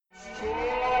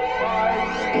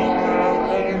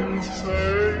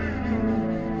say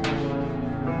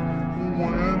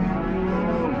when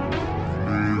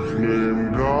the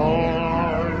flame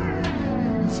dies,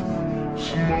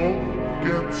 smoke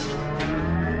gets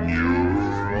you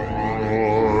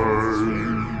right.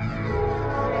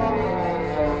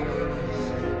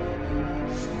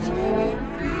 Smoke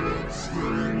gets you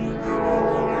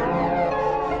right.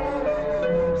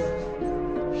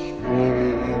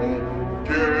 Smoke gets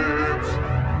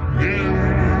in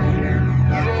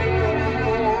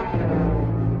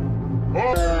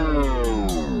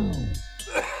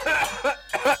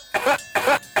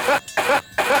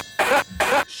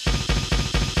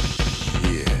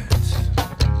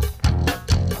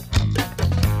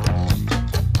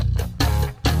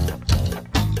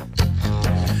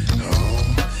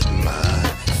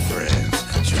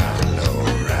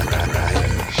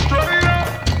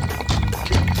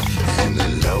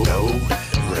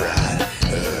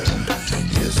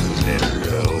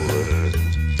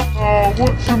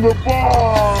what's in the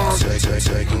box? Take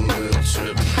a little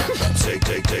trip. Take a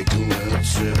little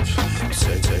trip.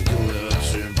 Take a little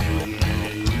trip.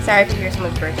 Sorry if you hear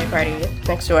someone's birthday party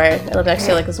next door. I live next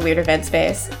to like this weird event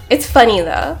space. It's funny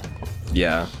though.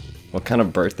 Yeah. What kind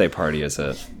of birthday party is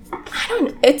it? I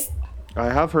don't. It's I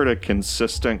have heard a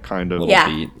consistent kind of Little Yeah.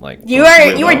 beat, like you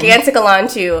were dancing along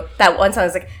to that one song.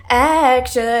 It's like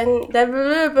action,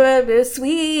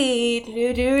 sweet,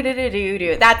 do do do do do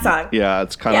do. That song. Yeah,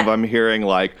 it's kind of Yeah. I'm hearing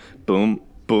like boom,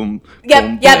 boom, Yep,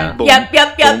 boom, yep, boom, yep,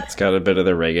 yep, yep. It's got a bit of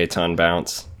the reggaeton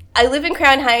bounce. I live in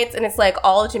Crown Heights, and it's like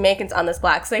all Jamaicans on this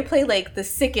block, so they play like the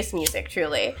sickest music,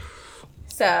 truly.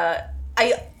 So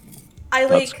I like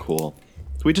That's cool.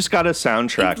 We just got a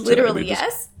soundtrack. today. literally We just-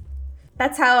 yes.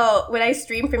 That's how when I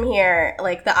stream from here,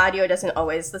 like the audio doesn't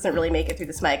really make it through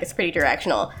this mic. It's pretty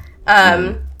directional.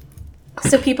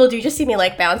 So people do just see me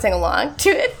like bouncing along to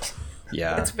it.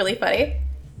 Yeah. It's really funny.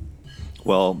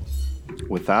 Well,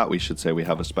 with that, we should say we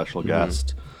have a special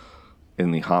guest in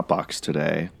the Hotbox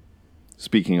today.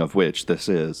 Speaking of which, this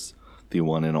is the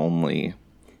one and only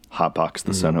Hotbox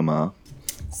the Cinema.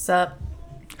 Sup?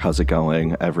 How's it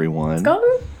going, everyone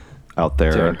Going? out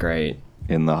there Doing great.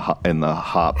 in the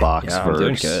Hotbox Yeah, I'm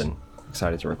doing good.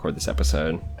 Excited to record this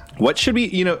episode. What should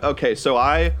we, okay, so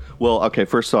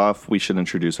first off, we should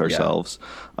introduce ourselves.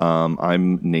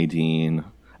 I'm Nadine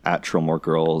at Trillmore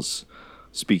Girls.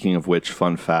 Speaking of which,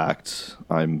 fun fact,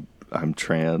 I'm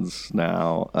trans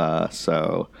now.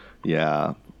 So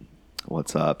yeah,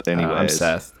 what's up? Anyways, I'm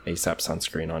Seth, ASAP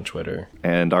Sunscreen on Twitter.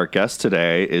 and our guest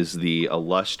today is the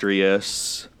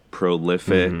illustrious,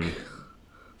 prolific,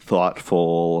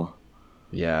 thoughtful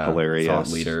Yeah. Hilarious. Thought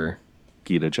leader.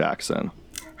 Gita Jackson.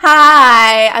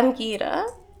 Hi, I'm Gita.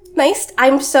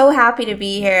 I'm so happy to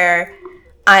be here.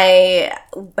 I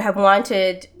have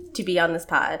wanted to be on this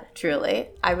pod, truly.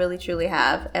 I really, truly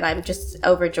have. And I'm just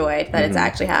overjoyed that it's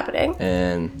actually happening.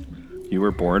 And You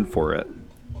were born for it.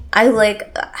 I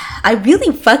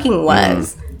really fucking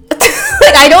was.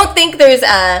 Like, I don't think there's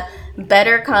a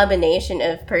better combination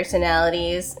of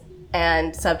personalities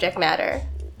and subject matter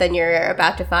than you're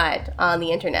about to find on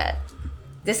the internet.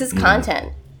 This is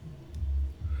content.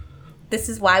 This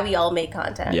is why we all make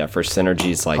content. yeah, for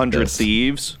synergies like 100 this.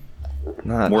 thieves,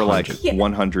 Not more like 100.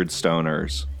 100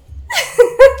 stoners.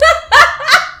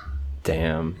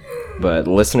 Damn. But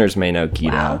listeners may know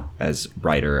Gita Wow. as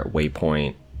writer at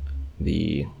Waypoint,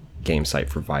 the game site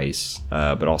for Vice.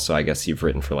 But also, I guess you've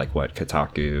written for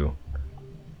Kotaku.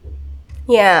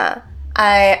 Yeah.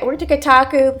 I worked at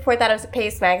Kotaku. Before that, I was at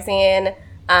Paste Magazine.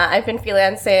 I've been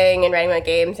freelancing and writing about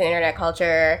games and internet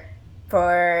culture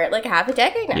for like half a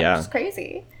decade now, Yeah. which is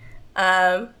crazy.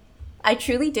 I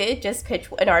truly did just pitch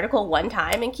an article one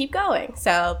time and keep going.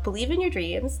 So believe in your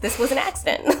dreams. This was an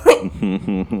accident.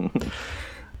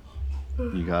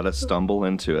 You gotta stumble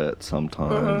into it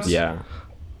sometimes. Yeah.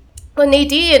 Well,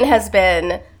 Nadine has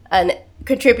been a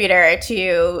contributor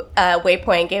to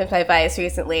Waypoint Games by Vice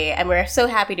recently, and we're so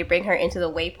happy to bring her into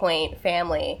the Waypoint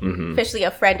family. Officially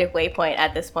a friend of Waypoint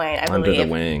at this point, I Under believe.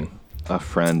 the wing. A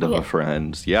friend of a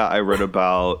friend. Yeah, I read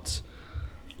about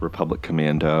Republic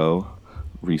Commando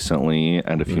recently,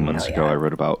 and a few months Hell ago yeah. I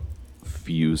wrote about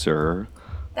Fuser.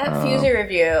 That Fuser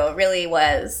review really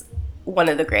was one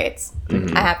of the greats,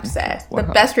 I have to say. The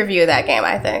best review of that game,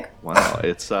 I think. Wow,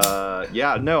 it's I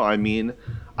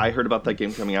heard about that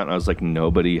game coming out and I was like,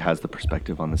 nobody has the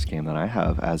perspective on this game that I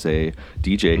have as a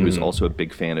DJ who's also a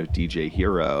big fan of DJ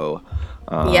Hero.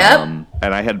 Yep.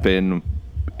 And I had been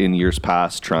in years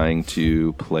past trying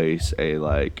to place a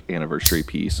like anniversary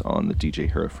piece on the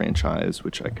DJ Hero franchise,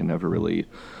 which I can never really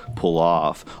pull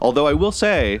off. Although I will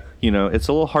say, it's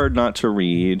a little hard not to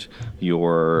read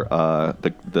your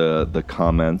the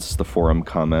comments, the forum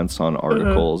comments on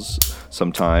articles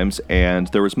sometimes. And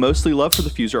there was mostly love for the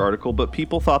Fuser article, but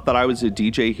people thought that I was a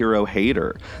DJ Hero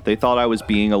hater. They thought I was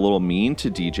being a little mean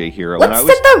to DJ Hero. Let's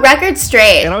set the record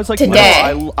straight. And I was like,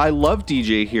 today. no, I love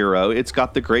DJ Hero. It's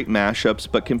got the great mashups,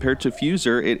 but compared to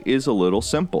Fuser, it is a little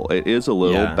simple. It is a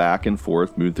little back and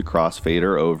forth, move the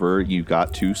crossfader over. You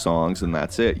got 2 songs and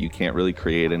that's it. You can't really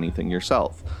create anything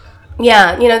yourself.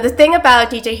 Yeah, the thing about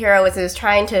DJ Hero is it was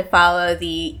trying to follow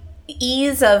the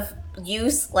ease of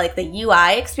use, like the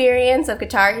UI experience of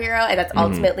Guitar Hero, and that's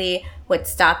ultimately what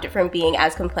stopped it from being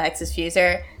as complex as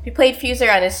Fuser. We played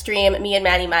Fuser on a stream. Me and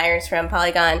Maddie Myers from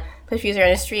Polygon played Fuser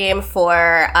on a stream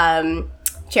for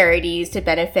charities to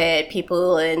benefit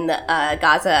people in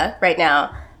Gaza right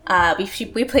now.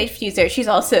 We played Fuser. She's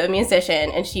also a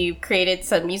musician, and she created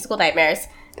some musical nightmares.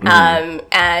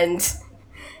 And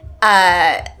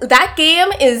that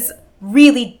game is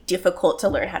really difficult to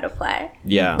learn how to play.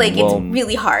 Yeah. Like, it's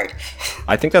really hard.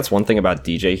 I think that's one thing about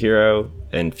DJ Hero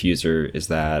and Fuser is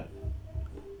that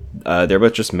they're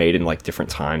both just made in, like,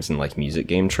 different times and, like, music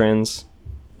game trends.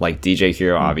 Like, DJ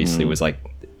Hero obviously was, like,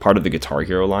 part of the Guitar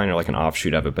Hero line or, like, an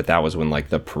offshoot of it, but that was when, like,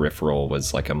 the peripheral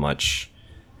was, like, a much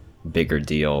bigger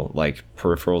deal. Like,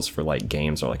 peripherals for, like,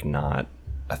 games are, like, not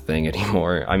a thing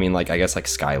anymore. I mean, like, I guess like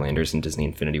Skylanders and Disney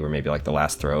Infinity were maybe like the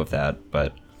last throw of that,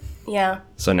 but yeah.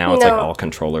 So now it's like all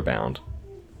controller bound.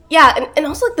 Yeah, and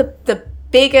also like the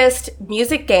biggest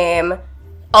music game,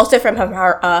 also from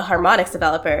a Harmonix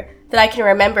developer, that I can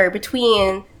remember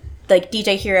between like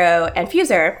DJ Hero and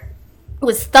Fuser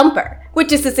was Thumper,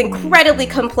 which is this incredibly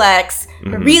complex,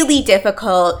 really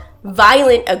difficult,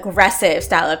 violent, aggressive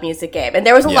style of music game, and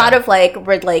there was a lot of like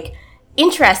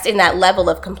interest in that level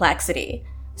of complexity.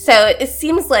 So it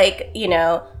seems like,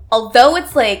 although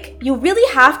it's like you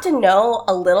really have to know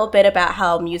a little bit about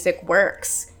how music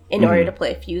works in order to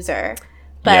play Fuser.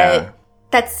 But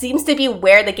that seems to be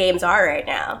where the games are right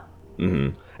now.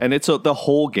 And it's the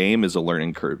whole game is a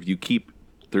learning curve.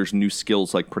 There's new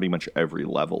skills like pretty much every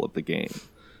level of the game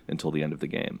until the end of the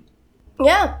game.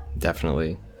 Yeah.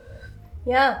 Definitely.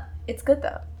 Yeah. It's good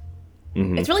though.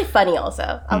 It's really funny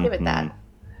also. I'll give it that.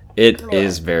 It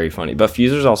is very funny, but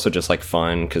Fuser's also just like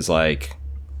fun because like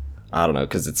I don't know,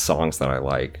 because it's songs that I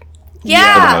like for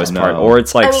the most part, or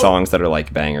it's like songs that are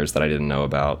like bangers that I didn't know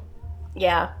about.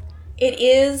 Yeah, it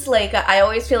is like I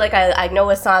always feel like I know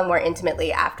a song more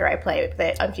intimately after I play with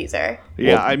it on Fuser.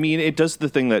 Yeah, I mean it does the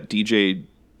thing that DJing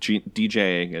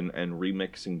and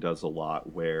remixing does a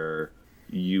lot, where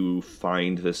you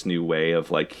find this new way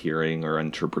of like hearing or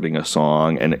interpreting a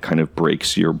song, and it kind of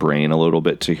breaks your brain a little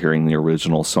bit to hearing the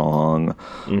original song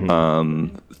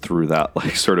through that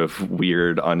like sort of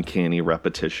weird uncanny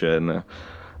repetition,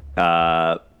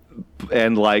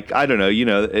 and like I don't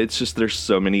know, it's just there's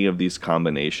so many of these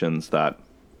combinations that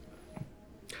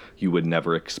you would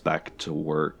never expect to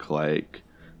work, like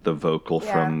the vocal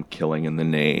from Killing in the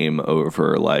Name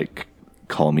over like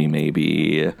Call Me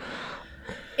Maybe.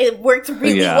 It worked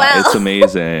really well. Yeah, it's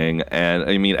amazing. And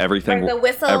I mean, everything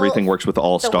works with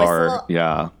All-Star.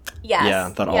 Yeah. Yes. Yeah,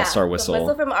 that All-Star whistle. The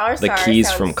whistle from All-Star. The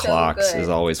keys from so Clocks good. is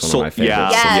always one of my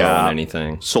favorites. Yeah. On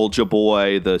anything. Soulja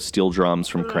Boy, the steel drums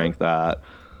from Crank That.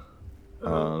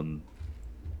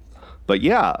 But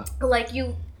yeah. Like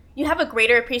you have a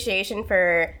greater appreciation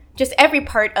for just every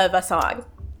part of a song.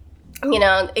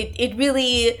 It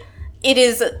really, it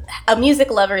is a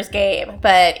music lover's game,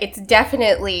 but it's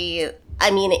definitely, I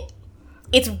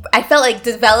felt like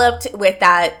developed with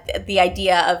the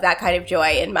idea of that kind of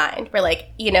joy in mind, where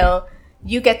like,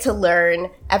 you get to learn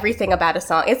everything about a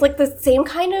song. It's like the same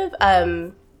kind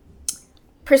of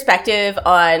perspective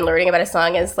on learning about a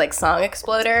song as like Song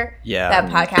Exploder, that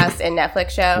podcast and Netflix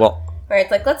show, where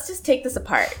it's like, let's just take this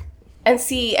apart and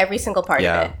see every single part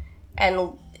of it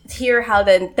and hear how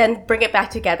then bring it back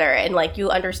together, and like you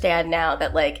understand now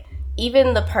that like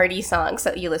even the party songs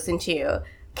that you listen to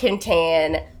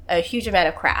contain a huge amount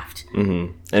of craft.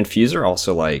 And Fuser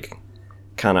also like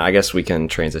kind of, I guess we can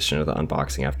transition to the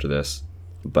unboxing after this,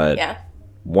 but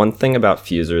one thing about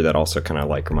Fuser that also kind of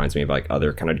like reminds me of like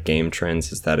other kind of game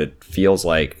trends is that it feels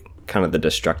like kind of the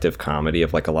destructive comedy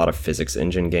of like a lot of physics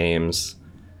engine games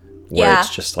where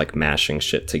it's just like mashing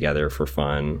shit together for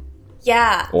fun.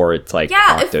 Yeah. Or it's like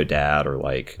Octodad or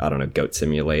like, I don't know, Goat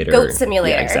Simulator. Yeah,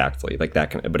 exactly. Like that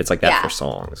kind of, but it's like that for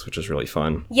songs, which is really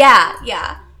fun. Yeah,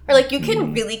 yeah. Or like you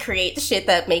can really create shit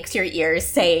that makes your ears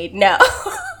say no.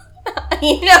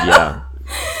 Yeah.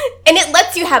 And it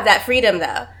lets you have that freedom,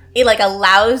 though. It, like,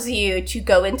 allows you to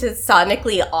go into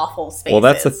sonically awful spaces. Well,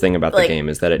 that's the thing about like, the game,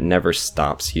 is that it never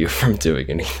stops you from doing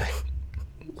anything.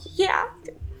 Yeah.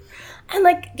 And,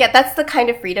 like, yeah, that's the kind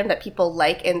of freedom that people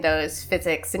like in those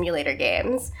physics simulator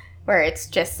games, where it's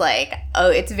just like, oh,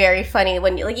 it's very funny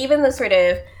when you, like, even the sort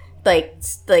of, like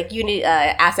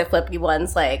asset flippy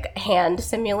ones, like hand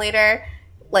simulator,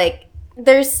 like,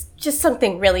 there's just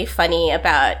something really funny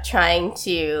about trying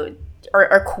to,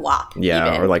 or co-op. Yeah,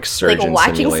 even. or like surgeon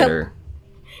simulator.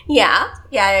 Yeah.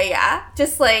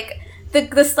 Just like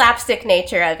the slapstick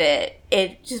nature of it.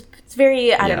 It's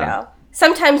very, I don't know.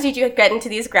 Sometimes you do get into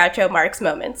these Groucho Marx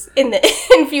moments in the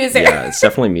Infuser. Yeah, it's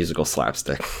definitely musical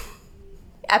slapstick.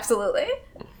 Absolutely.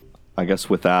 I guess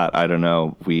with that, I don't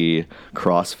know, we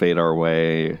crossfade our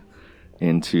way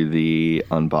into the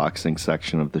unboxing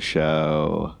section of the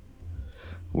show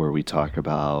where we talk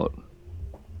about,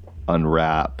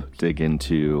 unwrap, dig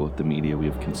into the media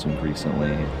we've consumed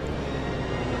recently.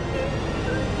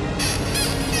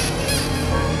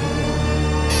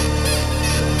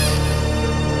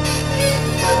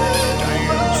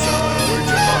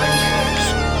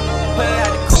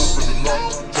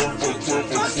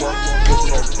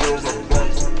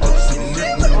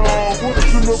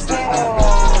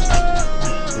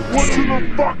 What's in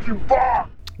the fucking box?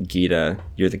 Gita,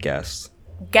 you're the guest.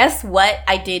 Guess what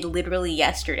I did literally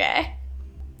yesterday?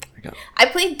 I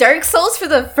played Dark Souls for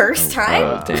the first time.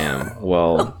 Oh, damn.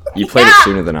 Well, you played it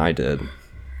sooner than I did.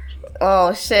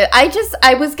 Oh, shit.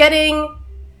 I was getting...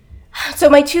 So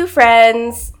my two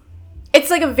friends... It's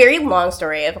like a very long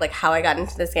story of like how I got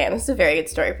into this game. This is a very good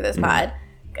story for this pod.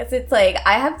 Because it's like,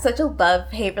 I have such a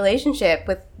love-hate relationship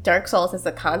with Dark Souls as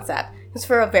a concept. Because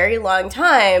for a very long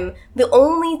time, the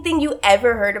only thing you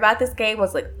ever heard about this game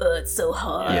was like, oh, it's so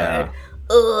hard. Yeah.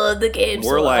 Oh, the game's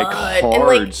We're so like hard. hard And,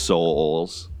 like,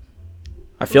 souls.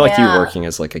 I feel like you Yeah. working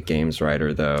as like a games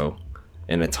writer, though,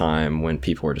 in a time when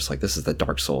people were just like, this is the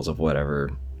Dark Souls of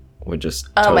whatever, would just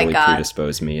Oh my totally God.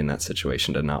 predispose me in that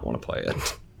situation to not want to play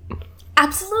it.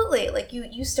 absolutely. Like,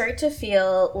 you start to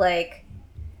feel like...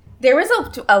 There was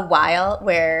a while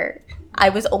where I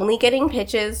was only getting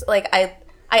pitches. Like, I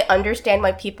understand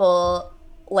why people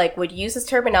like would use this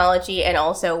terminology, and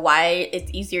also why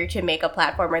it's easier to make a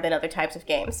platformer than other types of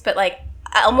games. But like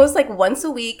almost like once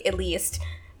a week at least,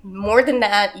 more than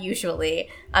that usually,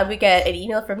 I would get an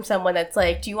email from someone that's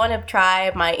like, do you want to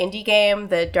try my indie game,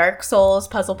 the Dark Souls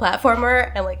puzzle platformer?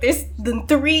 And like, there's the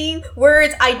 3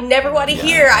 words I never want to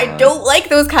hear. I don't like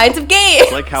those kinds of games.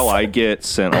 It's like how I get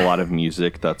sent a lot of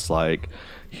music that's like,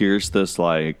 here's this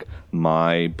like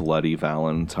My Bloody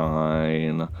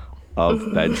Valentine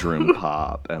of bedroom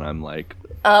pop, and I'm like,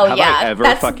 Oh, have yeah, I ever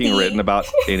that's fucking the- written about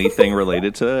anything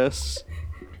related to this?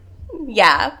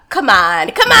 Yeah, come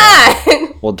on.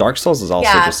 Well, Dark Souls is also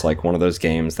Yeah. just like one of those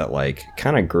games that like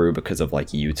kind of grew because of like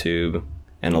YouTube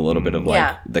and a little bit of like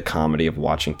Yeah. the comedy of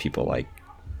watching people like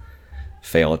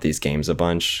fail at these games a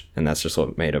bunch, and that's just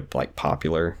what made it like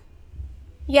popular.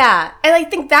 Yeah, and I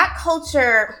think that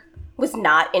culture was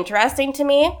not interesting to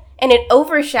me, and it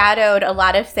overshadowed a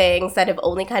lot of things that have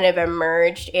only kind of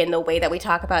emerged in the way that we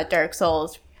talk about Dark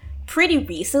Souls pretty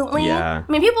recently. Yeah.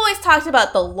 I mean, people always talked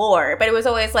about the lore, but it was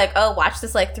always like, oh, watch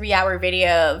this like 3-hour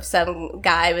video of some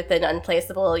guy with an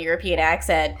unplaceable European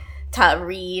accent to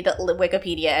read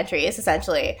Wikipedia entries,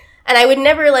 essentially. And I would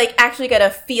never like actually get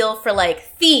a feel for like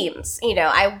themes, you know.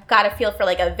 I got a feel for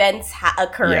like events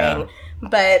occurring. Yeah.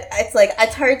 But it's like,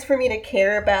 it's hard for me to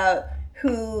care about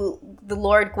who the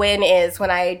Lord Gwyn is when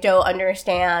I don't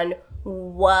understand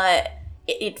what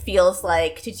it feels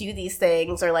like to do these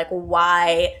things, or like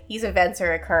why these events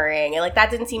are occurring. And like, that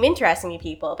didn't seem interesting to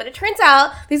people. But it turns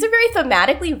out these are very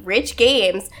thematically rich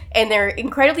games, and they're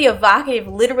incredibly evocative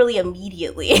literally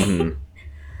immediately.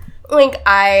 Like,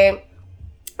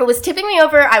 it was tipping me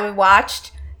over. I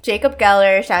watched Jacob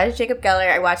Geller, shout out to Jacob Geller.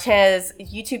 I watched his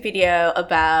YouTube video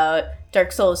about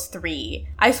Dark Souls 3.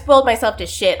 I spoiled myself to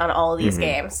shit on all of these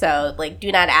games, so like,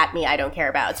 do not at me. I don't care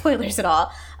about spoilers at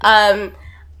all.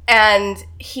 And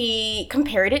he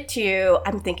compared it to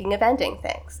I'm Thinking of Ending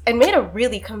Things, and made a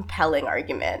really compelling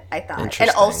argument, I thought. And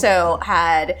Interesting. also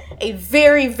had a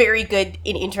very, very good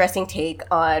and interesting take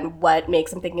on what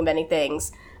makes I'm Thinking of Ending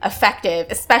Things effective,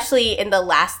 especially in the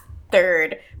last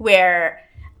third, where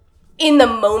in the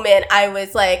moment I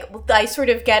was like, I sort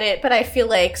of get it, but I feel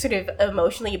like sort of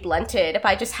emotionally blunted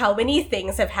by just how many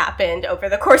things have happened over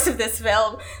the course of this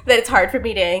film that it's hard for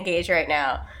me to engage right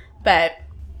now. But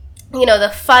you know,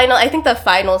 I think the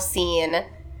final scene,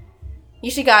 you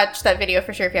should watch that video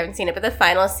for sure if you haven't seen it, but the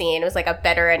final scene was like a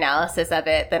better analysis of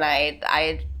it than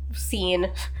I'd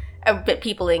seen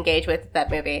people engage with that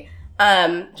movie.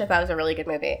 which I thought was a really good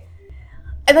movie.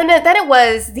 And then it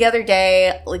was the other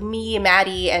day, like me,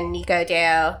 Maddie, and Nico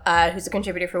Deo, who's a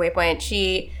contributor for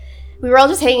Waypoint. We were all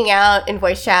just hanging out in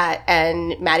voice chat,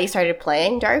 and Maddie started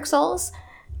playing Dark Souls,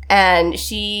 and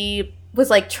she was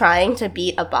like trying to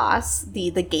beat a boss,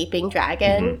 the Gaping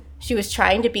Dragon. Mm-hmm. She was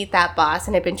trying to beat that boss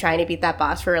and had been trying to beat that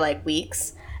boss for like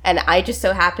weeks. And I just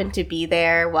so happened to be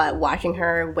there watching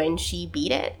her when she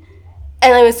beat it.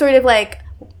 And I was sort of like,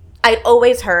 I'd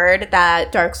always heard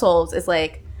that Dark Souls is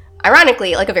like,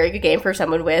 ironically, like a very good game for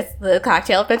someone with the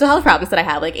cocktail of mental health problems that I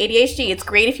have, like ADHD. It's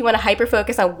great if you want to hyper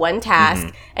focus on one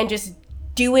task and just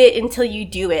do it until you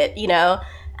do it, you know?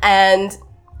 And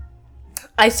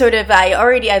I'd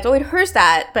already heard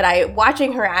that, but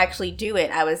watching her actually do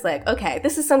it, I was like, okay,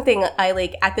 this is something I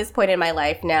like at this point in my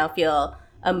life now feel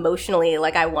emotionally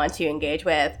like I want to engage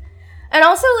with. And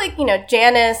also, like, you know,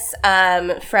 Janice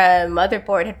from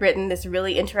Motherboard had written this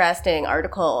really interesting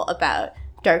article about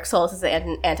Dark Souls as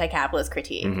an anti-capitalist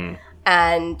critique. Mm-hmm.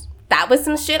 And that was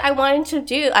some shit I wanted to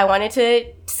do. I wanted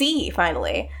to see,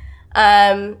 finally.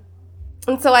 And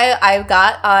so I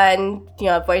got on, you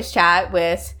know, voice chat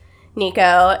with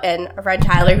Nico and our friend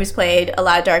Tyler, who's played a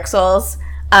lot of Dark Souls.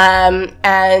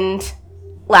 And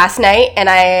last night, and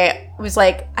I was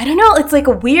like, I don't know, it's like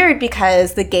weird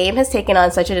because the game has taken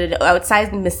on such an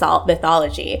outsized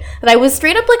mythology that I was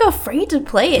straight up like afraid to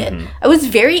play it. Mm-hmm. I was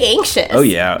very anxious. Oh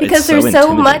yeah, because there's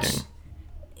so much.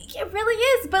 It really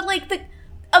is, but like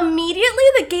immediately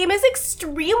the game is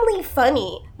extremely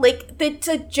funny. Like it's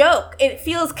a joke. It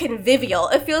feels convivial.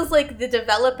 It feels like the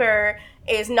developer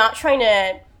is not trying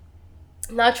to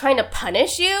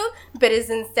punish you, but is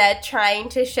instead trying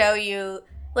to show you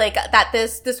like that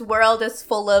this world is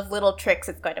full of little tricks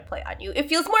it's going to play on you. It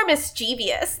feels more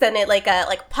mischievous than it like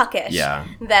puckish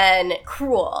than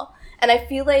cruel. And I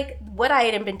feel like what I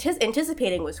had been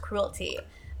anticipating was cruelty,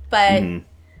 but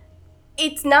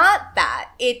it's not that.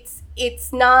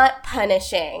 It's not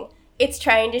punishing. It's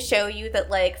trying to show you that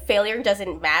like failure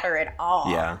doesn't matter at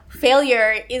all. Yeah.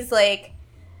 Failure is like,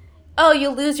 oh, you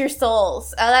lose your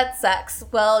souls. Oh, that sucks.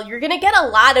 Well, you're gonna get a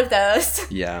lot of those.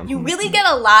 Yeah. You really get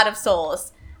a lot of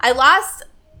souls. I lost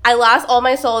all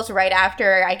my souls right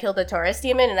after I killed the Taurus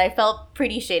demon, and I felt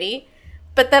pretty shitty.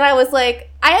 But then I was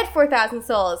like, I had 4,000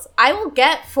 souls. I will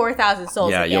get 4,000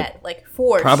 souls again. Like,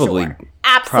 for probably, sure.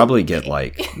 Absolutely. Probably get,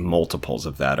 like, multiples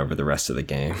of that over the rest of the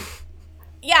game.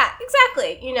 Yeah,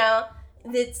 exactly. You know,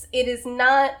 it is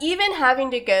not, even having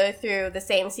to go through the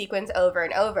same sequence over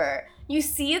and over, you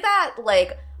see that,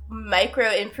 like,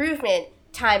 micro improvement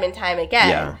time and time again.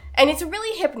 Yeah. And it's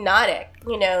really hypnotic.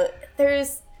 You know,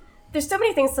 there's so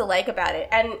many things to like about it.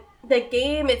 And the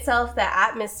game itself, the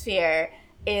atmosphere,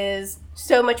 is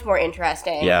so much more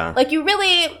interesting. Yeah. Like, you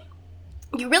really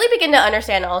begin to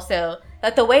understand also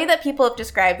that the way that people have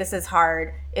described this as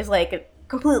hard is, like,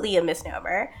 completely a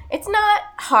misnomer. It's not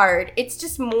hard. It's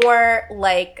just more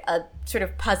like a sort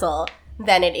of puzzle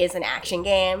than it is an action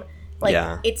game.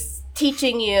 Like, it's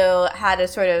teaching you how to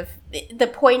sort of... The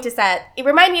point is that it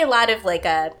reminded me a lot of, like,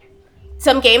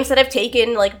 some games that have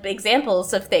taken, like,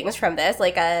 examples of things from this.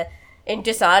 Like, in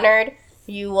Dishonored,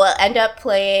 you will end up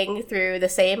playing through the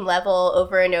same level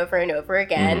over and over and over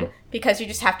again because you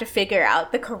just have to figure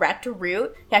out the correct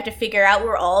route. You have to figure out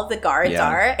where all of the guards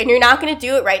are, and you're not going to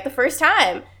do it right the first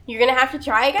time. You're going to have to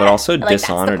try again. But also, and, like,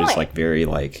 Dishonored is, like, very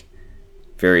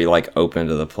open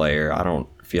to the player. I don't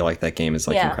feel like that game is,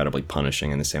 like, incredibly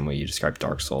punishing in the same way you described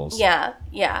Dark Souls.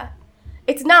 Yeah.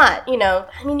 It's not, you know,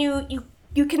 I mean,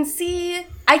 you can see,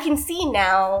 I can see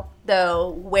now,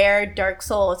 though, where Dark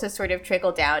Souls has sort of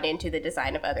trickled down into the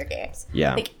design of other games.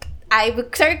 Yeah. Like, I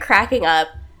started cracking up.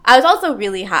 I was also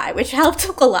really high, which helped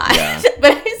a lot. Yeah.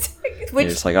 But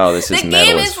it's like, oh, this is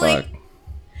metal as fuck. Like,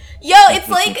 yo,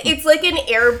 it's like an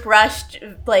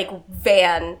airbrushed, like,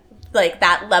 van, like,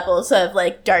 that levels of,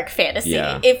 like, dark fantasy.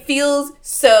 Yeah. It feels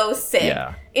so sick.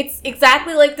 Yeah. It's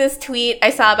exactly like this tweet I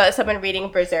saw about someone reading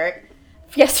Berserk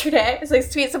yesterday. It's like,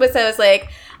 tweet someone said, was like,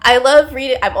 I love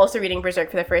reading, I'm also reading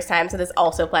Berserk for the first time, so this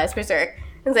also applies to Berserk.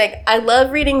 It's like, I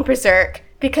love reading Berserk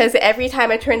because every time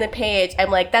I turn the page,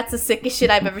 I'm like, that's the sickest shit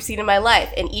I've ever seen in my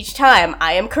life. And each time,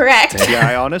 I am correct. Yeah,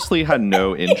 I honestly had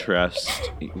no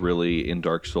interest really in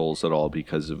Dark Souls at all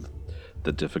because of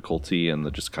the difficulty and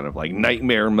the just kind of like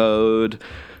nightmare mode.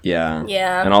 Yeah.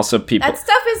 Yeah. And also people That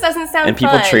stuff doesn't sound and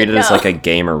people fun. treat it as No. like a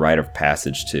game or rite of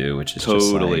passage too, which is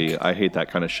Totally. just like, I hate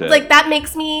that kind of shit. Like, that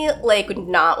makes me, like,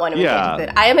 not want to Yeah. engage with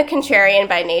it. I am a contrarian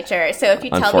by nature, so if you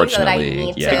tell me that I Unfortunately,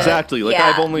 need yeah. to... Exactly. Like, Yeah,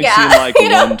 I've only yeah, seen, like, you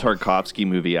know? one Tarkovsky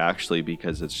movie, actually,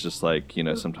 because it's just, like, you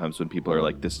know, sometimes when people are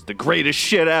like, this is the greatest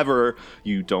shit ever,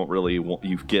 you don't really want...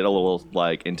 You get a little,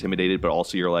 like, intimidated, but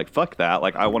also you're like, fuck that.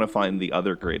 Like, I want to find the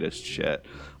other greatest shit.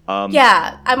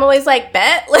 Yeah, I'm always like,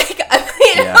 bet? Like,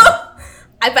 you know? Yeah.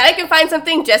 I bet I can find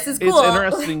something just as cool. It's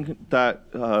interesting that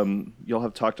you'll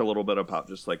have talked a little bit about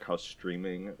just like how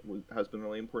streaming has been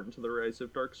really important to the rise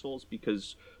of Dark Souls,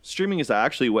 because streaming is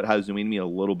actually what has made me a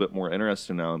little bit more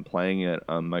interested now in playing it.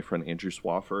 My friend Andrew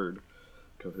Swafford,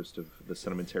 co-host of the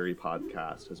Cinematary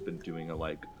podcast, has been doing a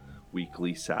like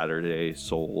weekly Saturday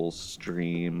Souls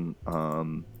stream.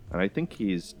 And I think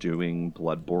he's doing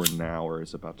Bloodborne now, or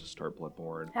is about to start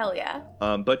Bloodborne. Hell yeah.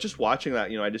 But just watching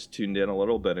that, you know, I just tuned in a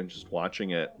little bit, and just watching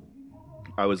it,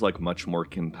 I was like much more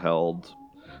compelled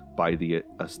by the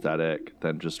aesthetic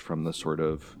than just from the sort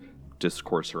of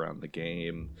discourse around the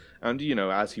game. And, you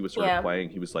know, as he was sort of playing,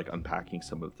 he was like unpacking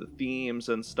some of the themes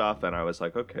and stuff, and I was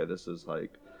like, okay, this is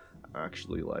like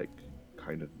actually like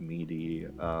kind of meaty.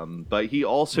 But he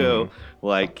also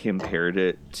like compared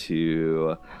it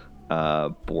to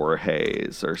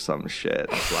Borges or some shit.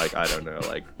 Like, I don't know,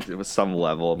 like it was some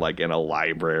level like in a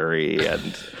library,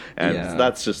 and Yeah.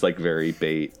 that's just like very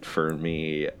bait for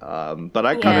me. But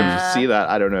I kind of see that,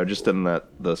 I don't know, just in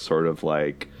the sort of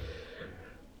like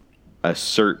a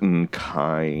certain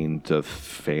kind of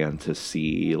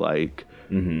fantasy, like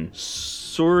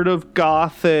sort of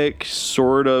gothic,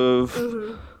 sort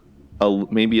of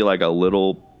maybe like a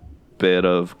little bit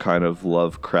of kind of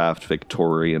Lovecraft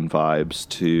Victorian vibes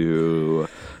too,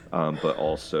 but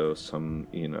also some,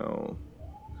 you know,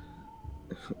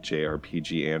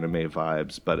 JRPG anime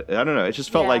vibes. But I don't know, it just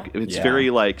felt like it's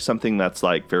very like something that's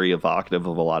like very evocative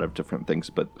of a lot of different things,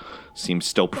 but seems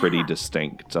still pretty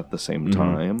distinct at the same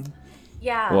time.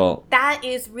 Yeah, Well- that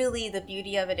is really the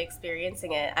beauty of it,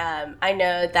 experiencing it. I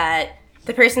know that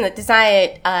the person that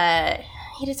designed it,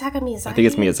 Hidetaka Miyazaki. I think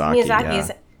it's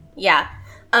Miyazaki, yeah.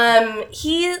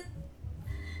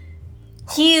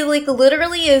 He like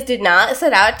literally did not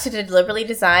set out to deliberately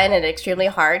design an extremely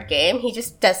hard game. He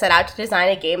just set out to design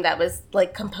a game that was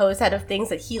like composed out of things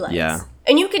that he likes. Yeah.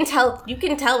 And you can tell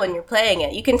when you're playing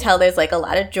it. You can tell there's like a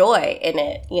lot of joy in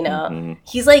it, you know.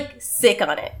 He's like sick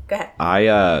on it. Go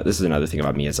ahead. This is another thing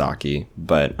about Miyazaki,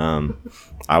 but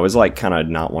I was like kind of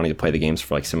not wanting to play the games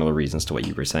for like similar reasons to what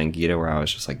you were saying, Gita, where I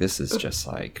was just like, this is just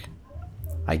like,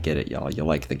 I get it, y'all. You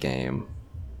like the game.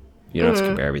 You don't have to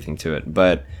compare everything to it.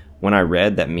 But when I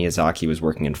read that Miyazaki was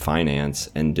working in finance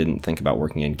and didn't think about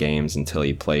working in games until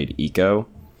he played Ico,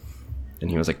 and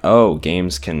he was like, oh,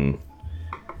 games can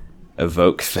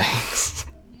evoke things.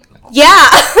 Yeah,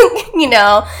 you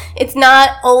know, it's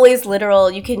not always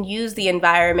literal. You can use the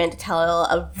environment to tell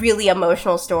a really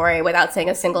emotional story without saying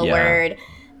a single word.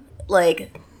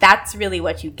 Like, that's really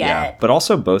what you get. Yeah, but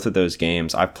also both of those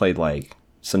games, I've played like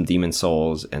some Demon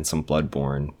Souls and some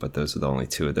Bloodborne, but those are the only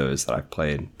two of those that I've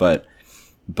played. But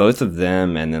both of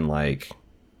them, and then like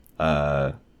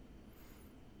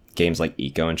games like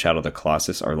Ico and Shadow of the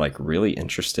Colossus, are like really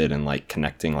interested in like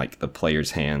connecting like the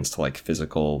player's hands to like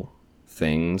physical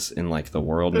things in like the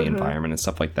world and the environment and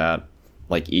stuff like that.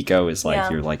 Like Ico is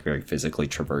like you're like very physically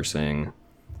traversing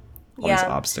all these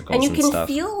obstacles and you can stuff.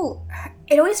 feel,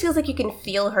 it always feels like you can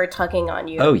feel her tugging on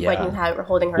you Oh, yeah. when you have her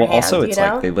holding her Well, hand. also it's you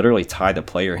know? like they literally tie the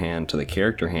player hand to the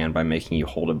character hand by making you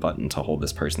hold a button to hold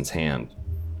this person's hand.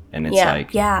 And it's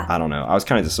like, I don't know. I was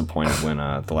kind of disappointed when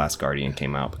The Last Guardian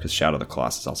came out, because Shadow of the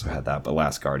Colossus also had that, but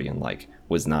Last Guardian like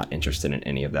was not interested in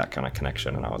any of that kind of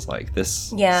connection, and I was like, this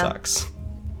sucks.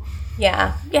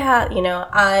 Yeah, you know,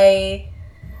 I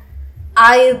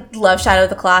love Shadow of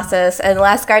the Colossus, and The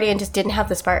Last Guardian just didn't have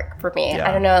the spark for me. Yeah.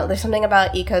 I don't know, there's something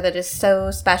about Ico that is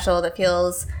so special that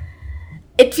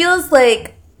it feels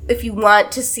like if you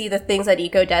want to see the things that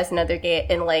Ico does in other game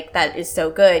and like that is so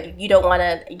good, you don't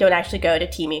actually go to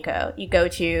Team Ico. You go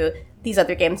to these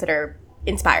other games that are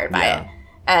inspired by it.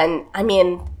 And I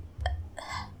mean,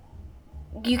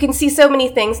 you can see so many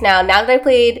things now. Now that I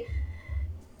played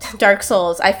Dark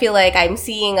Souls, I feel like I'm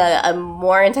seeing a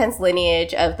more intense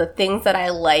lineage of the things that I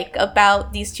like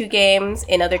about these two games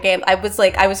in other games. I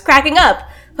was cracking up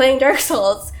playing Dark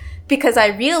Souls because I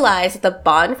realized that the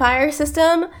bonfire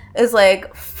system is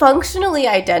like functionally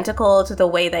identical to the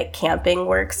way that camping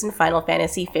works in Final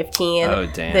Fantasy 15. Oh,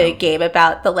 damn. The game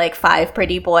about the like 5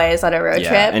 pretty boys on a road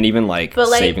trip. And even like But,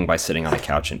 like, saving by sitting on a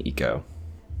couch in Ico.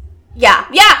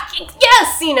 yes,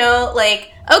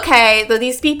 like, okay, so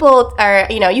these people are,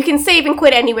 you can save and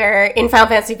quit anywhere in Final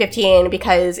Fantasy 15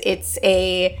 because it's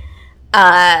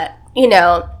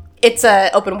it's a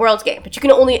open world game, but you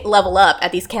can only level up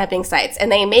at these camping sites,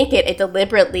 and they make it a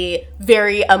deliberately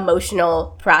very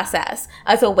emotional process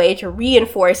as a way to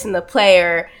reinforce in the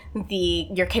player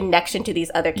your connection to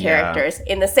these other characters,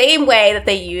 in the same way that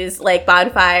they use like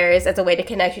bonfires as a way to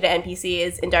connect you to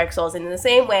NPCs in Dark Souls, and in the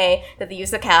same way that they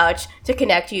use the couch to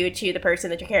connect you to the person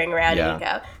that you're carrying around in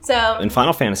Nico. So in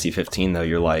Final Fantasy 15 though,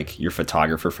 you're like, your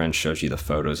photographer friend shows you the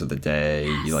photos of the day.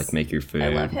 You like make your food. I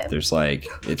love him. There's like,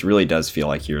 it really does feel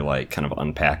like you're like kind of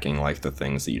unpacking like the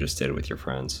things that you just did with your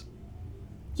friends.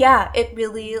 Yeah, it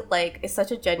really like is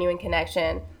such a genuine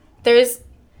connection. There's,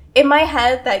 in my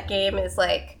head, that game is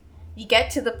like, you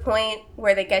get to the point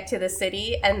where they get to the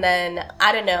city, and then,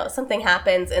 I don't know, something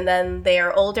happens, and then they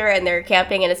are older, and they're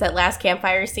camping, and it's that last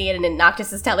campfire scene, and then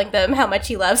Noctis is telling them how much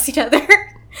he loves each other,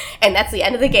 and that's the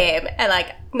end of the game, and,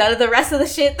 like, none of the rest of the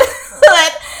shit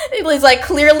that is, like,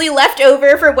 clearly left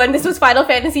over for when this was Final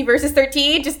Fantasy Versus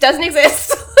 13 just doesn't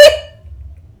exist.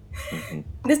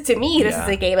 This, to me, this is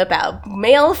a game about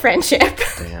male friendship.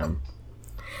 Damn.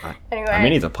 Anyway, I may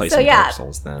need to play some Dark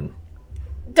Souls then.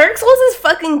 Dark Souls is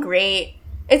fucking great.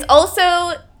 It's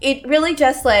also, it really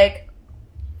just, like,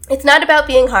 it's not about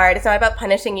being hard. It's not about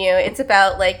punishing you. It's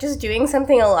about, like, just doing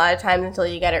something a lot of times until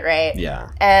you get it right. Yeah.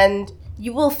 And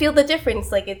you will feel the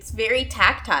difference. Like, it's very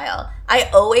tactile. I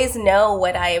always know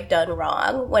what I have done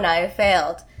wrong when I have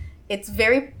failed. It's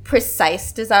very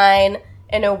precise design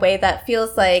in a way that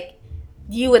feels like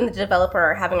you and the developer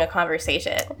are having a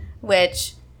conversation,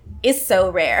 which is so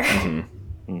rare.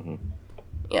 Mm-hmm. Mm-hmm.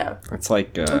 Yeah. It's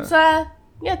like...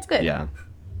 it's good. Yeah.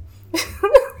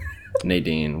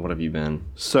 Nadine, what have you been?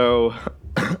 So,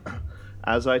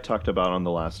 as I talked about on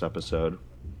the last episode,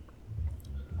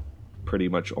 pretty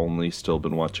much only still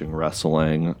been watching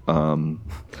wrestling.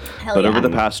 But over the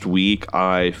past week,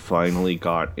 I finally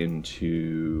got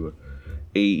into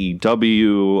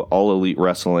AEW, All Elite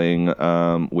Wrestling,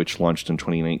 which launched in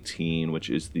 2019, which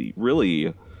is the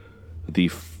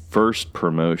first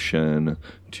promotion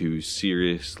to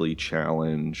seriously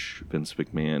challenge Vince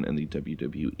McMahon and the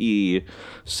WWE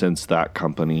since that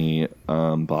company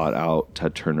bought out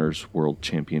Ted Turner's World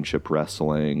Championship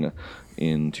Wrestling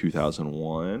in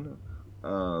 2001.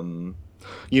 One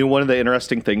of the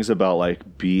interesting things about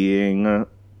like being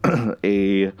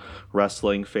a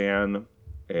wrestling fan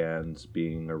and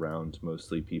being around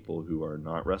mostly people who are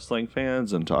not wrestling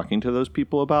fans and talking to those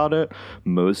people about it,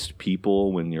 most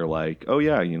people, when you're like, oh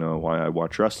yeah, why I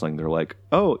watch wrestling, they're like,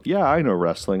 oh yeah, I know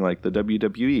wrestling, like the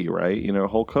WWE, right?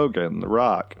 Hulk Hogan, The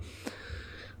Rock.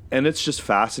 And it's just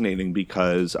fascinating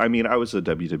because, I mean, I was a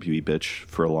WWE bitch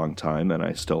for a long time, and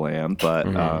I still am, but...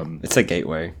 it's a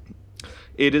gateway.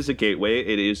 It is a gateway.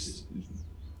 It is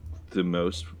the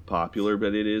most popular,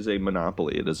 but it is a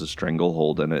monopoly. It is a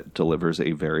stranglehold, and it delivers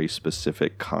a very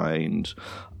specific kind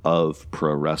of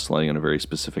pro wrestling and a very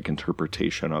specific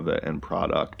interpretation of it and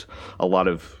product. A lot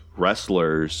of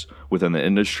wrestlers within the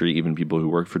industry, even people who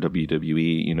work for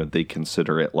WWE, they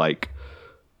consider it like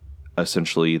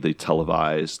essentially the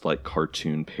televised like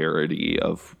cartoon parody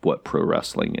of what pro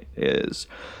wrestling is.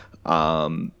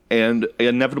 And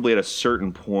inevitably at a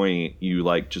certain point, you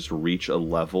like just reach a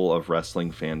level of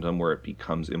wrestling fandom where it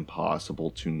becomes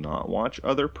impossible to not watch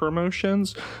other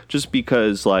promotions, just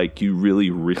because like you really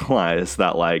realize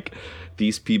that like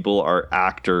these people are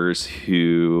actors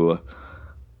who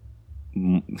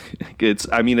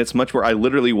it's much more. I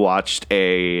literally watched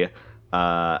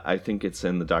I think it's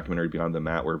in the documentary Beyond the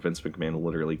Mat where Vince McMahon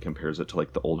literally compares it to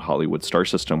like the old Hollywood star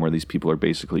system where these people are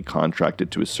basically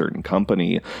contracted to a certain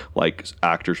company, like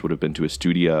actors would have been to a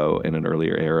studio in an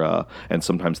earlier era, and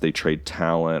sometimes they trade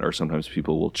talent, or sometimes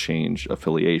people will change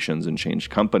affiliations and change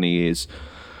companies.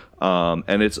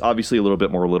 And it's obviously a little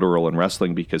bit more literal in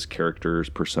wrestling because characters,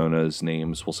 personas,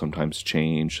 names will sometimes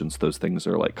change since those things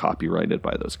are like copyrighted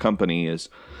by those companies.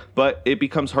 But it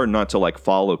becomes hard not to like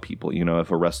follow people.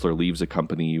 If a wrestler leaves a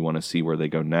company, you want to see where they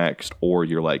go next, or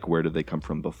you're like, where did they come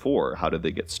from before? How did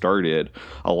they get started?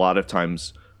 A lot of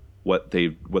times what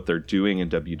they're doing in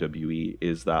WWE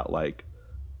is that like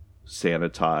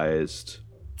sanitized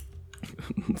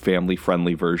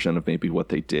family-friendly version of maybe what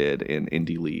they did in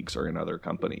indie leagues or in other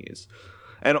companies.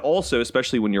 And also,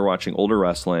 especially when you're watching older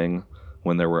wrestling,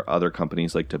 when there were other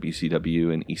companies like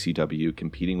WCW and ECW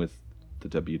competing with the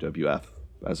WWF,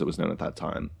 as it was known at that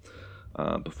time,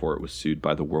 before it was sued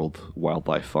by the World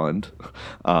Wildlife Fund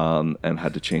and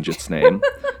had to change its name,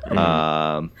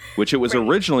 which it was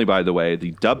originally, by the way,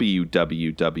 the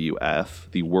WWWF,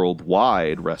 the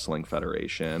Worldwide Wrestling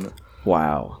Federation.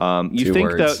 Wow. You Two think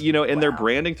words. that, in their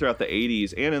branding throughout the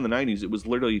 80s and in the 90s, it was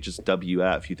literally just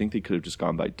WF. You think they could have just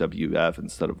gone by WF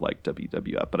instead of like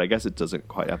WWF, but I guess it doesn't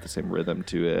quite have the same rhythm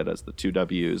to it as the two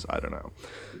W's. I don't know.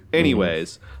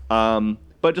 Anyways,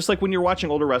 but just like when you're watching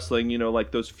older wrestling,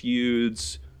 like those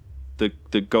feuds,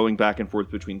 the going back and forth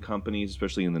between companies,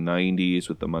 especially in the 90s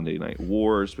with the Monday Night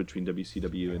Wars between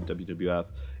WCW and WWF,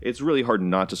 it's really hard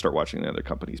not to start watching the other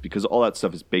companies because all that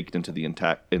stuff is baked into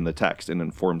in the text and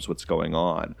informs what's going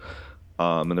on.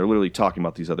 And they're literally talking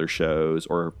about these other shows,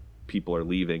 or people are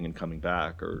leaving and coming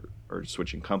back, or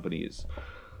switching companies.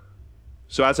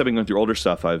 So as I've been going through older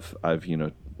stuff, I've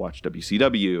watched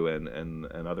WCW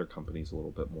and other companies a little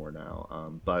bit more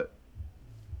now. But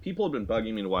people have been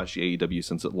bugging me to watch the AEW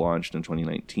since it launched in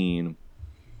 2019.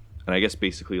 And I guess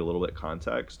basically a little bit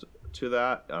context to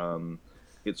that.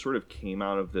 It sort of came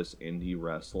out of this indie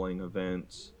wrestling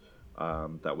event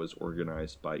that was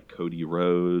organized by Cody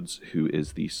Rhodes, who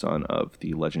is the son of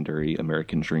the legendary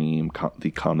American Dream,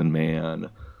 the Common Man,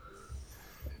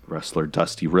 wrestler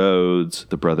Dusty Rhodes,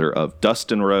 the brother of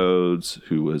Dustin Rhodes,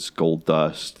 who was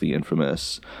Goldust, the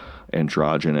infamous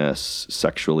androgynous,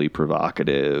 sexually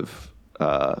provocative,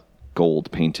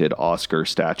 gold-painted Oscar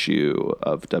statue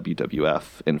of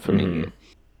WWF infamy.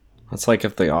 It's like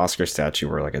if the Oscar statue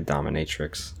were like a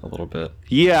dominatrix a little bit.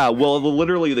 Yeah, well,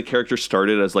 literally the character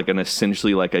started as like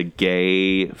essentially like a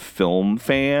gay film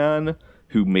fan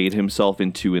who made himself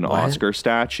into an Oscar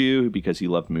statue because he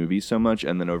loved movies so much,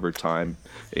 and then over time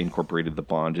incorporated the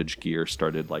bondage gear,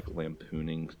 started like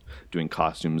lampooning, doing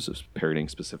costumes parodying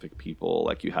specific people.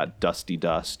 Like you had Dusty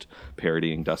Dust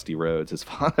parodying Dusty Rhodes, his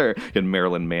father, and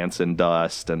Marilyn Manson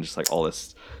Dust, and just like all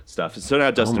this stuff. So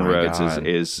now Dustin Rhodes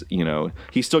is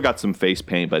he's still got some face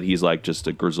paint, but he's like just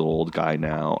a grizzled old guy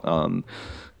now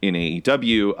in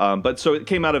AEW. But so it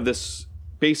came out of this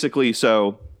basically.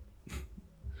 So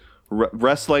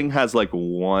wrestling has like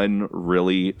one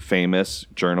really famous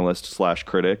journalist /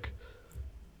 critic,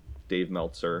 Dave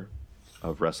Meltzer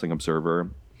of Wrestling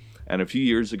Observer. And a few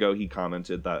years ago, he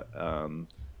commented that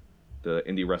the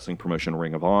indie wrestling promotion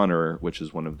Ring of Honor, which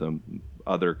is one of the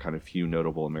other kind of few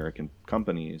notable American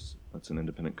companies, that's an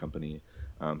independent company,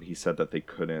 he said that they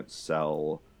couldn't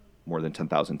sell more than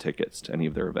 10,000 tickets to any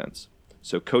of their events.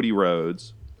 So Cody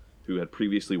Rhodes, who had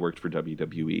previously worked for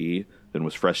WWE, then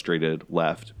was frustrated,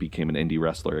 left, became an indie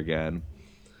wrestler again.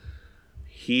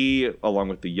 He, along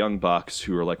with the Young Bucks,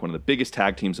 who are like one of the biggest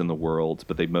tag teams in the world,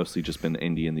 but they've mostly just been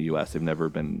indie in the US. They've never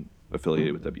been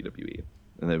affiliated with WWE.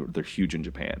 And they're huge in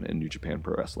Japan, in New Japan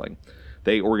Pro Wrestling.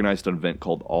 They organized an event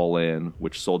called All In,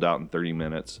 which sold out in 30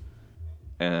 minutes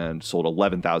and sold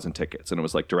 11,000 tickets. And it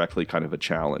was like directly kind of a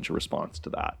challenge, a response to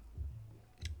that.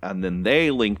 And then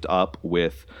they linked up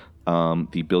with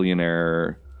the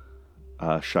billionaire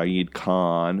Shahid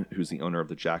Khan, who's the owner of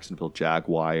the Jacksonville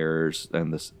Jaguars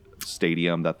and the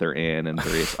stadium that they're in, and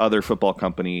various other football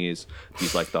companies.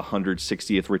 He's like the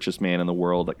 160th richest man in the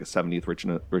world, like the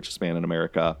 70th richest man in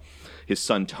America. His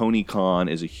son Tony Khan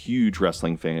is a huge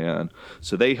wrestling fan.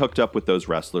 So they hooked up with those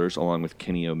wrestlers along with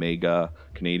Kenny Omega,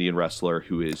 Canadian wrestler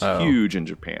who is huge in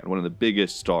Japan, one of the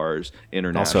biggest stars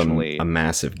internationally. Also a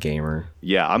massive gamer.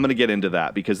 Yeah, I'm going to get into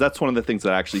that because that's one of the things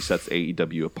that actually sets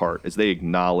AEW apart is they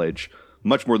acknowledge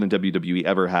much more than WWE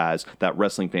ever has, that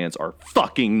wrestling fans are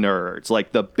fucking nerds,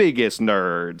 like the biggest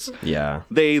nerds. Yeah.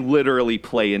 They literally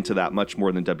play into that much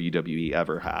more than WWE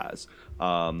ever has.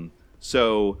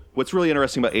 So what's really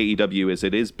interesting about AEW is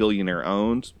it is billionaire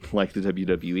owned, like the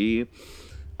WWE.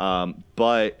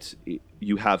 But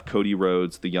you have Cody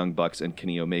Rhodes, the Young Bucks, and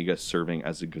Kenny Omega serving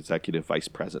as executive vice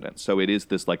president. So it is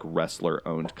this like wrestler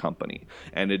owned company.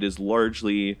 And it is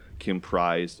largely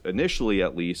comprised, initially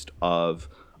at least, of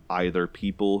either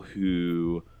people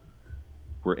who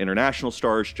were international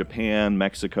stars, Japan,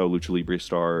 Mexico, Lucha Libre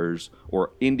stars,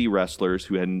 or indie wrestlers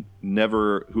who had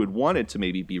wanted to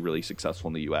maybe be really successful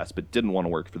in the US, but didn't want to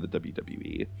work for the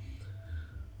WWE.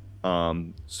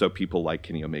 So people like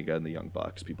Kenny Omega and the Young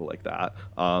Bucks, people like that.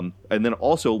 And then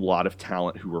also a lot of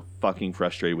talent who were fucking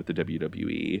frustrated with the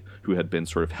WWE, who had been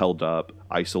sort of held up,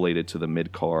 isolated to the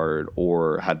mid-card,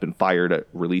 or had been fired,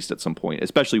 released at some point,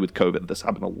 especially with COVID. This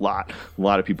happened a lot. A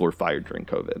lot of people were fired during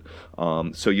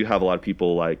COVID. So you have a lot of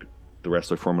people like the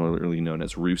wrestler formerly known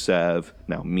as Rusev,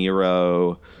 now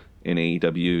Miro in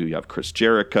AEW. You have Chris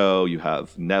Jericho. You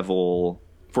have Neville,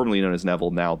 formerly known as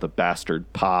Neville, now the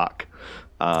Bastard Pac.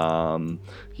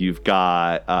 You've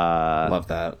got love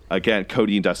that again.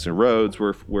 Cody and Dustin Rhodes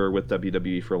were with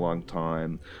WWE for a long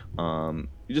time.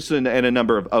 Just and a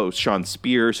number of Sean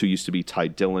Spears, who used to be Ty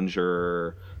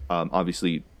Dillinger.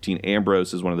 Obviously, Dean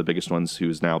Ambrose is one of the biggest ones, who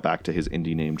is now back to his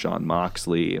indie name, John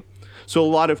Moxley. So a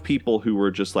lot of people who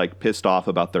were just like pissed off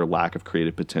about their lack of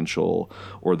creative potential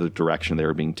or the direction they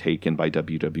were being taken by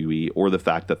WWE or the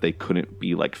fact that they couldn't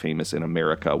be like famous in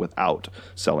America without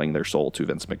selling their soul to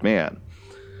Vince McMahon.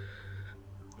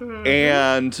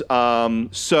 And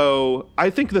so I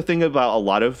think the thing about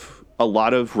a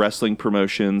lot of wrestling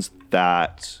promotions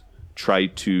that try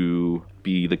to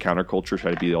be the counterculture,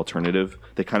 try to be the alternative,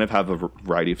 they kind of have a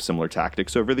variety of similar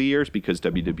tactics over the years because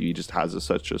WWE just has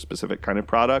such a specific kind of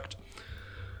product.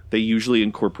 They usually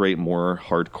incorporate more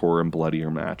hardcore and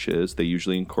bloodier matches. They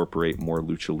usually incorporate more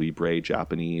lucha libre,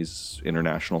 Japanese,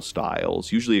 international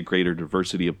styles, usually a greater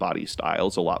diversity of body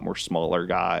styles, a lot more smaller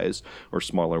guys or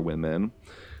smaller women.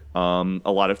 A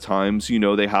lot of times, you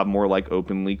know, they have more like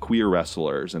openly queer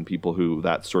wrestlers and people who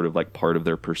that's sort of like part of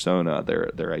their persona,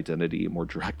 their identity more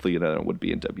directly than it would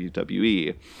be in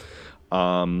WWE.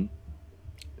 A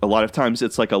lot of times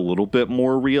it's like a little bit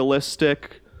more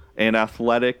realistic and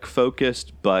athletic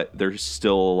focused, but there's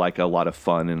still like a lot of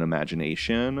fun and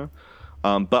imagination.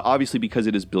 But obviously because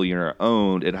it is billionaire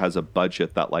owned, it has a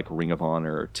budget that like Ring of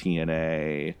Honor,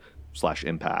 TNA,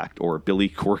 /Impact or Billy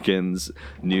Corgan's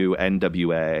new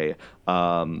NWA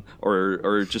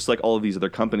or just like all of these other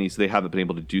companies, they haven't been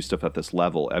able to do stuff at this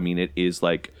level. I mean, it is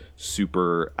like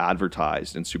super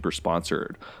advertised and super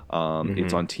sponsored.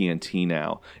 It's on TNT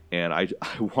now. And I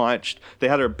watched, they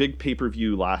had a big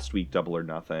pay-per-view last week, Double or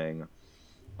Nothing.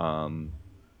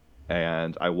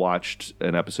 And I watched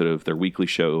an episode of their weekly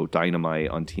show Dynamite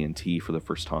on TNT for the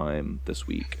first time this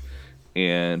week.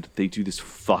 And they do this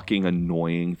fucking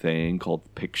annoying thing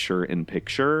called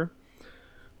picture-in-picture,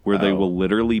 where they will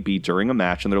literally be during a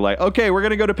match, and they're like, okay, we're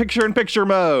going to go to picture-in-picture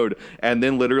mode. And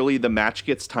then literally the match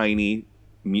gets tiny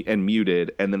and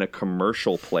muted, and then a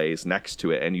commercial plays next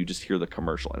to it, and you just hear the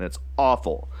commercial. And it's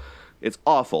awful. It's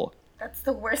awful. That's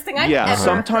the worst thing I've ever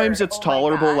sometimes heard. it's Oh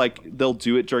tolerable. Like, they'll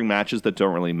do it during matches that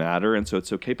don't really matter, and so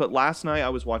it's okay. But last night I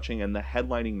was watching, and the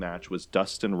headlining match was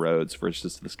Dustin Rhodes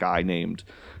versus this guy named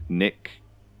Nick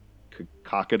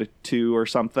Cockatoo or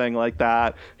something like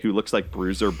that, who looks like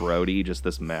Bruiser Brody, just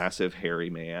this massive hairy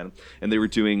man. And they were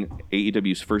doing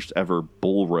AEW's first ever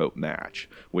bull rope match,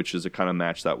 which is a kind of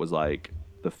match that was like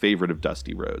the favorite of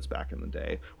Dusty Rhodes back in the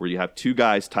day, where you have two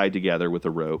guys tied together with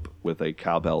a rope with a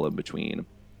cowbell in between,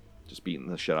 just beating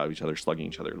the shit out of each other, slugging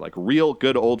each other, like real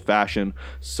good old-fashioned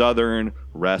Southern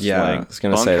wrestling. Yeah, I was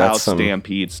gonna say that's some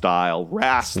Stampede style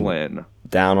wrestling.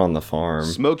 Down on the farm.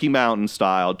 Smoky Mountain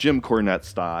style, Jim Cornette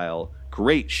style.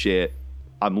 Great shit.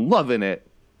 I'm loving it.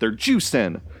 They're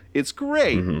juicing. It's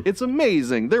great. It's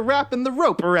amazing. They're wrapping the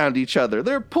rope around each other.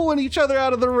 They're pulling each other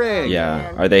out of the ring.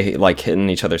 Yeah. Are they like hitting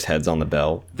each other's heads on the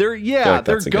bell? They're like they're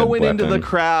that's a good going into the weapon.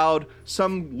 crowd.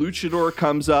 Some luchador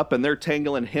comes up and they're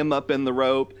tangling him up in the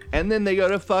rope, and then they go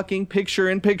to fucking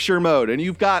picture-in-picture mode, and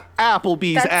you've got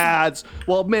Applebee's ads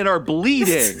while men are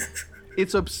bleeding.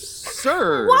 It's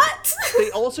absurd. What?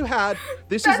 They also had,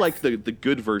 this is like the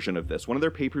good version of this. One of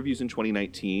their pay-per-views in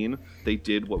 2019, they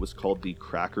did what was called the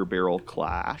Cracker Barrel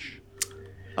Clash.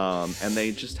 And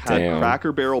they just had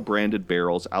Cracker Barrel branded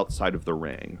barrels outside of the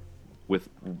ring with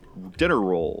dinner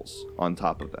rolls on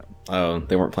top of them. Oh,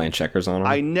 they weren't playing checkers on them?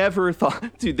 I never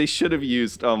thought, dude, they should have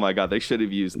used, oh my God, they should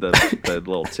have used the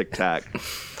little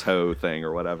tic-tac-toe thing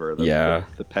or whatever.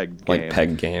 The peg game. Like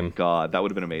peg game. God, that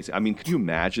would have been amazing. I mean, could you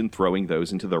imagine throwing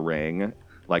those into the ring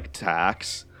like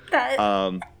tacks?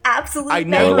 Absolutely. I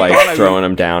never Or like thought I throwing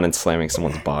them down and slamming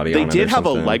someone's body on it. They did or have a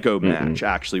something. Lego match,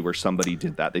 actually, where somebody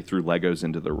did that. They threw Legos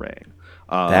into the ring.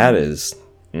 That is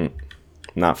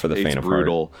not for the faint It's of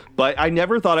brutal. But I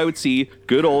never thought I would see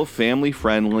good old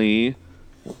family-friendly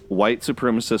white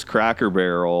supremacist Cracker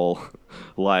Barrel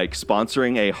like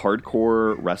sponsoring a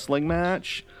hardcore wrestling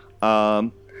match.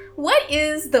 What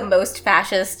is the most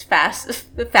fascist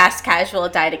fast casual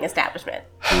dining establishment?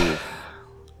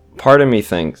 Part of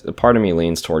me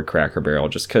leans toward Cracker Barrel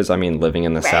just because, I mean, living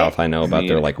in the South, I know about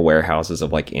their like warehouses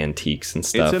of like antiques and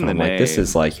stuff. in And I'm the like, this name.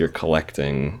 is like you're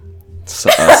collecting a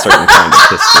certain kind of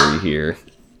history here.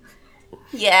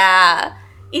 Yeah,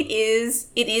 it is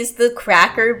the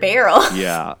Cracker Barrel.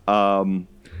 Yeah.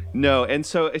 No, and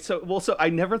so I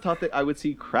never thought that I would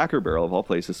see Cracker Barrel of all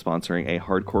places sponsoring a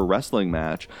hardcore wrestling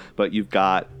match, but you've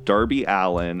got Darby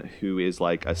Allin, who is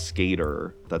like a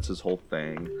skater. That's his whole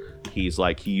thing. He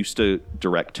used to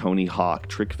direct Tony Hawk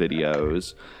trick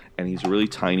videos, and he's a really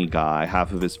tiny guy.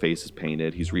 Half of his face is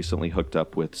painted. He's recently hooked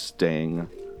up with Sting,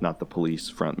 not the Police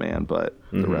frontman, but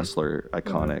the wrestler,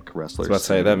 iconic wrestler. Let's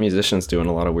say that musician's doing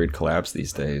a lot of weird collabs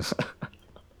these days.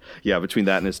 Yeah, between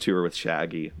that and his tour with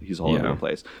Shaggy, he's all over the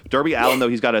place. Darby Allin, though,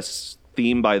 he's got a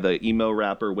theme by the emo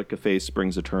rapper Wiccaface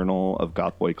Springs Eternal of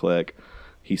Goth Boy Click.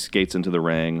 he skates into the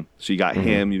ring. So you got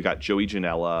him, you got Joey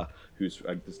Janela, who's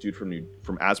this dude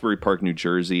from Asbury Park, New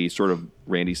Jersey, sort of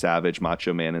Randy Savage,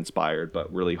 Macho Man inspired,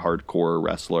 but really hardcore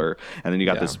wrestler. And then you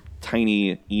got this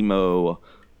tiny emo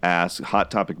ass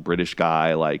Hot Topic British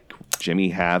guy like Jimmy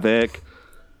Havoc.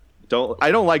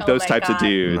 I don't like those types of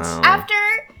dudes. No.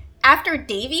 After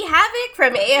Davey Havoc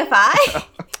from AFI.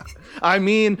 I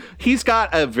mean, he's got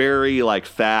a very like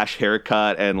fash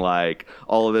haircut and like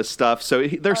all of this stuff. So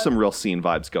there's some real scene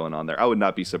vibes going on there. I would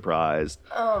not be surprised.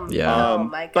 Oh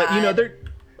my god! But you know,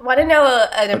 want to know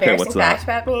an embarrassing what's fact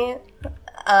that? about me?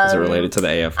 Is it related to the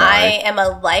AFI? I am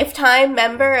a lifetime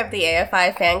member of the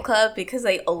AFI fan club because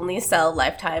they only sell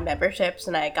lifetime memberships,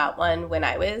 and I got one when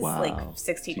I was like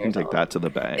 16 you years can old. take that to the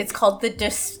bank. It's called the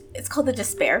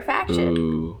Despair Faction.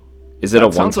 Ooh. Is it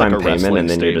a sounds one-time like a payment wrestling and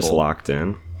then you're just stable. locked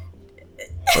in?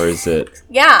 Or is it...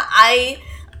 Yeah,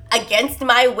 against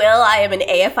my will, I am an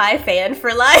AFI fan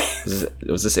for life.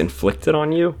 Was this inflicted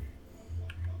on you?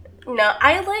 No,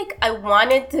 I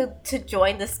wanted to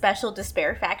join the special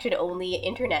Despair Faction only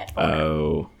internet forum,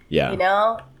 Oh, yeah. you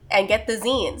know, and get the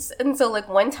zines. And so like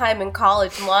one time in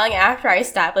college, long after I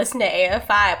stopped listening to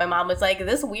AFI, my mom was like,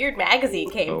 "This weird magazine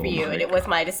came for you," and it was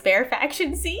my Despair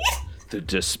Faction zine. The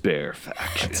Despair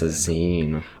Faction. It's a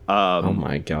zine. Oh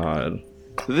my god.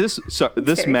 This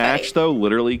very match funny. though,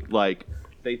 literally like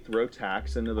they throw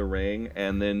Tax into the ring,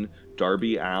 and then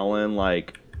Darby Allin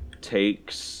like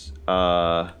takes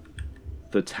the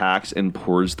Tax and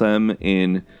pours them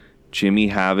in Jimmy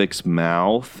Havoc's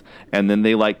mouth, and then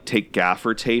they like take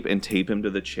gaffer tape and tape him to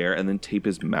the chair, and then tape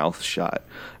his mouth shut,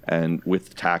 and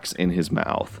with Tax in his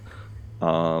mouth.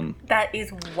 That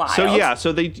is wild. So yeah, so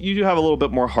you do have a little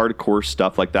bit more hardcore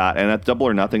stuff like that. And at Double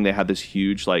or Nothing, they had this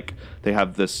huge they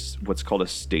have this what's called a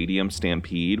stadium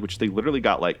stampede, which they literally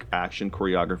got like action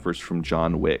choreographers from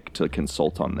John Wick to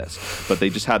consult on this. But they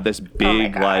just had this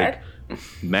big God. like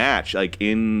match like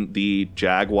in the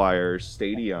Jaguars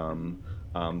stadium.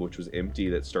 Which was empty,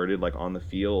 that started like on the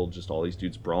field, just all these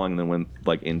dudes brawling, and then went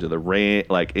like into the ring.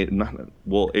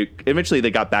 Eventually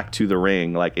they got back to the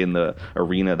ring, like in the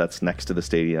arena that's next to the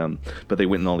stadium. But they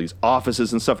went in all these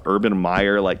offices and stuff. Urban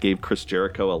Meyer like gave Chris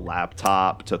Jericho a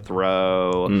laptop to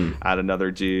throw at another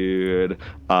dude.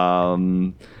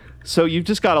 So you've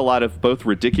just got a lot of both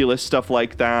ridiculous stuff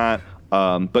like that.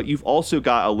 But you've also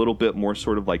got a little bit more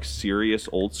sort of like serious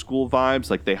old school vibes.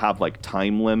 Like they have like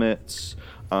time limits.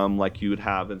 Like you would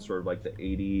have in sort of like the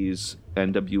 80s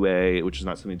NWA, which is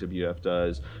not something WF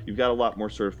does. You've got a lot more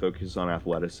sort of focus on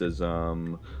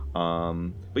athleticism.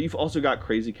 But you've also got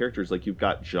crazy characters. Like you've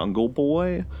got Jungle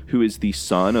Boy, who is the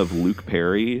son of Luke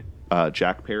Perry,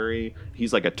 Jack Perry.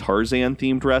 He's like a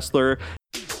Tarzan-themed wrestler.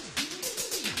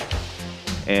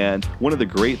 And one of the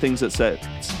great things that sets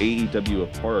AEW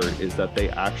apart is that they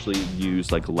actually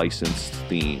use like licensed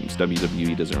themes.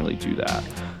 WWE doesn't really do that.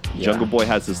 Yeah. Jungle Boy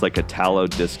has this like Italo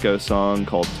disco song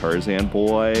called Tarzan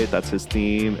Boy. That's his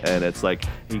theme, and it's like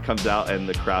he comes out and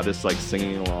the crowd is like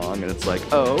singing along, and it's like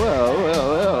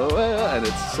and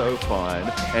it's so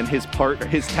fun. And his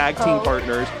tag team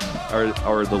partners are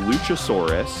the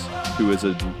Luchasaurus, who is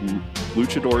a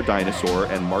luchador dinosaur,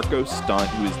 and Marco Stunt,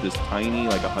 who is this tiny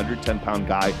like 110-pound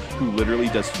guy who literally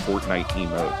does Fortnite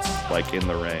emotes like in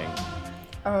the ring.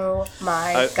 Oh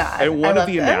my god! And one I of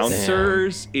the love this.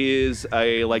 announcers is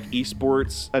a like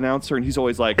esports announcer, and he's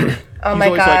always like, Oh my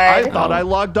God. I thought I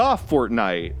logged off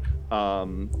Fortnite.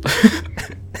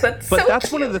 That's But so that's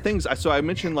cute. one of the things. So I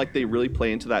mentioned like they really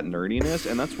play into that nerdiness,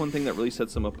 and that's one thing that really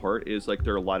sets them apart. Is like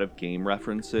there are a lot of game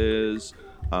references,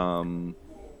 both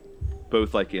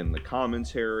like in the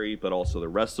commentary, but also the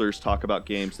wrestlers talk about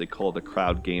games. They call the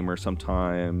crowd gamer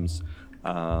sometimes,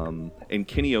 and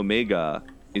Kenny Omega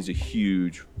is a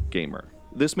huge gamer.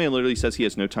 This man literally says he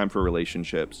has no time for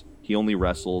relationships. He only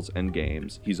wrestles and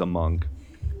games. He's a monk,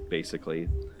 basically.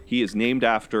 He is named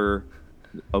after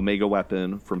Omega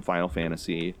Weapon from Final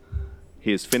Fantasy.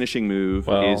 His finishing move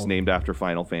is named after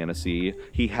Final Fantasy.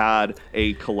 He had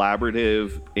a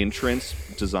collaborative entrance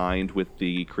designed with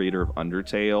the creator of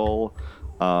Undertale.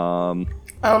 Oh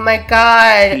my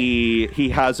god! He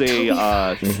has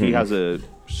a he has a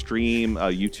stream, a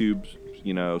YouTube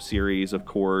series, of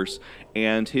course,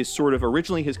 and his sort of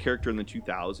originally his character in the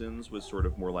 2000s was sort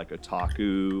of more like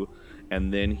otaku,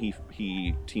 and then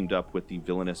he teamed up with the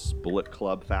villainous Bullet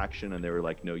Club faction, and they were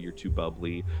like, no, you're too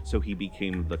bubbly, so he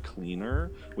became the Cleaner,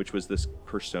 which was this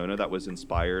persona that was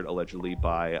inspired allegedly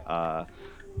by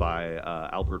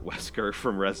Albert Wesker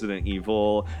from Resident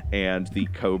Evil, and the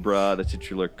Cobra, the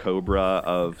titular Cobra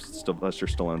of Sylvester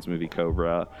Stallone's movie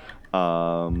Cobra,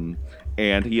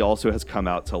 and he also has come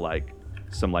out to like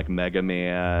some like Mega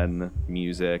Man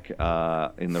music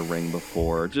in the ring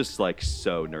before. Just like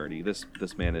so nerdy.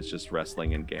 This man is just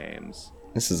wrestling in games.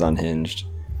 This is unhinged.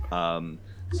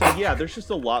 So yeah, there's just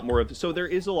a lot more of. So there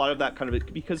is a lot of that kind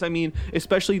of, because I mean,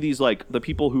 especially these like the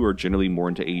people who are generally more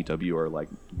into AEW are like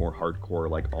more hardcore,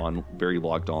 like on very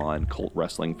logged on cult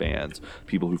wrestling fans,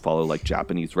 people who follow like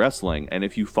Japanese wrestling. And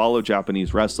if you follow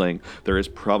Japanese wrestling, there is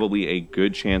probably a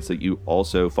good chance that you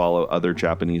also follow other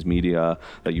Japanese media,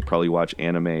 that you probably watch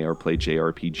anime or play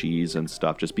JRPGs and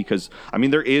stuff. Just because I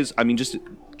mean, just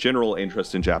general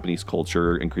interest in Japanese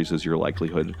culture increases your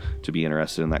likelihood to be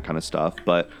interested in that kind of stuff.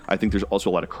 But I think there's also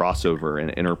a lot of crossover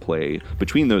and interplay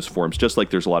between those forms, just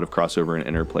like there's a lot of crossover and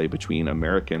interplay between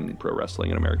American pro wrestling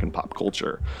and American pop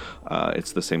culture.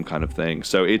 It's the same kind of thing.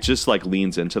 So it just like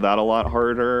leans into that a lot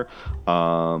harder,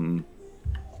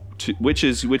 which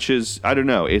is I don't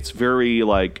know. It's very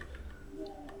like,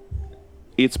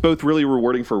 it's both really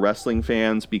rewarding for wrestling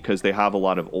fans because they have a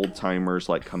lot of old timers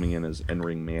like coming in as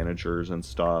in-ring managers and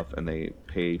stuff, and they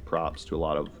pay props to a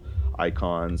lot of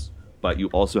icons. But you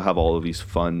also have all of these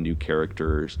fun new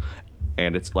characters,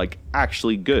 and it's like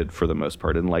actually good for the most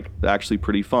part, and like actually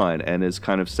pretty fun, and is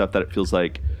kind of stuff that it feels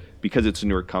like, because it's a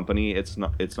newer company, it's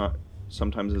not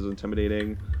sometimes as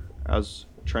intimidating as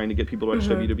trying to get people to watch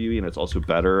WWE, and it's also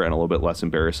better and a little bit less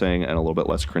embarrassing and a little bit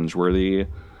less cringeworthy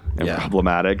and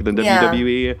problematic than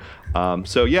WWE.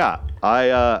 So yeah,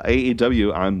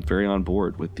 AEW, I'm very on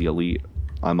board with the Elite.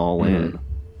 I'm all in.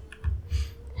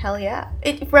 Hell yeah.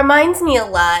 It reminds me a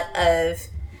lot of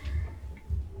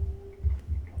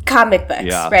comic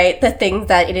books, right? The things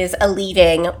that it is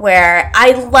eluding, where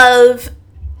I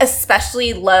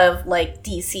especially love like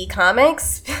DC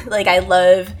comics. Like I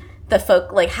love the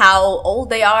folk, like how old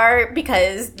they are,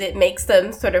 because it makes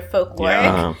them sort of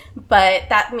folkloric. But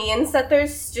that means that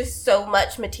there's just so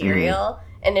much material.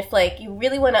 And if like you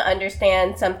really want to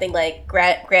understand something like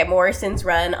Grant Morrison's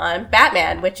run on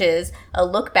Batman, which is a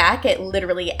look back at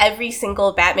literally every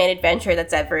single Batman adventure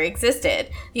that's ever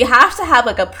existed, you have to have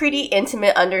like a pretty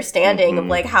intimate understanding of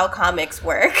like how comics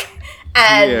work.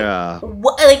 And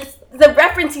like the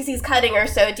references he's cutting are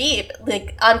so deep,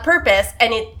 like on purpose,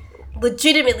 and it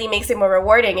legitimately makes it more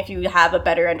rewarding if you have a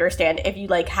better understanding, if you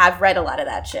like have read a lot of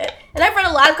that shit. And I've read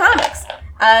a lot of comics.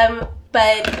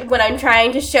 But when I'm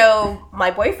trying to show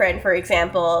my boyfriend, for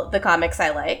example, the comics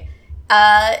I like,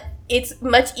 it's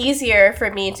much easier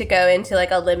for me to go into like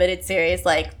a limited series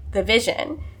like The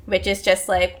Vision, which is just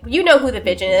like, you know who The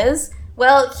Vision is.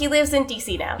 Well, he lives in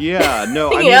DC now. Yeah,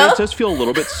 no, I mean, it does feel a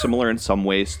little bit similar in some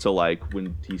ways to like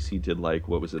when DC did like,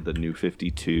 what was it, the New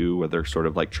 52, where they're sort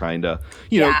of like trying to,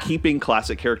 you know, keeping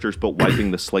classic characters but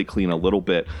wiping the slate clean a little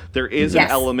bit. There is an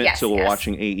element to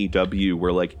watching AEW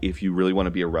where like, if you really want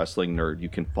to be a wrestling nerd, you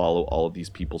can follow all of these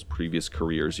people's previous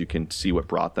careers. You can see what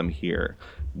brought them here,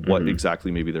 what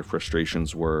exactly maybe their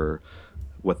frustrations were,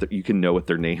 you can know what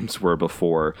their names were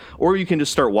before, or you can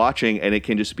just start watching and it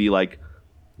can just be like,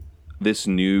 this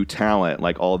new talent,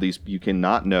 like all these, you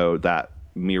cannot know that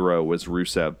Miro was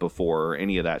Rusev before or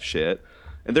any of that shit.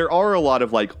 And there are a lot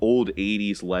of like old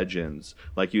 80s legends.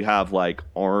 Like you have like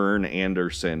Arn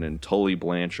Anderson and Tully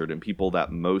Blanchard and people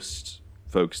that most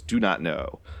folks do not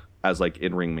know as like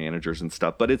in-ring managers and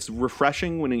stuff. But it's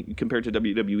refreshing when compared to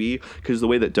WWE, because the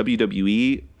way that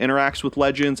WWE interacts with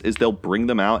legends is they'll bring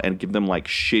them out and give them like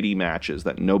shitty matches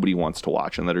that nobody wants to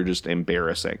watch and that are just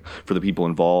embarrassing for the people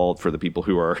involved, for the people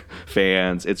who are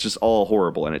fans. It's just all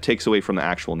horrible, and it takes away from the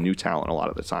actual new talent a lot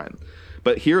of the time.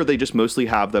 But here they just mostly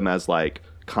have them as like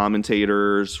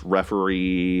commentators,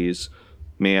 referees,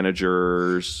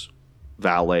 managers,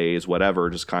 valets,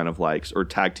 whatever, just kind of like, or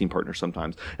tag team partners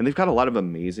sometimes. And they've got a lot of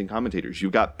amazing commentators.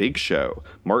 You've got Big Show,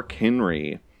 Mark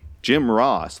Henry, Jim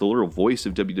Ross, the literal voice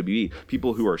of WWE,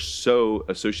 people who are so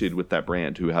associated with that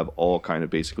brand, who have all kind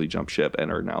of basically jumped ship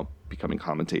and are now becoming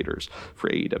commentators for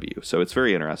AEW. So it's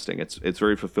very interesting. It's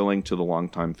very fulfilling to the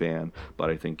longtime fan, but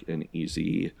I think an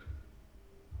easy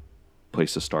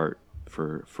place to start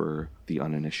for the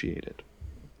uninitiated,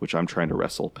 which I'm trying to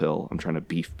wrestle pill. I'm trying to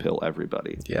beef pill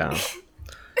everybody. Yeah.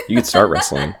 You could start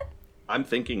wrestling. I'm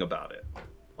thinking about it,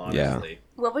 honestly. Yeah.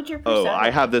 What would your persona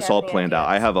I have this all planned out.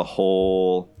 I have a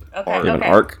whole arc. An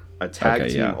arc? A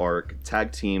tag team arc.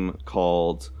 Tag team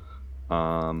called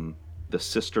the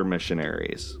Sister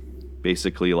Missionaries.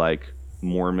 Basically like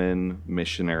Mormon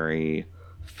missionary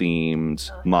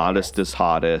themed, modest as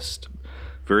hottest,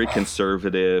 very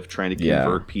conservative, trying to Yeah.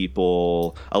 convert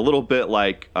people. A little bit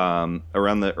like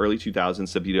around the early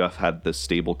 2000s, WWF had this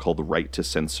stable called the Right to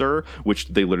Censor, which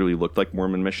they literally looked like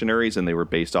Mormon missionaries, and they were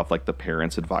based off like the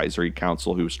Parents Advisory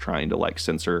Council, who was trying to like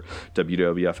censor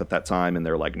WWF at that time, and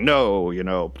they're like, no, you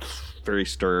know, very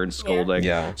stern, scolding.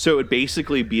 Yeah. So it would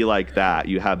basically be like that.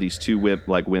 You have these two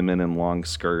women in long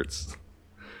skirts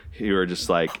who are just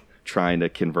like trying to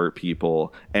convert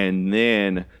people, and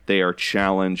then they are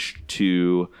challenged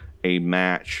to a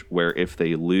match where if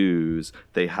they lose,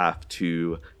 they have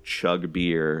to chug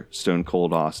beer Stone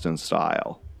Cold Austin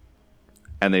style,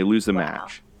 and they lose the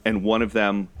match, and one of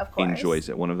them Of course. enjoys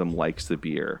it, one of them likes the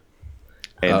beer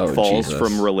and Oh, falls Jesus.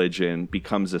 from religion,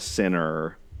 becomes a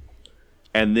sinner,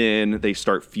 and then they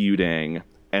start feuding,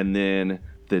 and then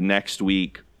the next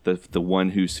week the one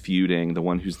who's feuding, the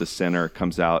one who's the sinner,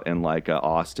 comes out in like a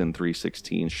Austin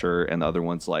 316 shirt, and the other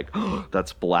one's like, oh,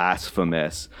 that's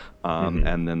blasphemous,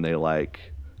 and then they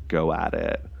like go at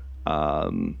it,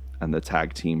 and the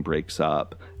tag team breaks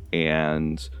up,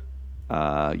 and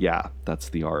yeah, that's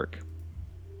the arc.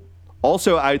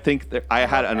 Also, I think that I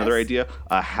had another idea,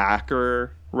 a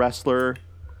hacker wrestler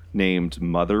named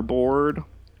Motherboard.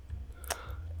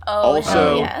 Oh, Also-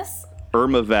 hell yes.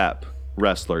 Irma Vep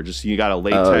wrestler. Just you got a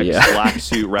latex yeah. black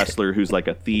suit wrestler who's like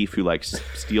a thief who like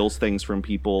steals things from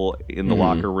people in the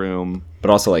locker room. But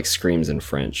also like screams in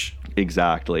French.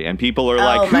 Exactly. And people are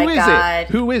like, my who is God. it?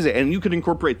 Who is it? And you could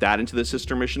incorporate that into the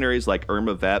sister missionaries. Like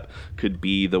Irma Vep could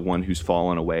be the one who's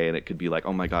fallen away, and it could be like,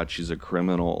 oh my God, she's a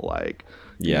criminal. Like,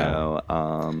 Yeah. you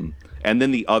know, and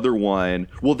then the other one,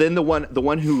 well, then the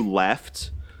one who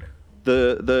left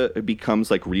the it becomes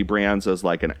like rebrands as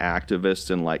like an activist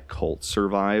and like cult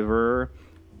survivor,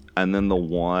 and then the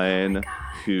one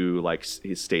who like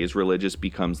he stays religious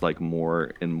becomes like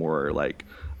more and more like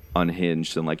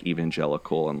unhinged and like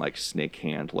evangelical and like snake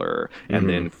handler, and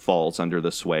then falls under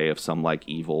the sway of some like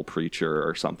evil preacher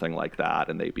or something like that,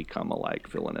 and they become a like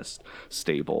villainous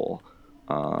stable.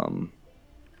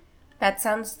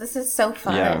 This is so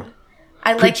fun. Yeah.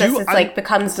 I like Could this. you- It's like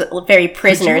becomes very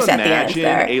prisoners Could at you the end imagine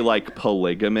there. a like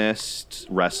polygamist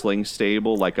wrestling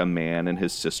stable, like a man and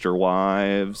his sister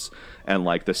wives, and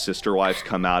like the sister wives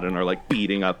come out and are like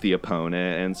beating up the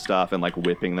opponent and stuff, and like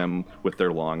whipping them with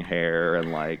their long hair,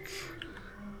 and like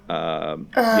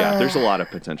yeah, there's a lot of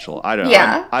potential. I don't know.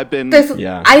 Yeah. I've been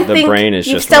Yeah, I the think brain is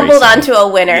you've just stumbled racing. onto a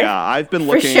winner. yeah, I've been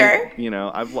For looking. sure. You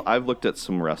know, I've looked at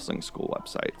some wrestling school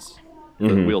websites.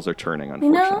 The wheels are turning,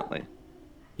 unfortunately.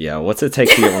 Yeah, what's it take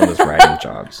to get one of those writing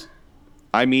jobs?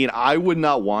 I mean, I would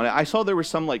not want it. I saw there was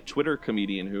some like Twitter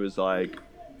comedian who was like,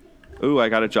 "Ooh, I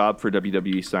got a job for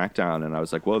WWE SmackDown," and I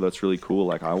was like, "Whoa, that's really cool.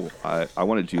 Like, I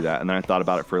want to do that." And then I thought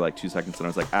about it for like 2 seconds, and I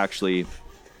was like, "Actually,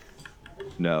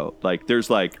 no. Like,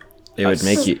 there's like It would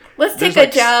make you Let's take There's a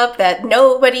like- job that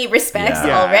nobody respects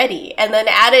Yeah. already, and then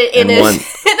add it in and a, one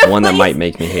in a one that place- might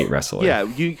make me hate wrestling. yeah,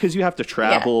 because you have to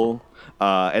travel."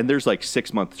 And there's like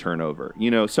 6-month turnover. You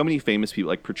know, so many famous people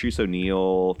like Patrice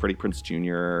O'Neal, Freddie Prinze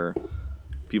Jr.,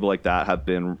 people like that have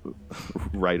been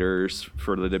writers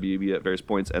for the WB at various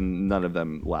points, and none of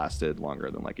them lasted longer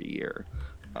than like a year.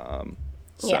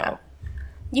 So. Yeah.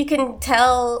 You can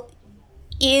tell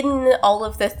in all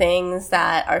of the things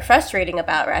that are frustrating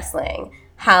about wrestling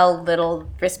how little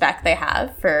respect they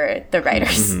have for the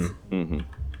writers.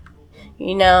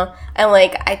 You know, and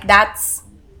like that's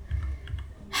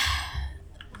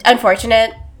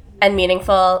unfortunate and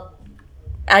meaningful.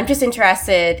 I'm just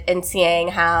interested in seeing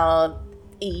how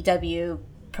AEW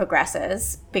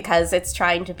progresses, because it's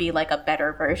trying to be like a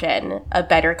better version, a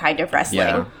better kind of wrestling.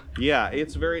 Yeah. Yeah,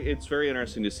 it's very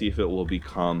interesting to see if it will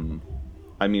become.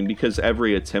 I mean, because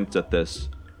every attempt at this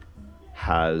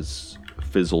has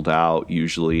fizzled out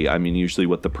usually. I mean, usually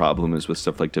what the problem is with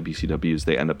stuff like WCW is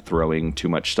they end up throwing too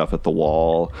much stuff at the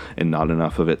wall and not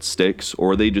enough of it sticks,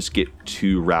 or they just get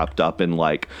too wrapped up in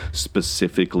like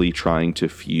specifically trying to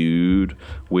feud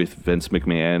with Vince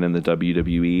McMahon and the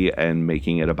WWE and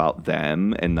making it about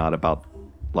them and not about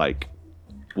like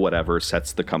whatever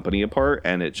sets the company apart,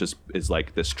 and it just is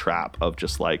like this trap of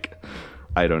just like,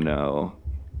 I don't know,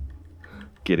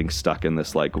 getting stuck in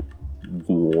this like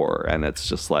war. And it's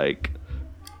just like,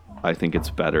 I think it's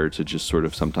better to just sort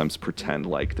of sometimes pretend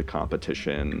like the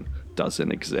competition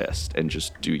doesn't exist and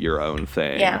just do your own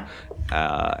thing. Yeah.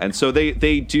 And so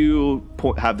they do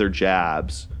have their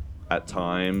jabs at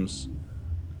times,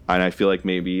 and I feel like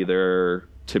maybe they're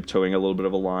tiptoeing a little bit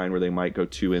of a line where they might go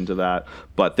too into that,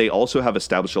 but they also have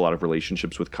established a lot of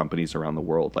relationships with companies around the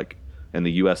world. Like in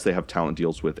the US, they have talent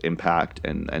deals with Impact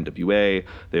and NWA.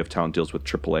 They have talent deals with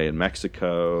AAA in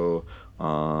Mexico,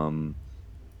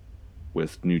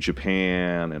 with New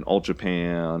Japan and All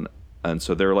Japan, and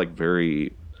so they're like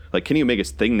very like Kenny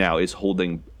Omega's thing now is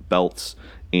holding belts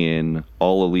in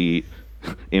All Elite,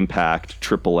 Impact,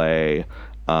 AAA,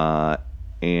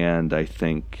 and I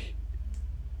think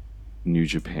New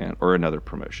Japan or another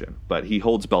promotion. But he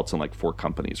holds belts in like 4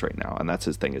 companies right now, and that's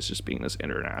his thing, is just being this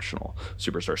international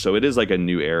superstar. So it is like a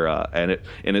new era, and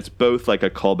it's both like a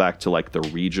callback to like the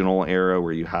regional era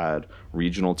where you had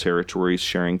regional territories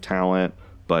sharing talent,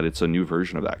 but it's a new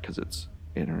version of that because it's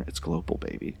global,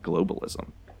 baby,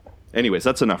 globalism. Anyways,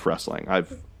 that's enough wrestling.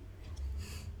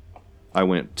 I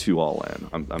went too all in.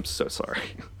 I'm so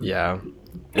sorry. Yeah,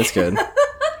 it's good.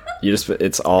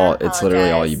 It's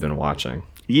literally all you've been watching.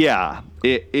 Yeah,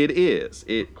 it is.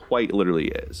 It quite literally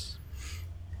is.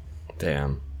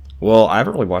 Damn. Well, I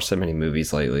haven't really watched that many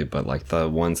movies lately, but like the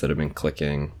ones that have been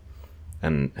clicking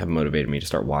and have motivated me to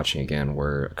start watching again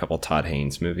were a couple Todd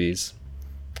Haynes movies.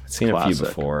 I'd seen a few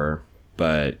before,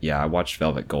 but yeah, I watched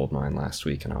Velvet Goldmine last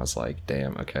week and I was like,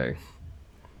 damn, okay.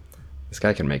 This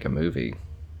guy can make a movie.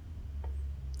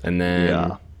 And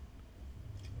then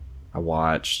I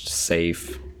watched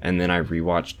Safe, and then I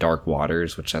rewatched Dark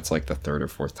Waters, which that's like the 3rd or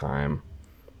 4th time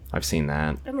I've seen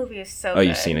that. That movie is so good. Oh,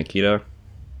 you've seen it, Keto?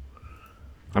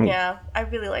 Yeah, I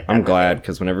really like that I'm movie. glad,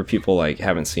 because whenever people like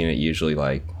haven't seen it, usually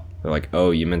like they're like,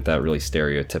 oh, you meant that really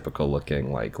stereotypical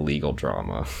looking like legal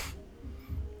drama.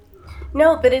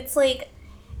 No, but it's like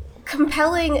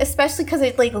compelling, especially because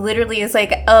it like literally is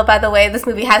like, oh, by the way, this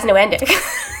movie has no ending.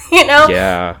 You know?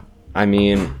 Yeah. I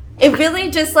mean, it really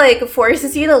just like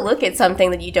forces you to look at something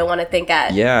that you don't want to think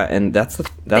at. Yeah, and that's the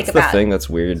thing that's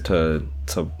weird to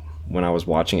when I was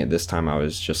watching it this time. I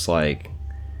was just like,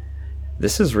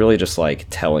 this is really just like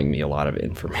telling me a lot of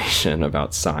information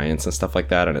about science and stuff like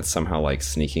that, and it's somehow like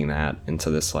sneaking that into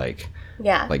this like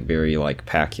very like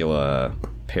Pacula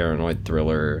paranoid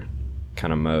thriller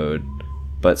kind of mode.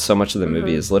 But so much of the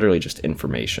movie is literally just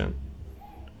information.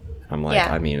 I'm like,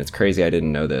 I mean, it's crazy I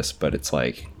didn't know this, but it's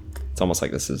like, it's almost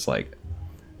like this is like,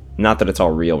 not that it's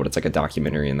all real, but it's like a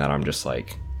documentary in that I'm just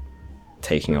like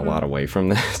taking a lot away from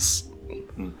this.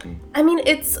 I mean,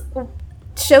 it's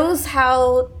shows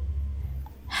how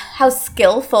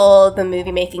skillful the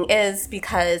movie making is,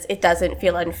 because it doesn't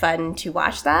feel unfun to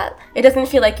watch that. It doesn't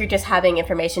feel like you're just having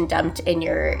information dumped in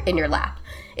your lap.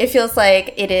 It feels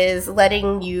like it is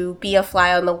letting you be a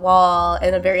fly on the wall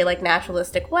in a very like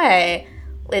naturalistic way.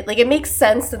 It makes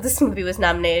sense that this movie was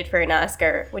nominated for an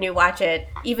Oscar when you watch it,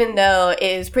 even though it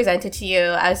is presented to you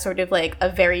as sort of like a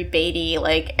very baity,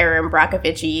 like Aaron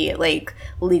Brockovich-y, like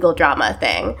legal drama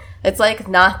thing. It's like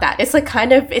not that. It's like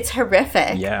kind of, it's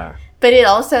horrific. Yeah. But it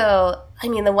also, I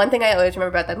mean, the one thing I always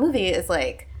remember about that movie is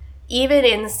like, even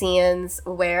in scenes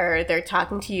where they're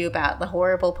talking to you about the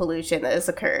horrible pollution that has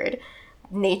occurred,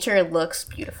 nature looks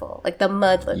beautiful. Like the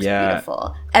mud looks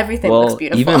beautiful. Everything looks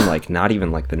beautiful. Even like not even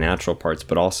like the natural parts,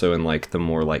 but also in like the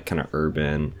more like kind of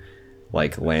urban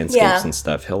like landscapes and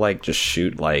stuff. He'll like just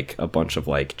shoot like a bunch of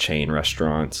like chain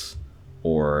restaurants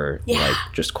or like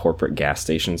just corporate gas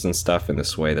stations and stuff in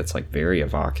this way that's like very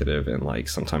evocative and like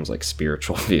sometimes like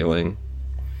spiritual feeling.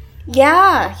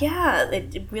 Yeah.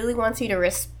 It really wants you to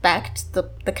respect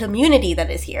the community that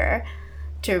is here,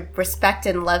 to respect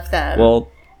and love them. Well,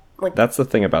 like, that's the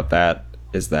thing about that,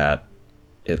 is that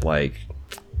it like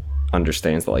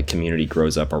understands that like community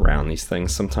grows up around these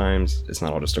things. Sometimes it's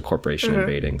not all just a corporation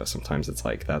invading, but sometimes it's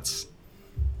like that's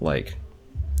like,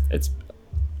 it's,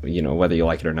 you know, whether you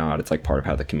like it or not, it's like part of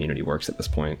how the community works at this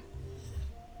point.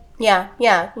 Yeah,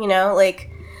 you know, like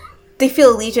they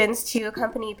feel allegiance to a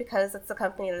company because it's a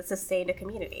company that sustained a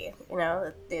community. You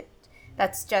know,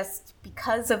 that's just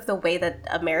because of the way that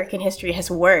American history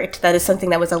has worked. That is something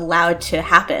that was allowed to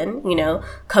happen. You know,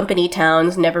 company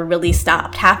towns never really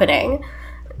stopped happening.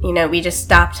 You know, we just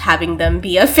stopped having them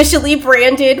be officially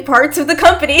branded parts of the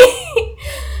company.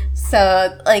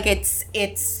 So, like,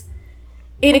 it's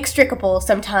inextricable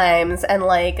sometimes, and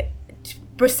like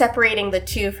separating the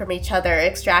two from each other,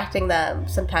 extracting them,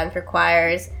 sometimes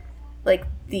requires like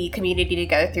the community to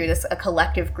go through a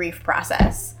collective grief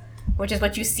process, which is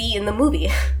what you see in the movie.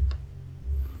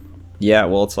 Yeah,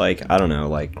 well, it's like, I don't know,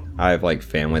 like I have like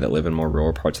family that live in more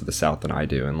rural parts of the South than I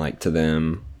do, and like to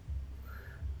them,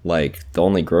 like the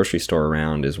only grocery store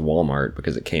around is Walmart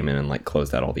because it came in and like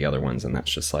closed out all the other ones, and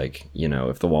that's just like, you know,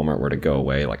 if the Walmart were to go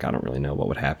away, like I don't really know what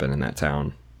would happen in that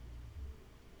town.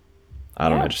 I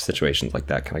don't know, just situations like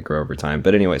that kind of grow over time.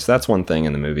 But anyway, so that's one thing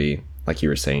in the movie, like you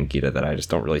were saying, Gita, that I just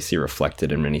don't really see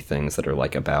reflected in many things that are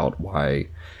like about why,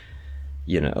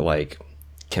 you know, like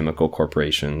chemical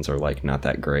corporations are like not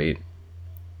that great.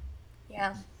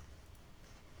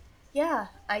 Yeah,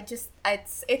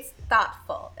 it's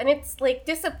thoughtful, and it's like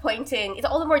disappointing. It's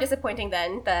all the more disappointing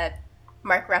then that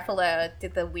Mark Ruffalo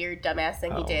did the weird dumbass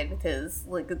thing he did with his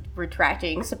like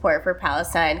retracting support for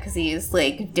Palestine because he's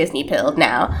like Disney pilled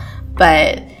now,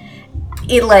 but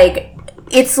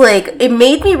it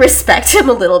made me respect him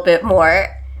a little bit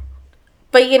more.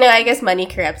 But I guess money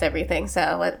corrupts everything,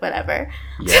 so whatever.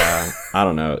 Yeah, I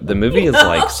don't know. The movie is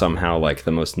like somehow like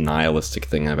the most nihilistic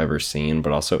thing I've ever seen,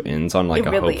 but also ends on like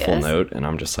a really hopeful is. note, and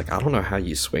I'm just like, I don't know how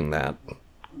you swing that.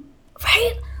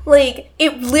 Right? Like,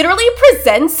 it literally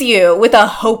presents you with a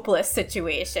hopeless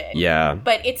situation. Yeah.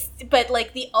 But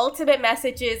like the ultimate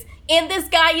message is, and this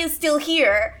guy is still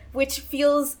here, which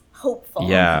feels hopeful.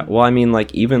 Yeah. Well, I mean,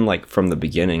 like even like from the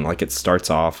beginning, like it starts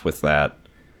off with that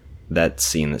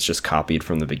scene that's just copied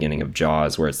from the beginning of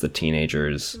Jaws, where it's the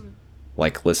teenagers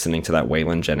like listening to that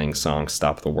Waylon Jennings song,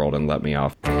 "Stop the World and Let Me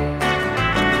Off."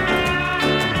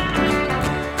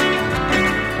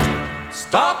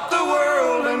 Stop the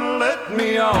world and let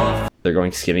me off. They're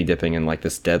going skinny dipping in like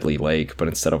this deadly lake, but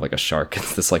instead of like a shark,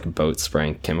 it's this like boat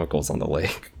spraying chemicals on the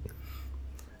lake.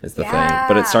 Is the thing.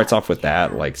 But it starts off with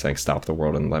that, like saying "Stop the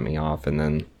world and let me off," and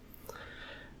then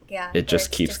it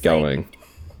just keeps going.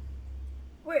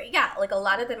 Like a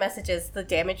lot of the messages, the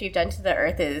damage you've done to the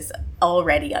earth is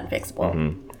already unfixable.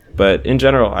 Mm-hmm. But in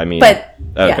general, I mean, go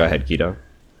ahead, Guido.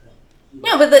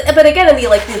 No, but again,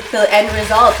 the end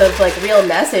result of like real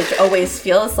message always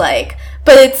feels like,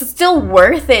 but it's still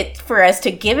worth it for us to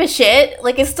give a shit.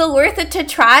 Like it's still worth it to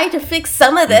try to fix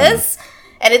some of this,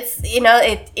 and it's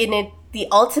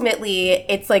ultimately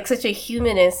it's like such a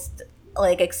humanist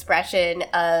like expression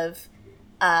of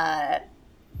a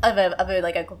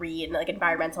like a green like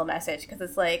environmental message, because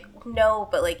it's like, no,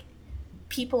 but like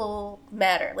people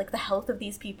matter, like the health of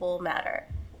these people matter,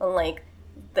 and like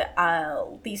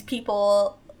these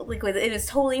people, like it is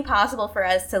totally possible for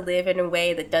us to live in a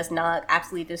way that does not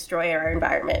absolutely destroy our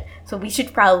environment, so we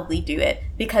should probably do it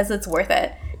because it's worth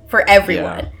it for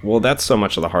everyone. Yeah. Well, that's so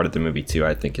much of the heart of the movie too,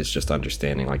 I think, is just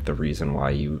understanding like the reason why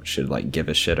you should like give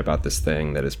a shit about this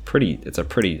thing that is it's a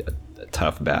pretty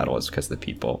tough battle, is because of the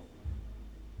people.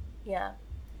 Yeah.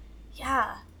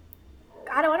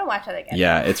 God, I want to watch that again.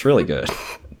 Yeah, it's really good.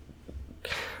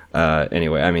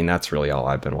 Anyway, I mean, that's really all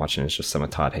I've been watching, is just some of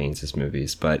Todd Haynes'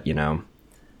 movies. But,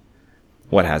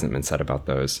 what hasn't been said about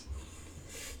those?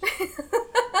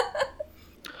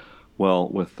 Well,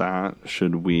 with that,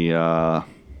 should we, I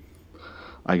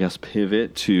guess,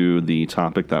 pivot to the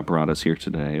topic that brought us here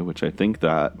today, which I think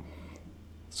that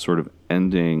sort of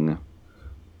ending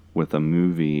with a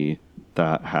movie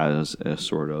that has a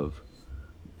sort of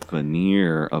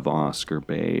veneer of Oscar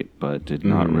bait, but did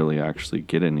not really actually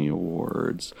get any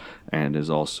awards, and is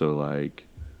also like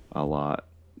a lot,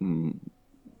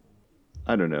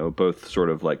 I don't know, both sort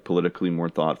of like politically more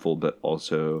thoughtful, but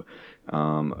also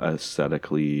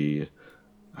aesthetically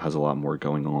has a lot more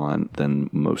going on than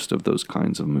most of those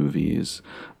kinds of movies.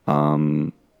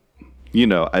 I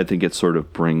think it sort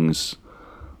of brings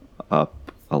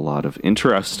up a lot of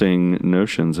interesting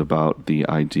notions about the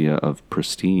idea of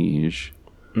prestige,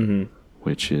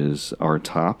 which is our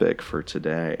topic for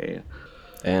today.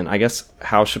 And I guess,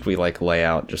 how should we like lay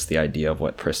out just the idea of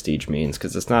what prestige means?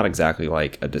 Because it's not exactly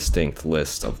like a distinct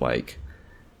list of like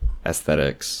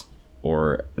aesthetics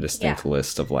or a distinct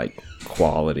list of like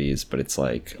qualities, but it's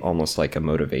like almost like a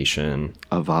motivation,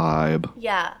 a vibe.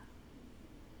 Yeah.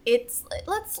 It's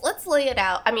let's lay it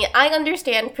out. I mean, I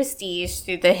understand prestige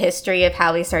through the history of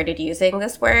how we started using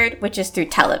this word, which is through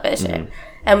television.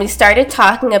 And we started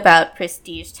talking about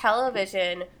prestige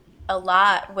television a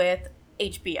lot with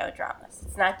HBO dramas.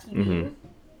 It's not TV.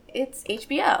 It's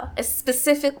HBO. It's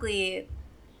specifically,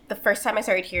 the first time I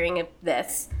started hearing of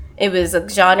this, it was a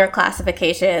genre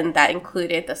classification that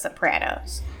included The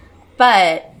Sopranos.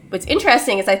 But what's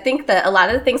interesting is I think that a lot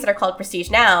of the things that are called prestige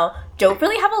now don't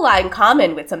really have a lot in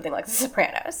common with something like The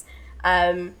Sopranos.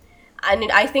 I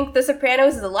mean, I think The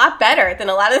Sopranos is a lot better than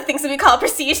a lot of the things that we call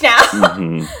prestige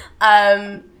now.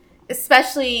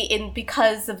 Especially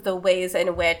because of the ways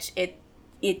in which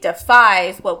it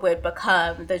defies what would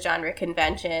become the genre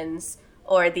conventions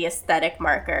or the aesthetic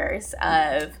markers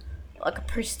of like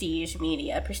prestige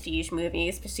media, prestige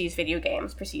movies, prestige video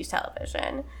games, prestige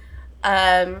television.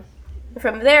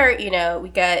 From there, we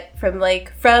get from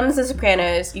The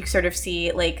Sopranos, you sort of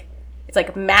see like it's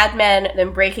like Mad Men,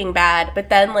 then Breaking Bad, but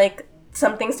then like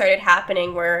something started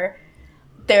happening where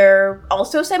there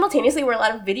also simultaneously were a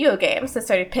lot of video games that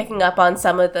started picking up on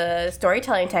some of the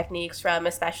storytelling techniques from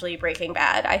especially Breaking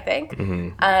Bad, I think.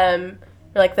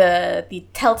 Like the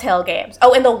Telltale games.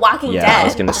 Oh, and The Walking Dead. Yeah, I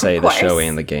was going to say the show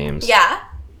and the games. Yeah.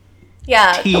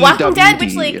 The Walking Dead,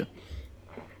 which like...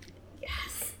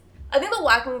 Yes. I think The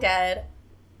Walking Dead,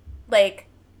 like,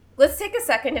 let's take a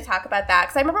second to talk about that,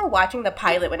 because I remember watching the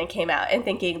pilot when it came out and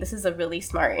thinking this is a really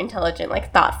smart, intelligent,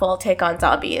 like thoughtful take on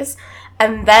zombies.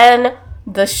 And then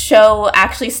the show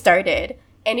actually started,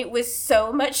 and it was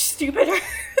so much stupider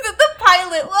than the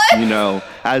pilot was. You know,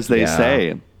 as they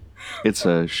say, it's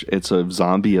a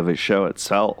zombie of a show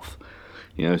itself.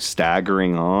 You know,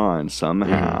 staggering on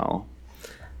somehow.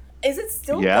 Is it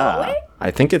still Yeah. going? I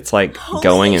think it's like Holy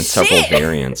going in several shit.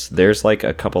 variants. There's like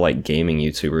a couple like gaming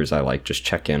YouTubers I like just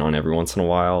check in on every once in a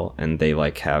while, and they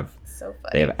like have So funny.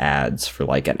 they have ads for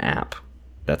like an app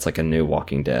that's like a new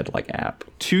Walking Dead like app.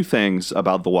 Two things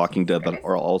about The Walking Dead that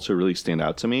are also really stand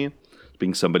out to me.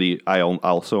 Being somebody, I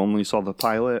also only saw the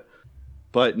pilot,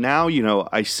 but now, you know,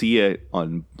 I see it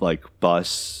on like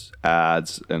bus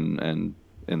ads and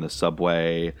in the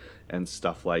subway and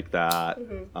stuff like that.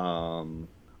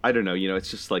 I don't know, you know,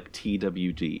 it's just like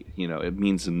TWD, you know, it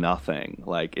means nothing.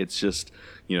 Like, it's just,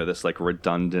 you know, this like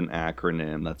redundant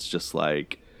acronym that's just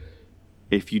like,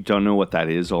 if you don't know what that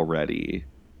is already,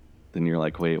 then you're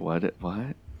like, wait, what?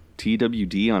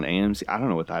 TWD on AMC? I don't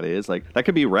know what that is. Like, that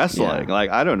could be wrestling. Yeah.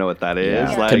 Like, I don't know what that is.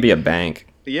 Yeah. Like, Could be a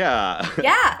bank. yeah.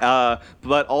 Yeah.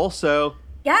 But also,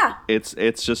 Yeah. it's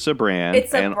just a brand.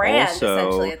 It's a and brand, also,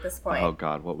 essentially, at this point. Oh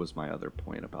God, what was my other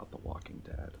point about The Walking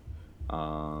Dead?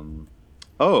 I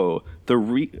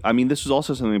mean, this was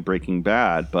also something Breaking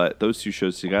Bad, but those two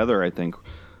shows together, I think,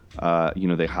 you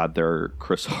know, they had their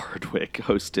Chris Hardwick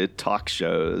hosted talk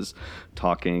shows,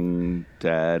 Talking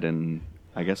Dead and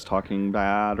I guess Talking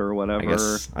Bad or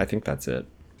whatever. I think that's it.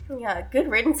 Yeah, good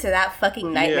riddance to that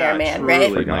fucking nightmare, Yeah, man, truly,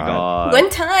 right? my Forgot. God. One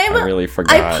time, I really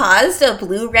forgot. I paused a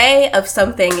Blu-ray of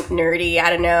something nerdy. I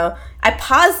don't know. I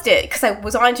paused it because I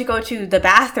was on to go to the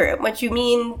bathroom, which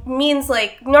means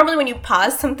like normally when you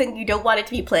pause something, you don't want it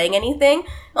to be playing anything.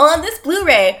 Well, on this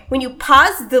Blu-ray, when you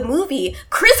pause the movie,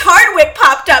 Chris Hardwick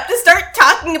popped up to start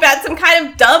talking about some kind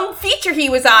of dumb feature he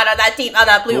was on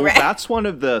that Blu-ray. Well, that's one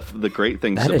of the great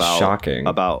things That is about shocking.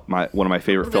 about one of my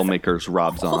favorite filmmakers,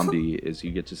 Rob Zombie, is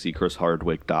you get to see Chris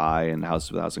Hardwick die in House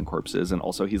of a Thousand Corpses, and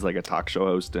also he's like a talk show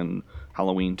host in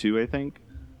Halloween 2, I think.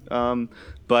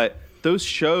 But those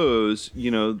shows, you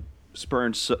know,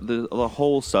 spurned the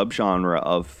whole subgenre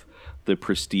of the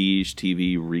prestige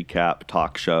TV recap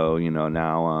talk show. You know,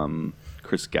 now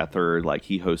Chris Gethard, like,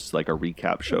 he hosts like a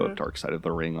recap show of Dark Side of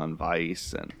the Ring on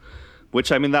Vice, and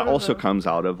which, I mean, that also comes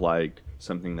out of like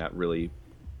something that really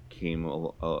came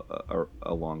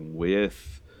along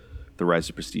with the rise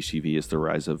of prestige TV is the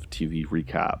rise of TV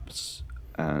recaps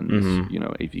and you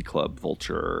know, AV Club,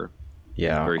 Vulture,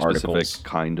 Yeah, very articles. specific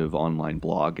kind of online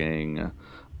blogging,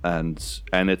 and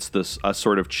it's this a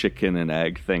sort of chicken and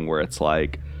egg thing where it's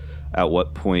like, at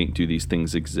what point do these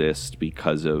things exist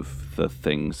because of the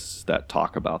things that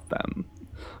talk about them?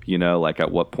 You know, like,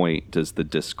 at what point does the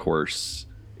discourse,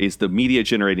 is the media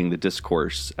generating the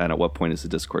discourse, and at what point is the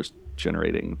discourse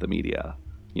generating the media?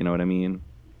 You know what I mean?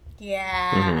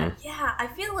 Yeah. Yeah, I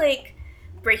feel like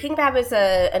Breaking Bad was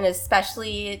an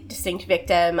especially distinct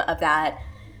victim of that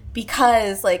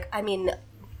because, like, I mean,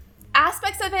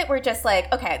 aspects of it were just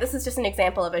like, okay, this is just an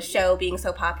example of a show being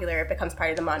so popular it becomes part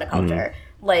of the monoculture.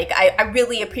 Like, I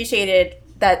really appreciated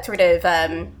that sort of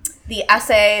the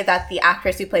essay that the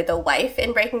actress who played the wife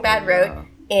in Breaking Bad wrote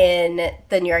in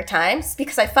the New York Times,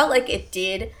 because I felt like it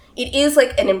is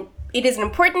an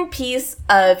important piece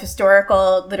of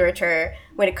historical literature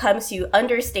when it comes to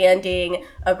understanding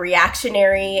a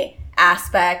reactionary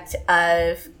aspect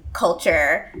of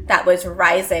culture that was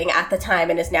rising at the time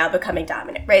and is now becoming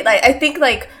dominant, right? Like, I think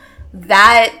like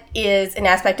that is an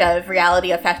aspect of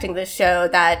reality affecting this show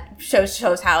that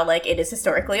shows how like it is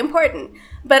historically important.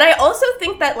 But I also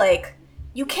think that like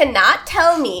you cannot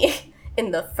tell me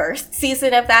in the first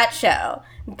season of that show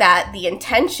that the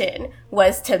intention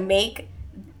was to make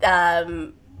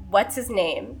what's his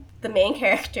name, the main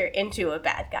character, into a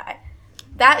bad guy.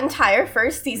 That entire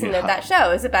first season of that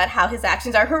show is about how his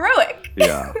actions are heroic.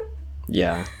 Yeah.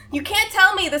 Yeah. You can't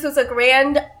tell me this was a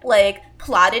grand, like,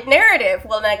 plotted narrative.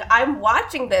 Well, like, I'm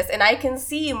watching this and I can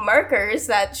see markers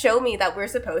that show me that we're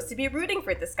supposed to be rooting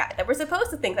for this guy, that we're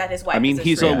supposed to think that his wife I mean, is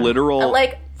he's shrew. a literal And,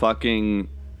 like, fucking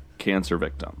cancer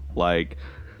victim. Like,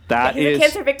 that he's is a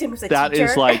cancer victim who's a that teacher.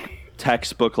 is like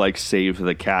textbook, like, save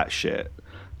the cat shit.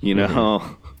 You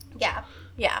know?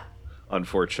 Yeah.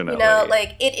 Unfortunately. You know,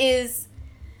 like, it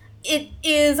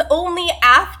is only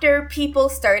after people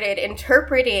started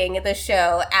interpreting the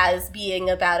show as being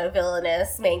about a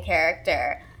villainous main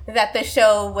character that the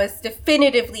show was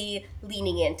definitively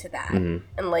leaning into that. And,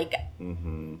 like,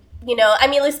 you know, I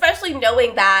mean, especially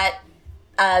knowing that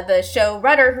the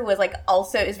showrunner, who was, like,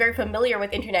 also is very familiar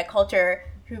with internet culture,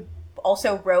 who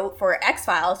also wrote for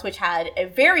X-Files, which had a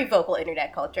very vocal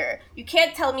internet culture. You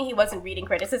can't tell me he wasn't reading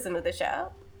criticism of the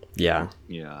show. Yeah.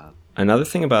 Yeah. Another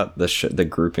thing about the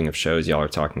grouping of shows y'all are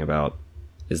talking about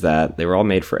is that they were all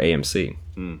made for AMC.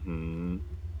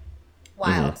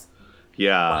 Wild.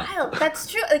 Yeah. Wild. That's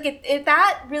true. Like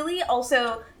that really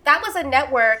also, that was a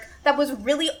network that was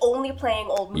really only playing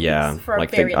old movies Yeah, for a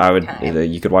like very long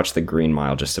time. you could watch The Green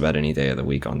Mile just about any day of the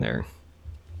week on there.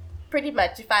 Pretty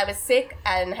much. If I was sick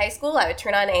in high school, I would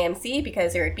turn on AMC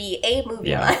because there would be a movie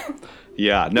Yeah. on.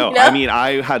 Yeah, no, You know? I mean,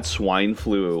 I had swine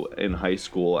flu in high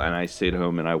school, and I stayed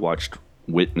home and I watched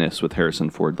Witness with Harrison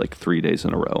Ford like 3 days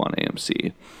in a row on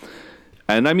AMC.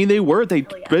 And I mean, they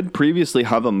did previously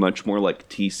have a much more like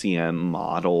TCM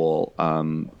model,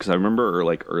 because I remember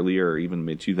like earlier, even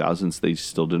mid 2000s, they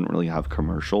still didn't really have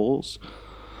commercials,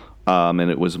 and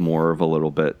it was more of a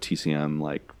little bit TCM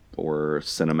like or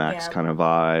Cinemax kind of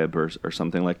vibe or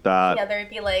something like that. Yeah, there would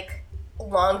be like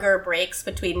longer breaks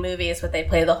between movies, but they'd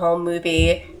play the whole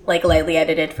movie like lightly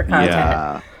edited for content.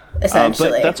 Yeah. Essentially.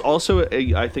 But that's also,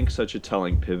 I think, such a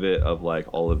telling pivot of like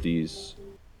all of these.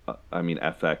 I mean,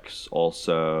 FX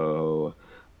also,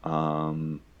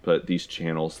 but these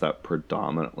channels that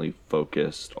predominantly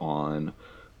focused on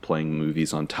playing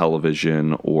movies on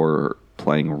television or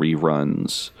playing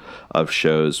reruns of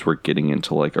shows were getting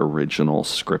into like original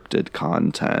scripted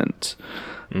content.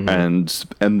 And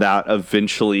that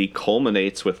eventually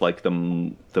culminates with like the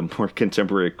more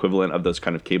contemporary equivalent of those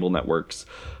kind of cable networks,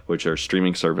 which are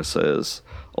streaming services,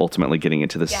 ultimately getting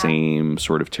into the same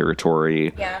sort of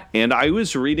territory. Yeah. And I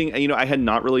was reading, I had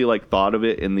not really like thought of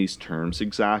it in these terms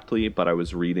exactly, but I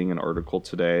was reading an article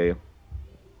today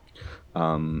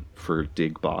for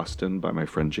Dig Boston by my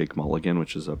friend Jake Mulligan,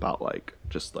 which is about like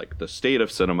just like the state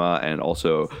of cinema and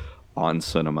also on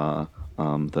cinema.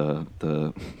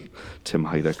 The Tim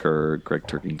Heidecker, Greg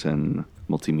Turkington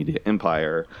multimedia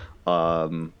empire.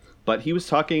 But he was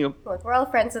talking. Look, we're all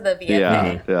friends of the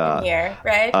VFA in here,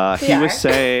 right? He was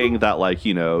saying that like,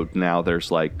 now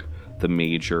there's like the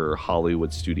major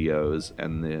Hollywood studios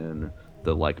and then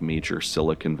the like major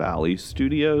Silicon Valley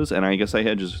studios. And I guess I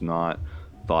had just not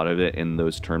thought of it in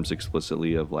those terms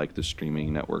explicitly of like the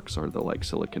streaming networks are the like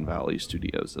Silicon Valley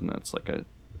studios. And that's like a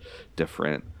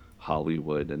different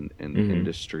Hollywood and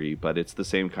industry, but it's the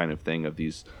same kind of thing of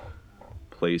these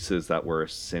places that were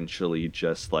essentially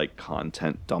just like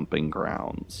content dumping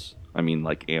grounds. I mean,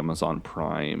 like Amazon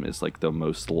Prime is like the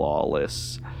most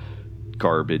lawless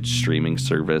garbage streaming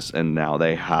service, and now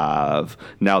they have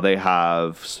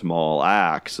Small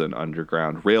Axe and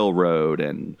Underground Railroad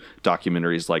and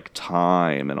documentaries like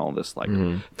Time and all this like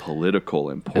political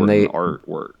important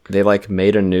artwork. They like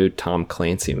made a new Tom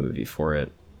Clancy movie for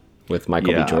it. With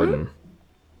Michael B. Jordan.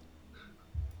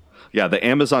 Yeah, the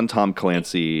Amazon Tom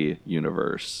Clancy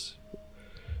universe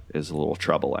is a little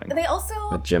troubling. They also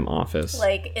With Jim Office.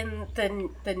 like in the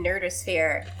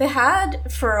nerdosphere, they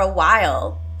had for a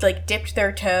while like dipped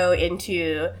their toe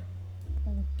into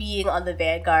being on the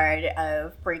vanguard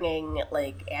of bringing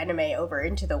like anime over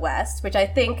into the West, which I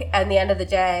think at the end of the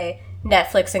day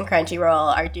Netflix and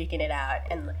Crunchyroll are duking it out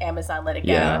and Amazon let it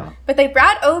go. Yeah. But they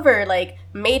brought over like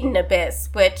Made in Abyss,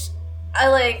 which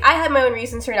I had my own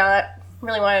reasons for not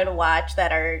really wanting to watch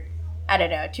that are, I don't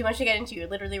know, too much to get into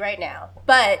literally right now.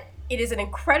 But it is an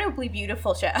incredibly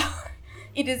beautiful show.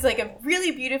 It is like a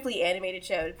really beautifully animated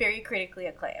show, very critically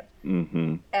acclaimed.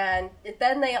 Mm-hmm. And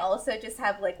then they also just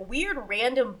have like weird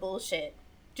random bullshit,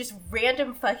 just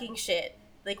random fucking shit.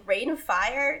 Like Reign of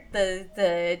Fire,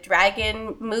 the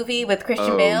dragon movie with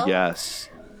Christian Bale. Yes.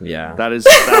 Yeah. That is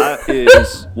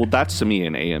well, that's to me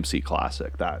an AMC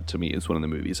classic. That to me is one of the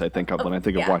movies I think of when I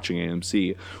think of watching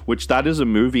AMC, which that is a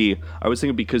movie I was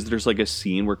thinking because there's like a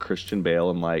scene where Christian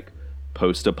Bale in like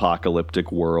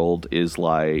post-apocalyptic world is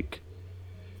like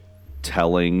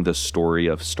telling the story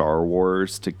of Star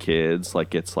Wars to kids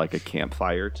like it's like a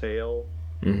campfire tale.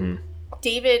 Mm-hmm.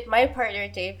 David, my partner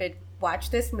David,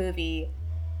 watched this movie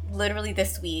literally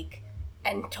this week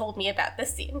and told me about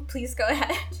this scene. Please go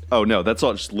ahead. Oh no, that's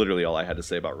just literally all I had to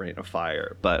say about Reign of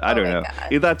Fire. But I don't know.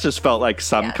 God. That just felt like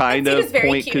some kind that scene of is very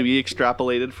point cute. could be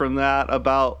extrapolated from that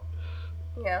about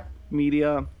Yeah.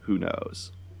 media. Who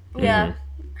knows? Yeah.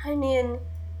 I mean,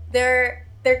 they're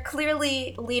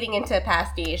clearly leading into a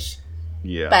pastiche,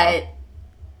 Yeah. but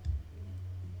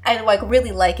I like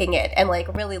really liking it and like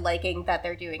really liking that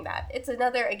they're doing that. It's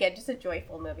another, again, just a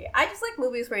joyful movie. I just like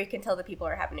movies where you can tell that people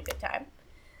are having a good time.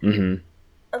 Mm-hmm.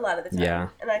 A lot of the time. Yeah.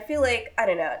 And I feel like, I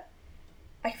don't know,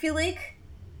 I feel like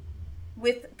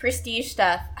with prestige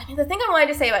stuff, I mean, the thing I wanted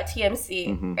to say about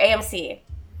AMC,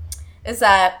 is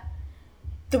that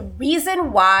the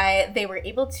reason why they were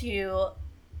able to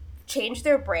changed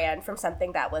their brand from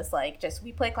something that was like just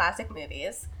we play classic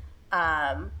movies,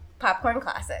 popcorn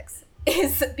classics,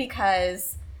 is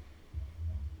because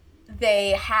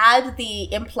they had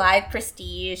the implied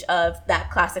prestige of that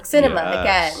classic cinema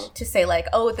again to say like,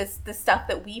 oh, the stuff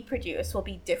that we produce will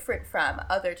be different from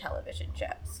other television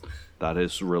shows. That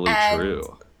is really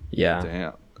true. Yeah.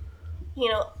 Damn.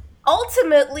 You know,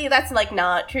 ultimately that's like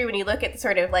not true when you look at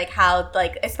sort of like how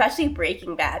like especially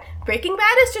Breaking Bad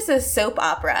is just a soap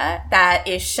opera that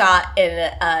is shot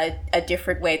in a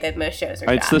different way than most shows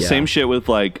are It's shot. the same shit with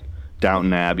like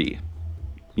Downton Abbey.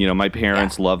 You know, my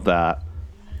parents love that.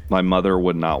 My mother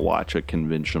would not watch a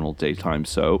conventional daytime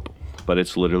soap, but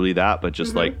it's literally that, but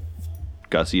just like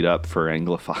gussied up for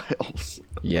Anglophiles.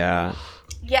 Yeah.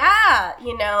 Yeah,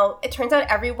 you know, it turns out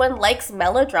everyone likes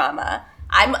melodrama.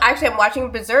 I'm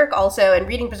watching Berserk also and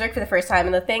reading Berserk for the first time,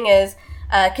 and the thing is,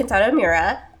 Kentaro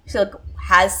Miura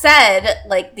has said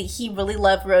like he really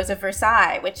loved Rose of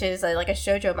Versailles, which is like a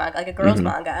shoujo manga, like a girls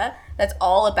manga that's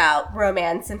all about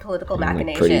romance and political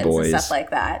machinations and stuff like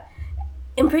that.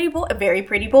 And very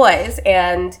pretty boys,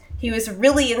 and he was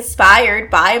really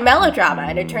inspired by melodrama,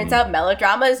 and it turns out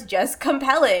melodrama is just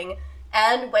compelling,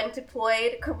 and when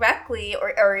deployed correctly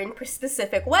or in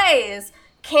specific ways,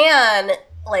 can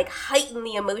like heighten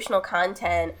the emotional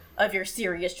content of your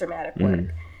serious dramatic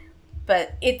work.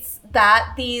 But it's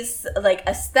that these like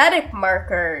aesthetic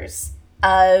markers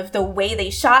of the way they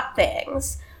shot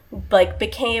things like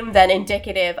became then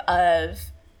indicative of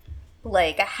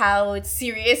like how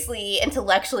seriously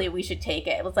intellectually we should take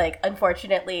it. It was like,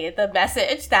 unfortunately, the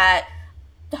message that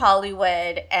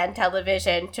Hollywood and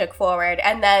television took forward,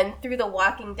 and then through The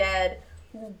Walking Dead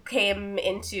came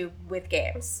into with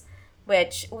games,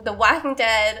 which The Walking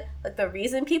Dead, like the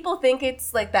reason people think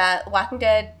it's like that Walking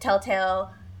Dead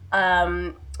Telltale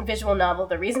visual novel,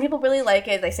 the reason people really like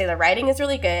it, they say the writing is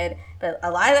really good, but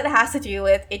a lot of that has to do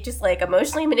with it just like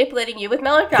emotionally manipulating you with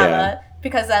melodrama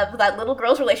because of that little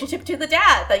girl's relationship to the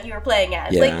dad that you were playing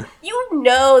as. Like, you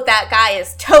know that guy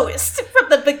is toast from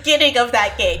the beginning of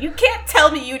that game. You can't tell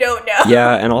me you don't know.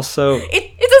 Yeah, and also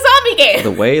it's a zombie game.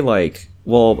 The way like,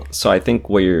 well, so I think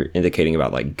what you're indicating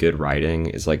about like good writing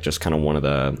is like just kind of one of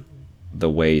the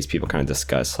ways people kind of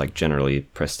discuss like generally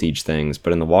prestige things.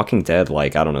 But in The Walking Dead,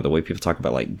 like, I don't know, the way people talk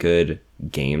about like good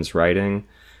games writing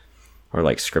or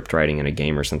like script writing in a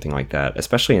game or something like that,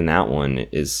 especially in that one,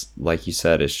 is like you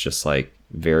said, it's just like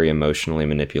very emotionally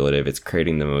manipulative. It's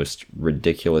creating the most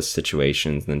ridiculous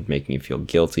situations and then making you feel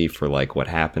guilty for like what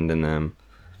happened in them.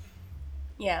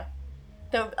 Yeah.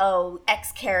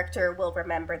 X character will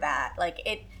remember that. Like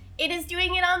it is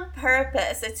doing it on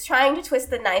purpose. It's trying to twist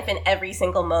the knife in every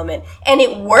single moment. And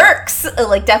it works.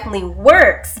 Like, definitely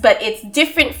works. But it's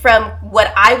different from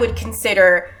what I would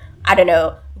consider, I don't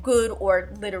know, good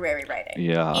or literary writing.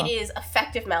 Yeah. It is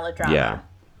effective melodrama. Yeah.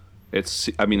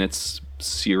 It's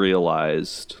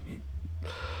serialized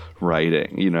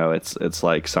writing. You know, it's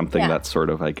like something that's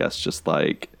sort of, I guess, just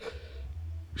like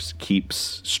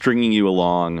keeps stringing you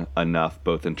along enough,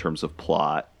 both in terms of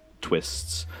plot,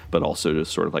 twists, but also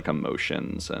just sort of like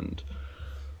emotions and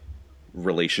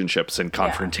relationships and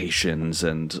confrontations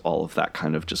and all of that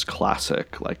kind of just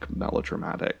classic like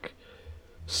melodramatic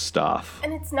stuff.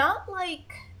 And it's not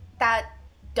like that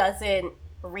doesn't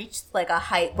reach like a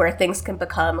height where things can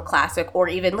become classic or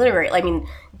even literary. I mean,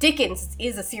 Dickens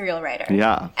is a serial writer.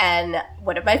 Yeah. And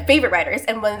one of my favorite writers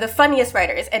and one of the funniest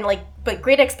writers, and like, but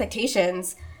Great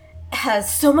Expectations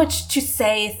has so much to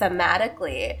say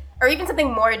thematically, or even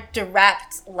something more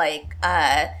direct like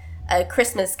A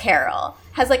Christmas Carol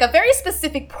has like a very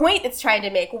specific point it's trying to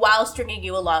make while stringing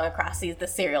you along across the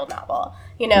serial novel,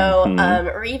 you know,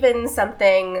 or even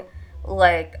something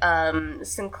like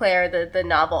Sinclair, the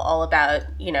novel all about,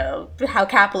 you know, how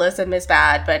capitalism is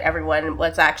bad, but everyone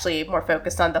was actually more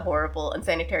focused on the horrible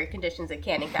unsanitary conditions at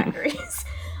canning factories.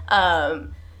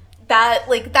 That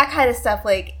like that kind of stuff,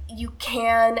 like you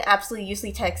can absolutely use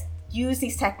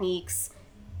these techniques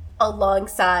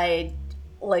alongside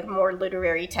like more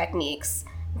literary techniques,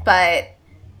 but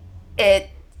it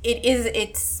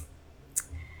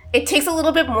takes a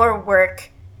little bit more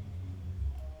work.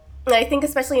 And I think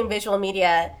especially in visual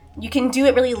media, you can do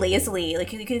it really lazily.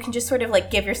 Like you can just sort of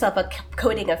like give yourself a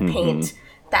coating of paint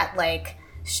that like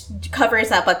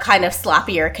covers up a kind of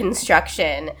sloppier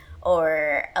construction,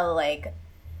 or a like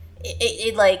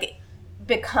it like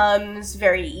becomes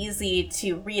very easy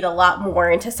to read a lot more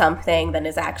into something than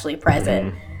is actually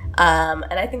present. And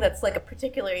I think that's like a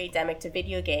particularly endemic to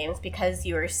video games because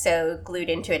you are so glued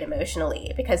into it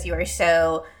emotionally, because you are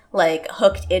so like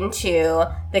hooked into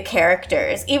the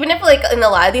characters, even if like in a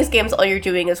lot of these games all you're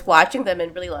doing is watching them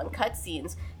in really long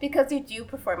cutscenes, because they do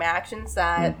perform actions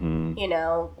that you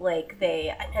know, like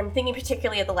I'm thinking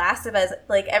particularly of The Last of Us,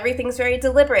 like everything's very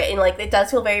deliberate and like it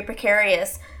does feel very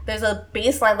precarious. There's a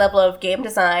baseline level of game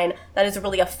design that is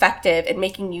really effective in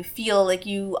making you feel like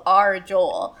you are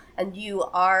Joel and you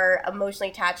are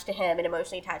emotionally attached to him and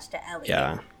emotionally attached to Ellie.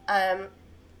 Yeah.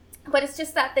 But it's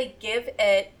just that they give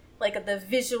it like the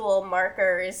visual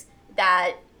markers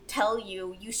that tell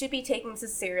you should be taking this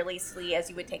as seriously as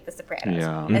you would take The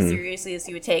Sopranos, as seriously as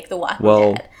you would take The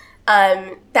Walking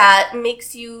Dead. That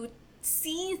makes you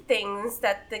see things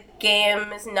that the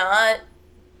game is not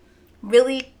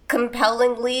really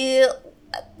compellingly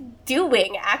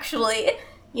doing, actually.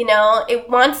 You know, it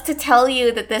wants to tell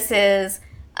you that this is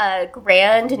a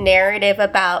grand narrative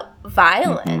about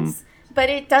violence, but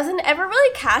it doesn't ever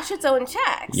really cash its own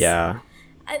checks. Yeah.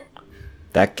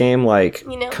 That game, like,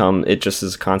 you know? It just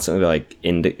is constantly, like,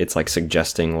 it's, like,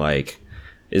 suggesting, like,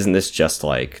 isn't this just,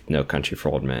 like, No Country for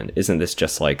Old Men? Isn't this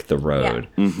just, like, The Road?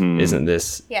 Yeah. Isn't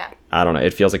this... Yeah. I don't know.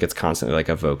 It feels like it's constantly, like,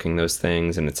 evoking those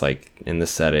things, and it's, like, in the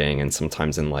setting, and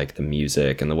sometimes in, like, the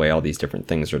music, and the way all these different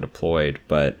things are deployed,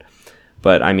 but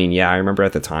I mean, yeah, I remember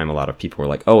at the time a lot of people were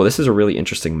like, oh, this is a really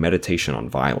interesting meditation on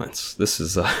violence. This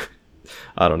is...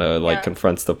 I don't know, like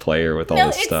confronts the player with all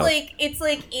this stuff. It's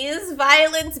like, is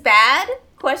violence bad?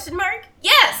 Question mark.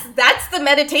 Yes, that's the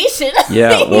meditation.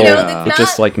 Yeah, well, it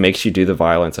just like makes you do the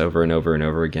violence over and over and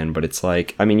over again. But it's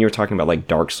like, I mean, you were talking about like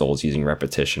Dark Souls using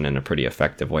repetition in a pretty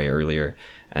effective way earlier,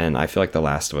 and I feel like The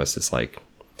Last of Us is like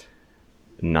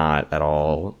not at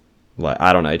all. Like,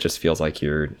 I don't know. It just feels like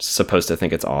you're supposed to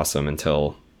think it's awesome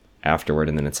until afterward,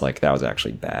 and then it's like that was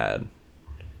actually bad.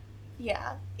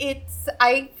 Yeah,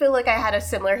 I feel like I had a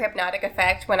similar hypnotic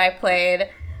effect when I played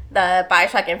the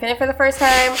Bioshock Infinite for the first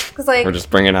time. Because, like... We're just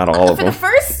bringing out all of them. For the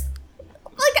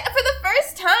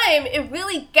first time, it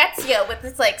really gets you with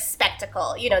this, like,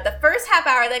 spectacle. You know, the first half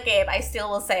hour of the game, I still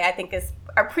will say, I think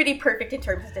are pretty perfect in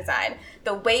terms of design.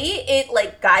 The way it,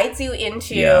 like, guides you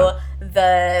into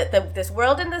this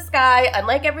world in the sky,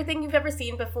 unlike everything you've ever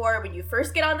seen before, when you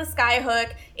first get on the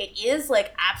skyhook, it is,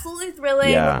 like, absolutely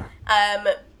thrilling. Yeah.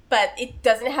 But it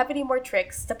doesn't have any more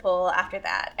tricks to pull after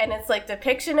that. And it's like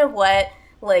depiction of what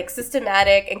like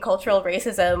systematic and cultural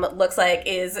racism looks like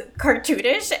is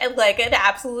cartoonish and like an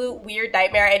absolute weird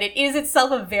nightmare. And it is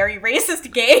itself a very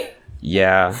racist game.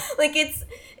 Yeah. Like it's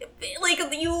like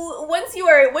once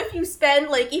you spend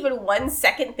like even 1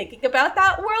 second thinking about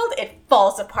that world, it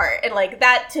falls apart. And like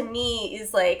that to me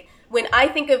is like when I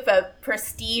think of a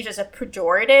prestige as a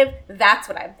pejorative, that's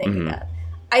what I'm thinking of.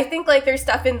 I think, like, there's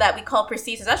stuff in that we call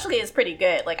prestige, especially is pretty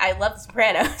good. Like, I love The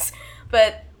Sopranos.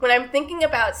 But when I'm thinking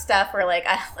about stuff where, like,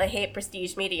 I hate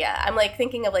prestige media, I'm, like,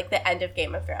 thinking of, like, the end of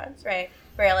Game of Thrones, right?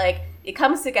 Where, like, it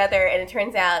comes together and it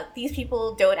turns out these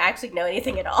people don't actually know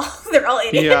anything at all. They're all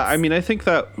idiots. Yeah, I mean, I think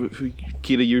that,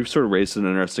 Keita, you sort of raised an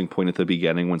interesting point at the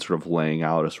beginning when sort of laying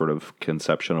out a sort of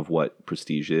conception of what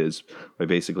prestige is by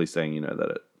basically saying, you know, that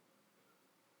it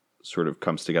sort of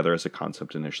comes together as a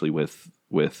concept initially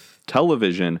with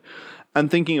television,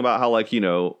 and thinking about how, like, you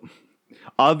know,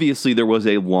 obviously there was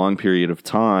a long period of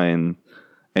time,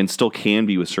 and still can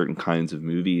be with certain kinds of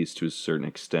movies to a certain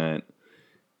extent,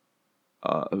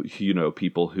 you know,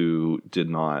 people who did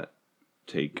not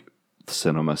take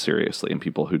cinema seriously, and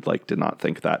people who like did not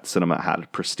think that cinema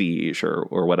had prestige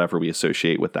or whatever we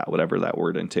associate with that, whatever that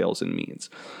word entails and means.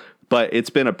 But it's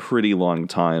been a pretty long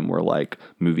time where like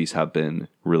movies have been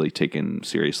really taken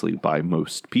seriously by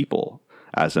most people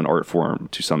as an art form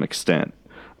to some extent,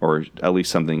 or at least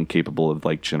something capable of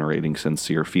like generating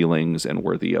sincere feelings and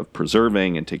worthy of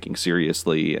preserving and taking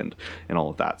seriously and all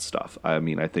of that stuff. I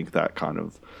mean, I think that kind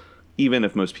of, even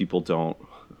if most people don't,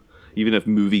 even if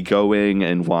movie going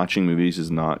and watching movies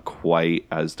is not quite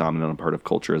as dominant a part of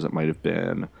culture as it might have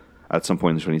been at some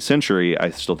point in the 20th century, I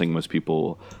still think most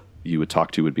people you would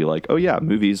talk to would be like, oh yeah,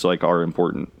 movies like are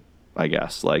important, I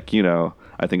guess. Like, you know,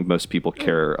 I think most people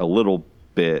care a little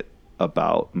bit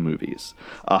about movies.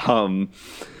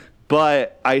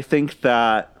 But I think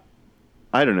that,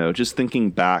 I don't know, just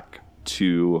thinking back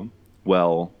to,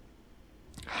 well,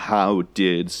 how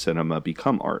did cinema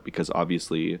become art? Because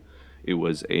obviously it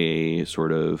was a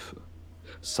sort of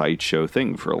sideshow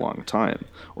thing for a long time,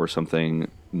 or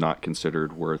something not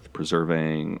considered worth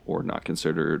preserving or not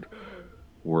considered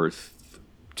worth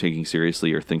taking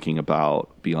seriously or thinking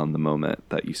about beyond the moment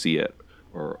that you see it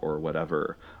or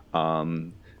whatever.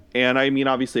 And I mean,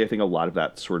 obviously, I think a lot of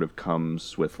that sort of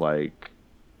comes with like,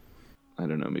 I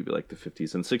don't know, maybe like the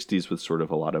 50s and 60s with sort of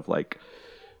a lot of like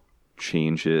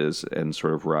changes and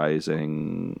sort of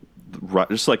rising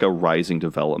just like a rising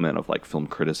development of like film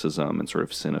criticism and sort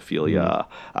of cinephilia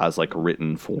as like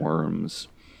written forms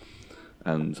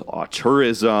and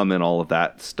auteurism and all of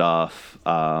that stuff.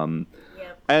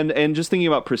 And just thinking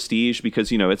about prestige, because,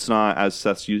 you know, it's not, as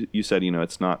Seth, you said, you know,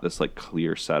 it's not this like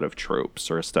clear set of tropes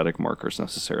or aesthetic markers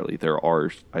necessarily. There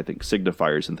are, I think,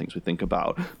 signifiers and things we think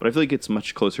about, but I feel like it's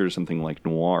much closer to something like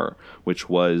noir, which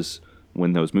was,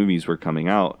 when those movies were coming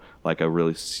out, like a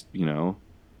really, you know,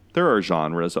 there are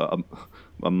genres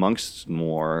amongst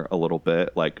noir a little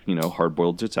bit, like, you know,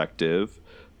 hard-boiled detective,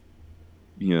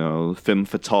 you know, femme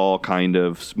fatale, kind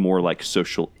of more like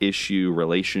social issue,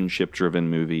 relationship-driven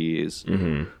movies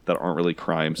that aren't really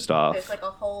crime stuff. There's like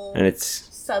a whole And it's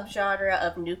subgenre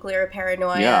of nuclear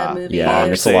paranoia movies. yeah,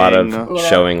 and it's a lot of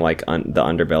showing like the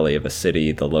underbelly of a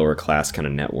city, the lower class kind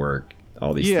of network,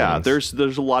 all these things.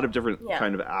 there's a lot of different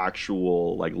kind of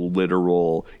actual like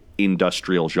literal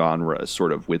industrial genres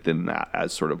sort of within that,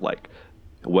 as sort of like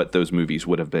what those movies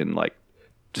would have been like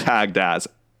tagged as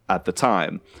at the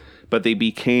time. But they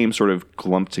became sort of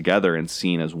clumped together and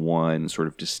seen as one sort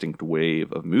of distinct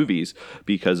wave of movies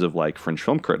because of like French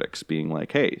film critics being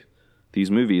like, hey,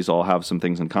 these movies all have some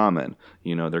things in common.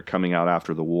 You know, they're coming out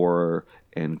after the war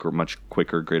in much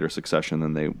quicker, greater succession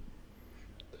than they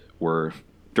were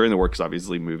during the war, because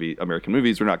obviously American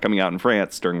movies were not coming out in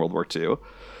France during World War II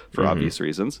for obvious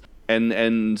reasons.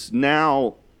 And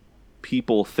now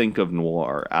people think of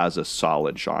noir as a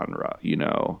solid genre, you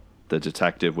know, the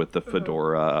detective with the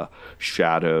fedora,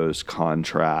 shadows,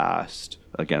 contrast,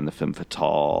 again, the femme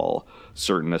fatale,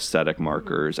 certain aesthetic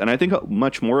markers. And I think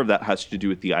much more of that has to do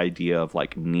with the idea of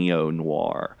like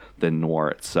neo-noir than noir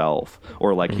itself.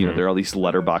 Or like, you know, there are these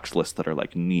letterbox lists that are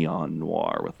like neon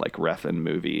noir with like Refn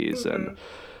movies and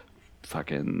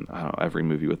fucking, I don't know, every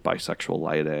movie with bisexual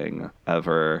lighting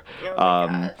ever.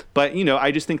 But, you know,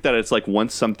 I just think that it's like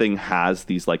once something has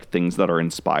these like things that are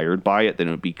inspired by it, then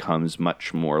it becomes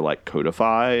much more like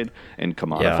codified and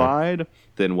commodified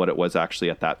than what it was actually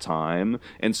at that time.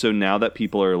 And so now that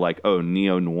people are like, oh,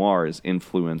 neo-noir is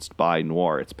influenced by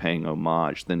noir, it's paying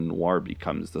homage, then noir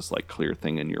becomes this like clear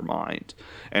thing in your mind.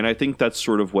 And I think that's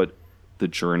sort of what the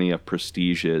journey of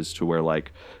prestige is, to where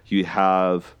like you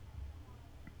have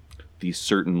these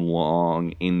certain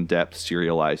long, in-depth,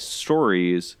 serialized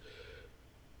stories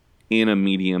in a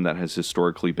medium that has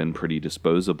historically been pretty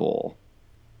disposable,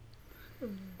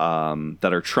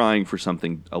 that are trying for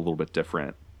something a little bit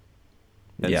different.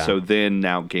 And so then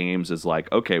now games is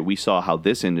like, okay, we saw how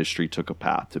this industry took a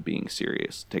path to being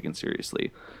taken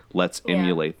seriously. Let's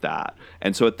emulate that.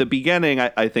 And so at the beginning,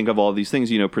 I think of all these things,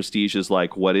 you know, prestige is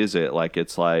like, what is it? Like,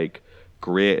 it's like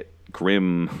grit,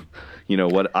 grim, you know,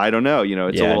 what, I don't know, you know,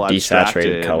 it's a little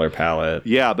desaturated color palette.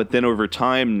 Yeah, but then over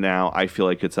time now, I feel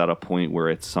like it's at a point where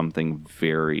it's something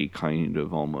very kind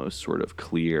of almost sort of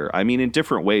clear. I mean, in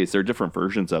different ways, there are different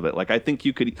versions of it. Like, I think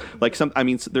you could, like,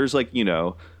 there's like, you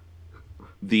know,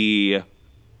 the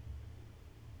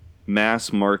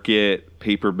mass market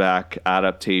paperback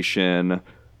adaptation,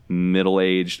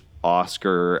 middle-aged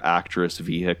Oscar actress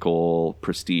vehicle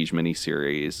prestige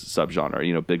miniseries subgenre,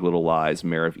 you know, Big Little Lies,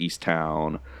 Mayor of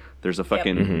Easttown. There's a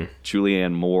fucking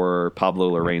Julianne Moore, Pablo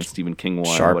Larraín, Stephen King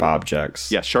one. Sharp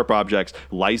Objects. Yeah, Sharp Objects.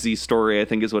 Lizzie's Story, I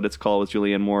think is what it's called, with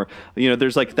Julianne Moore. You know,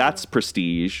 there's like, that's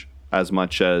prestige as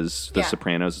much as The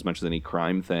Sopranos, as much as any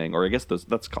crime thing. Or I guess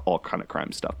that's all kind of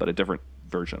crime stuff, but a different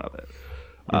version of it.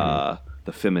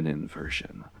 The feminine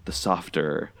version, the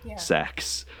softer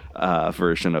sex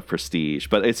version of prestige.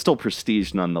 But it's still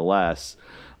prestige nonetheless.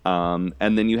 And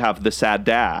then you have the sad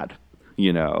dad,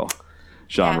 you know,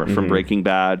 genre, from Breaking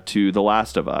Bad to The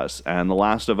Last of Us. And The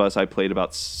Last of Us I played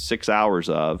about 6 hours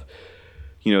of.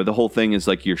 You know, the whole thing is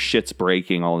like your shit's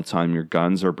breaking all the time. Your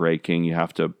guns are breaking. You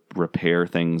have to repair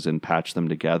things and patch them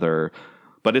together.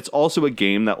 But it's also a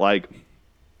game that, like,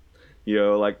 you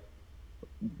know, like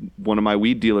one of my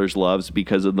weed dealers loves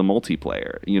because of the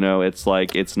multiplayer. You know, it's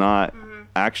like, it's not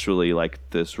actually like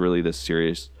this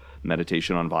serious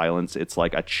meditation on violence. It's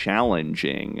like a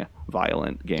challenging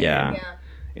violent game.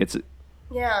 It's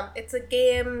a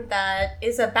game that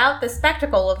is about the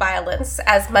spectacle of violence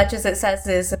as much as it says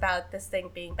is about this thing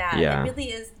being bad. It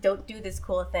really is, don't do this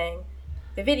cool thing,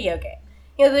 the video game.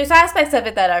 You know, there's aspects of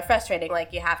it that are frustrating,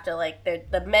 like you have to, like,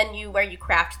 the menu where you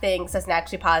craft things doesn't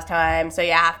actually pause time, so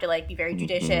you have to, like, be very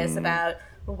judicious about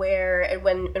where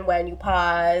and when you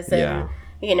pause, and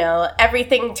you know,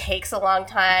 everything takes a long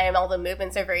time, all the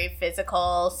movements are very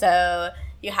physical, so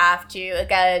you have to,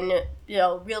 again, you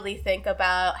know, really think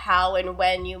about how and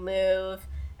when you move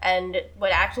and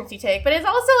what actions you take. But it's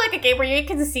also like a game where you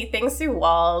can see things through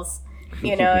walls.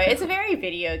 You know, it's very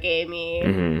video gamey.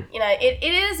 You know, it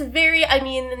is very, I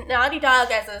mean, Naughty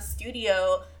Dog as a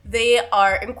studio, they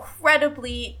are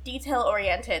incredibly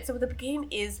detail-oriented. So the game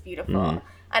is beautiful.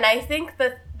 And I think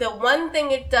that the one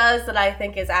thing it does that I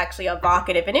think is actually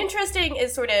evocative and interesting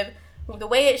is sort of the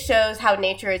way it shows how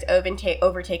nature has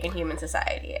overtaken human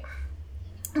society.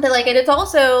 But, like, and it's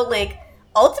also, like,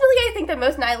 ultimately, I think the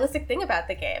most nihilistic thing about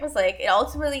the game is, like, it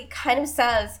ultimately kind of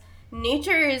says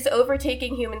nature is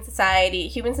overtaking human society,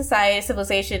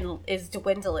 civilization is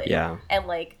dwindling. Yeah. And,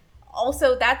 like,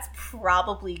 also that's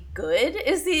probably good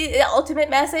is the ultimate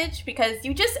message, because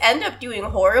you just end up doing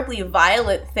horribly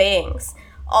violent things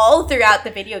all throughout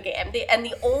the video game. And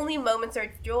the only moments of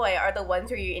joy are the ones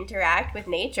where you interact with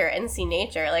nature and see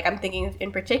nature. Like, I'm thinking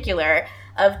in particular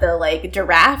of the, like,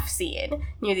 giraffe scene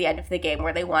near the end of the game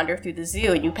where they wander through the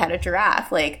zoo and you pet a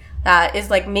giraffe. Like, that is,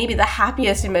 like, maybe the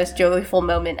happiest and most joyful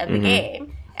moment of the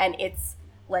game. And it's,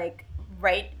 like,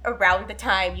 right around the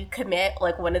time you commit,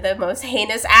 like, one of the most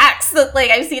heinous acts that, like,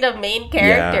 I've seen a main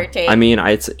character take. I mean,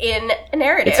 it's in a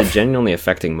narrative. It's a genuinely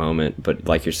affecting moment, but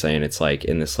like you're saying, it's, like,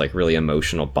 in this, like, really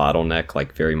emotional bottleneck,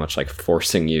 like, very much, like,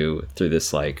 forcing you through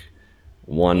this, like,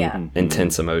 one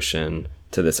intense emotion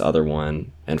to this other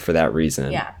one, and for that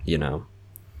reason, you know.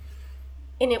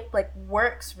 And it, like,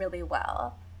 works really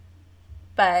well,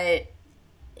 but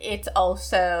it's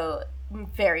also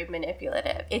very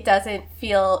manipulative. It doesn't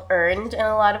feel earned in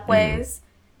a lot of ways,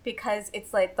 because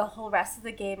it's like the whole rest of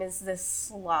the game is this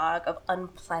slog of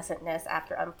unpleasantness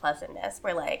after unpleasantness,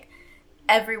 where, like,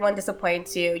 everyone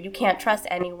disappoints you, you can't trust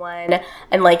anyone,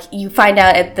 and, like, you find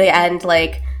out at the end,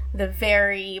 like, the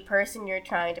very person you're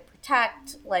trying to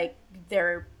protect, like,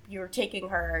 you're leading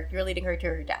her to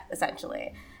her death,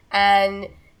 essentially. And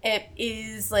it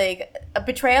is, like, a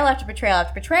betrayal after betrayal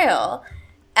after betrayal.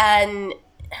 And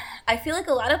I feel like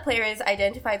a lot of players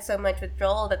identified so much with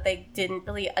Joel that they didn't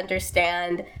really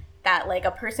understand that, like,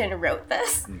 a person wrote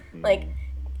this. Like,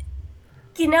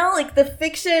 you know, like, the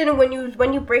fiction, when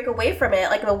you break away from it,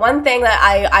 like, the one thing that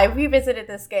I revisited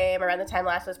this game around the time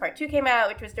Last of Us Part 2 came out,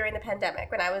 which was during the pandemic,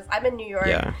 when I'm in New York.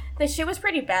 Yeah. The shit was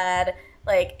pretty bad.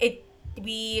 Like,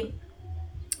 we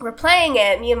were playing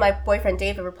it, me and my boyfriend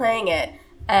David were playing it,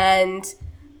 and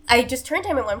I just turned to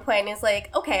him at one point and he's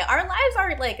like, okay, our lives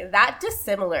aren't, like, that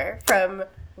dissimilar from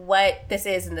what this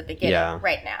is in the beginning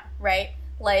right now, right?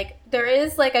 Like, there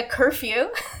is, like, a curfew,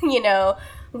 you know,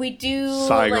 we do,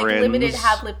 sirens. Like, limited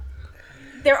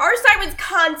there are sirens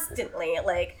constantly.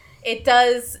 Like, it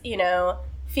does, you know,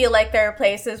 feel like there are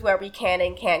places where we can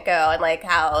and can't go, and, like,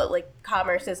 how, like,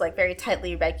 commerce is, like, very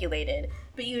tightly regulated.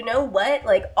 But you know what?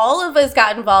 Like, all of us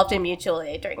got involved in mutual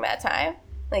aid during that time.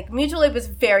 Like, mutual aid was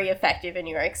very effective in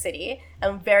New York City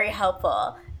and very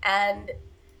helpful. And,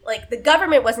 like, the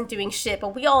government wasn't doing shit,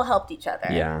 but we all helped each other.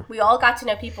 Yeah. We all got to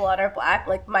know people on our block.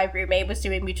 Like, my roommate was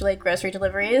doing mutual aid grocery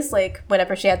deliveries. Like,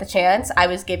 whenever she had the chance, I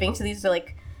was giving to these,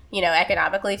 like, you know,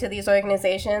 economically to these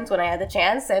organizations when I had the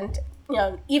chance. And, you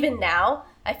know, even now,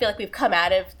 I feel like we've come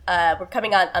out of, we're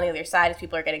coming on the other side as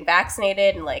people are getting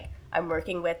vaccinated, and, like, I'm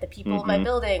working with the people in my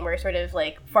building. We're sort of,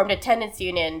 like, formed a tenants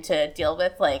union to deal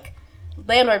with, like,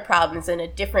 landlord problems in a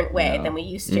different way than we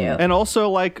used to. And also,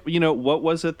 like, you know, what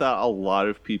was it that a lot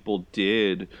of people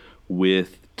did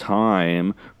with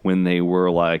time when they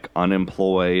were, like,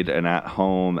 unemployed and at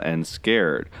home and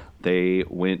scared? They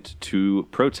went to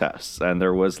protests, and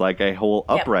there was, like, a whole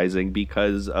uprising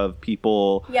because of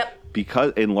people,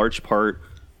 because in large part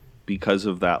because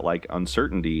of that, like,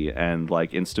 uncertainty and,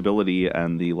 like, instability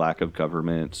and the lack of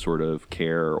government sort of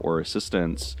care or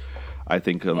assistance. I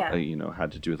think, you know,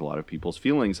 had to do with a lot of people's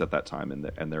feelings at that time,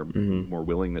 and their more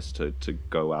willingness to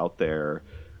go out there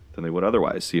than they would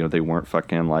otherwise. You know, they weren't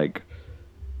fucking, like,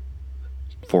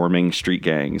 forming street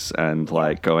gangs and,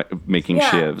 like, making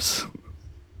shivs.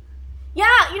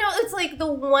 Yeah, you know, it's like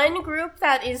the one group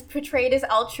that is portrayed as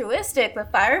altruistic, the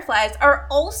Fireflies, are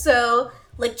also,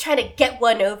 like, trying to get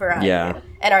one over on you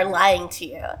and are lying to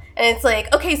you. And it's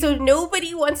like, okay, so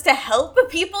nobody wants to help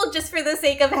people just for the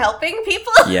sake of helping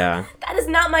people? Yeah. That is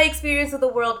not my experience of the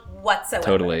world whatsoever.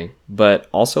 Totally. But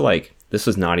also, like, this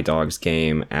was Naughty Dog's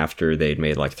game after they'd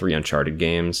made, like, 3 Uncharted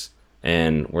games,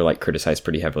 and were, like, criticized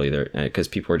pretty heavily there, because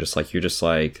people were just like, you're just,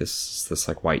 like, this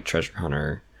like, white treasure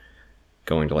hunter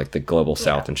going to, like, the global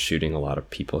south and shooting a lot of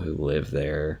people who live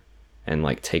there and,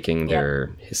 like, taking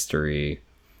their history.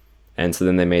 And so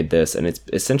then they made this, and it's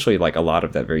essentially, like, a lot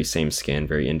of that very same skin,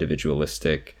 very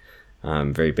individualistic,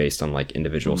 very based on, like,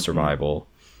 individual survival,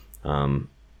 and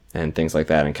things like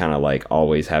that, and kind of, like,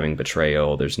 always having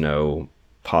betrayal. There's no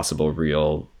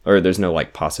there's no,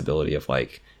 like, possibility of,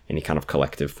 like, any kind of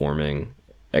collective forming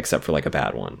except for, like, a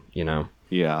bad one, you know?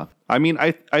 Yeah. I mean,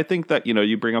 I think that,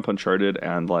 you bring up Uncharted,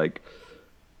 and like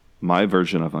my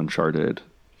version of Uncharted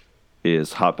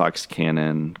is Hotbox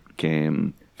Canon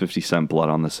game 50 Cent Blood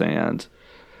on the Sand,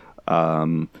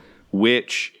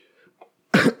 which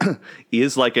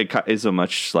is a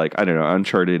much like, I don't know,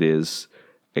 Uncharted is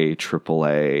a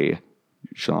AAA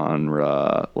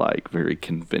genre, like very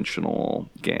conventional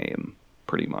game,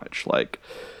 pretty much. Like,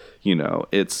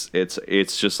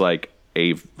 it's just like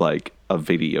a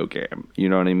video game. You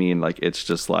know what I mean? Like, it's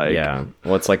just like, Yeah.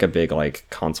 Well, it's like a big like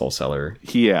console seller.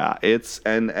 yeah, it's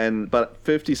but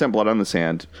 50 Cent Blood on the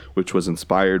Sand, which was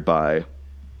inspired by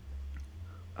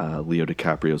Leo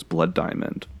DiCaprio's Blood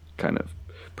Diamond, kind of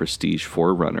prestige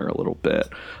forerunner a little bit.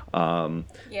 But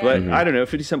I don't know,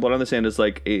 50 Cent Blood on the Sand is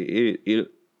like it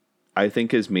I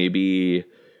think is maybe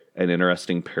an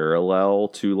interesting parallel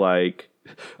to, like,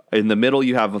 in the middle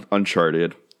you have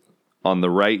Uncharted, on the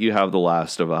right you have The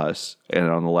Last of Us, and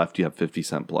on the left you have 50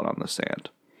 Cent Blood on the Sand.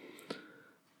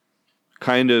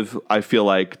 Kind of, I feel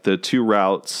like the two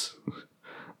routes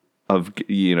of,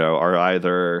 are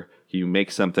either you make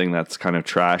something that's kind of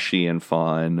trashy and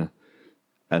fun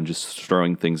and just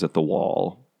throwing things at the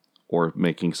wall, or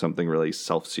making something really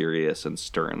self-serious and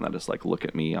stern that is like, look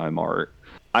at me, I'm art.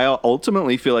 I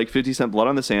ultimately feel like 50 Cent Blood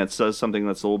on the Sand does something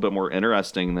that's a little bit more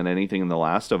interesting than anything in The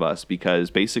Last of Us, because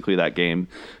basically that game,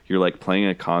 you're like playing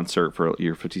a concert for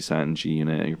your 50 Cent and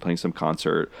G-Unit, you're playing some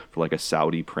concert for like a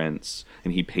Saudi prince,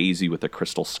 and he pays you with a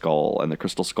crystal skull, and the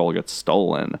crystal skull gets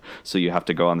stolen, so you have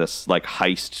to go on this like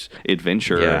heist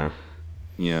adventure,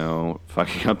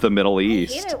 fucking up the Middle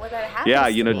East. I hate it when that happens. Yeah,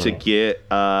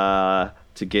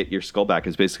 to get your skull back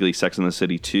is basically Sex and the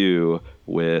City 2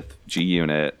 with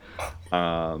G-Unit.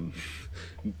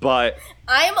 But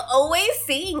I'm always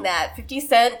seeing that 50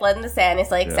 Cent Blood in the Sand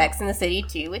is like Sex in the City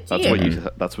 2 with that's you.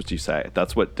 That's what you say.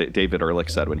 That's what David Ehrlich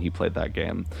said when he played that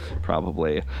game,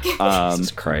 probably.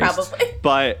 Jesus Christ.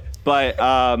 Probably. But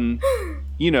I don't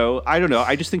know.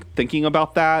 I just thinking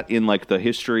about that in like the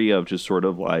history of just sort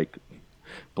of like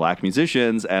Black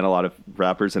musicians and a lot of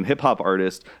rappers and hip hop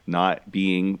artists not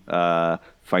being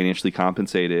financially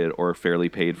compensated or fairly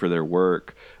paid for their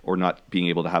work, or not being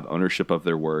able to have ownership of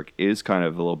their work, is kind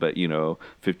of a little bit,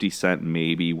 50 Cent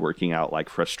maybe working out like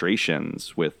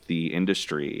frustrations with the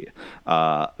industry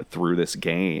through this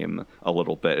game a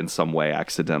little bit in some way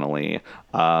accidentally.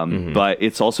 But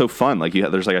it's also fun. Like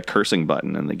there's like a cursing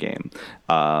button in the game,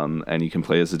 and you can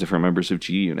play as the different members of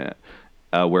G-Unit.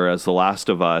 Whereas The Last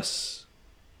of Us,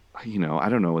 I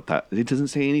don't know what that... It doesn't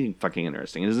say anything fucking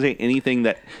interesting. It doesn't say anything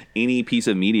that any piece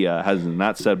of media has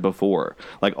not said before.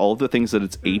 Like, all of the things that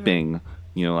it's aping,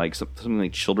 like something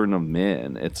like Children of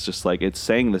Men. It's just like, it's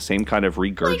saying the same kind of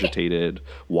regurgitated,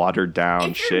 watered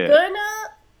down shit.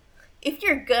 If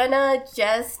you're gonna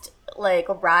just, like,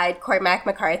 ride Cormac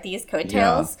McCarthy's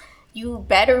coattails... Yeah. You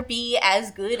better be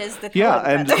as good as the Coen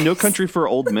brothers. And No Country for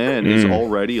Old Men is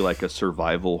already like a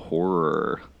survival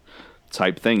horror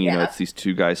type thing. It's these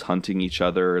two guys hunting each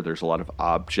other. There's a lot of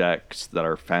objects that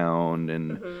are found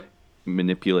and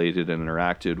manipulated and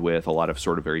interacted with. A lot of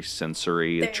sort of very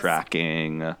sensory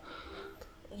tracking.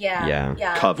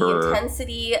 Cover. The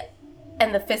intensity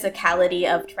and the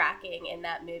physicality of tracking in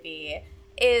that movie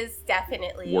is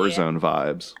definitely Warzone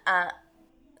vibes.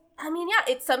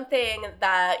 It's something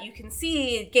that you can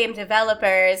see game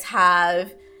developers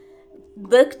have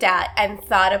looked at and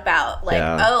thought about, like,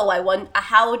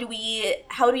 how do we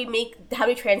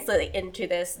translate into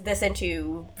this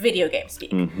into video game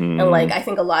speak? And like, I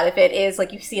think a lot of it is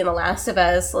like you see in The Last of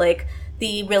Us, like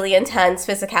the really intense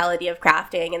physicality of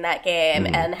crafting in that game,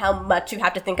 and how much you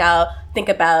have to think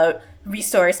about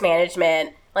resource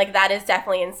management. Like, that is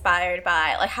definitely inspired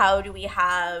by, like, how do we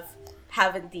have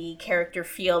the character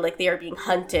feel like they are being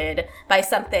hunted by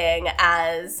something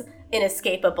as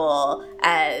inescapable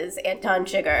as Anton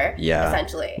Chigurh,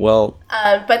 essentially. Well,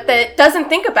 but that doesn't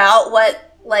think about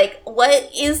what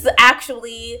is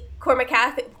actually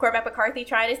Cormac McCarthy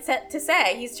trying to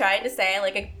say. He's trying to say,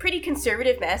 like, a pretty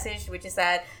conservative message, which is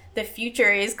that the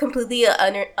future is completely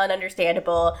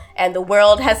ununderstandable, and the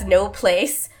world has no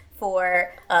place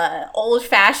for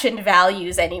old-fashioned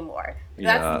values anymore.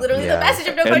 That's literally the message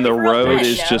of No Country for Old Men. And the road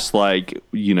is just like,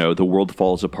 the world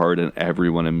falls apart and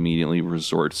everyone immediately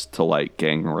resorts to like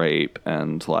gang rape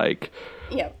and like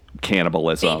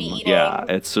cannibalism.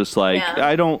 It's just like,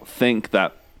 I don't think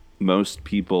that most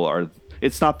people are...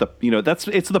 It's not the,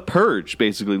 it's the purge,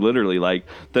 basically, literally. Like,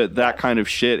 that kind of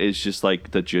shit is just like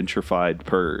the gentrified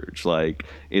purge. Like,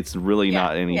 it's really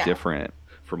not any different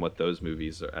from what those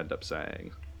movies end up saying.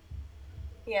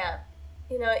 Yeah.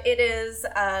 It is,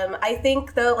 I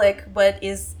think, though, like, what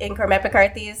is in Cormac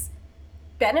McCarthy's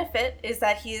benefit is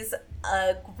that he's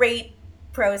a great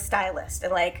prose stylist,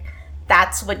 and like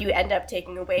that's what you end up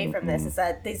taking away from this, is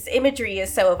that this imagery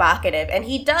is so evocative, and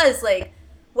he does, like,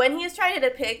 when he is trying to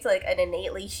depict like an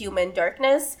innately human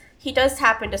darkness, he does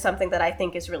tap into something that I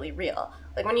think is really real.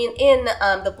 Like when you in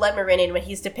the Blood Meridian, when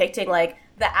he's depicting like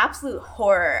the absolute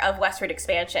horror of westward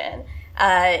expansion,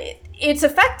 it's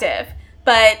effective,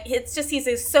 but it's just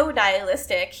he's so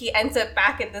nihilistic. He ends up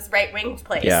back in this right-winged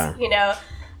place, you know,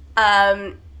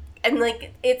 and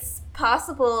like it's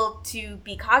possible to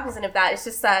be cognizant of that. It's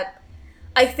just that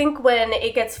I think when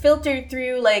it gets filtered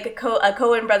through like a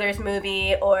Coen Brothers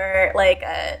movie or like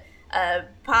a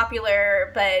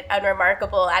popular but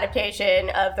unremarkable adaptation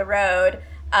of The Road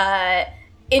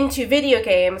into video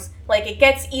games, like it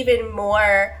gets even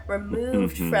more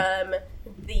removed from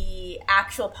the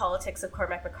actual politics of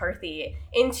Cormac McCarthy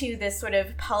into this sort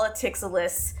of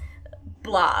politicsless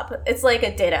blob. It's like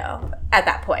a Ditto at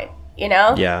that point, you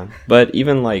know? Yeah, but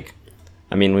even like,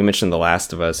 I mean, we mentioned The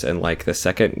Last of Us, and like the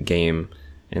second game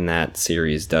in that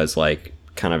series does like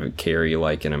kind of carry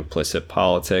like an implicit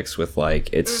politics with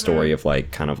like its story of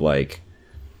like kind of like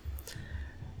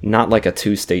not like a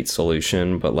two-state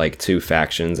solution, but like two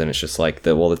factions, and it's just like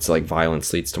it's like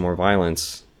violence leads to more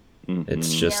violence.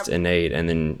 It's just innate, and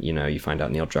then you know you find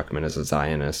out Neil Druckmann is a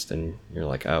Zionist, and you're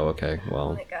like, oh, okay,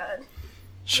 well, Oh my god.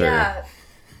 sure.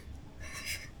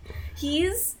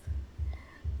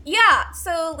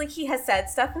 So like he has said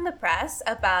stuff in the press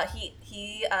about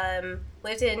he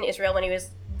lived in Israel when he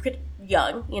was pretty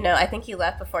young, you know. I think he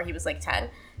left before he was like 10.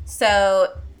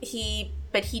 So he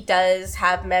does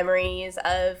have memories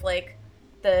of like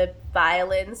the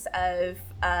violence of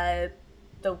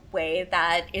the way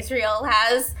that Israel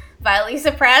has violently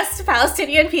suppressed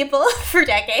Palestinian people for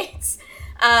decades.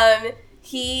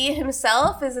 He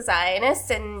himself is a Zionist,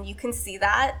 and you can see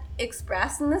that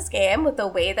expressed in this game with the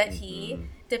way that he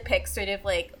depicts sort of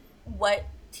like what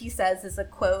he says is a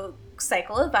quote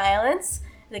cycle of violence,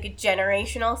 like a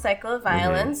generational cycle of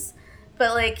violence.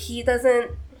 But like the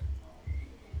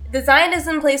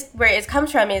Zionism place where it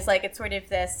comes from is like it's sort of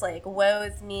this like woe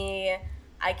is me,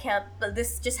 I can't, but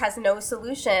this just has no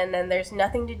solution, and there's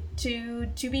nothing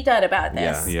to be done about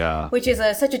this. Yeah. Which is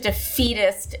such a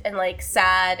defeatist and like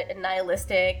sad and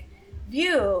nihilistic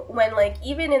view, when like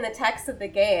even in the text of the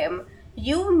game,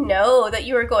 you know that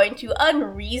you are going to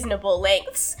unreasonable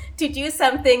lengths to do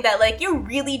something that like you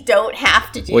really don't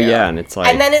have to do. Well, yeah, and it's like,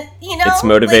 and then it, you know, it's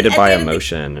motivated like, by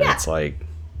emotion, and it's like,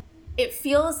 it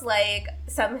feels like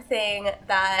something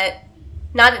that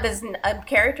not as a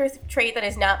character trait that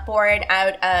is not born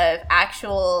out of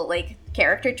actual like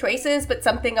character choices, but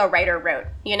something a writer wrote,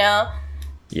 you know?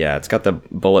 yeah, it's got the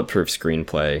bulletproof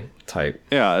screenplay type.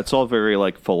 Yeah, it's all very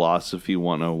like philosophy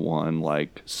 101,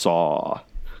 like Saw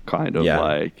kind of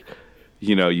like,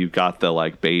 you know, you got the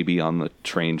like baby on the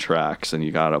train tracks and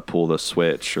you gotta pull the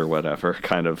switch or whatever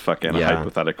kind of fucking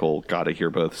hypothetical, gotta hear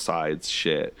both sides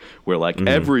shit where like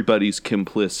everybody's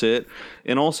complicit.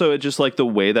 And also it just like the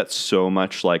way that so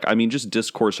much like, I mean, just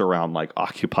discourse around like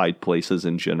occupied places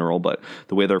in general, but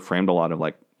the way they're framed a lot of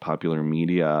like popular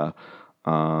media,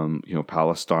 you know,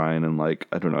 Palestine, and like,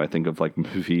 I don't know, I think of like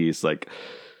movies like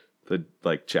the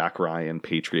like Jack Ryan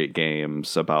Patriot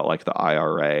Games about like the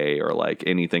IRA, or like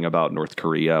anything about North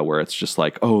Korea, where it's just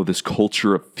like, oh, this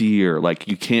culture of fear, like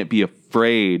you can't be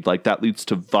afraid, like that leads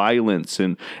to violence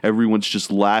and everyone's just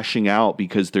lashing out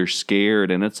because they're scared.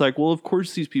 And it's like, well, of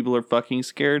course these people are fucking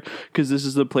scared because this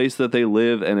is the place that they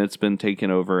live, and it's been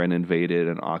taken over and invaded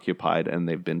and occupied, and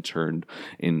they've been turned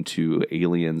into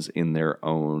aliens in their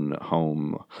own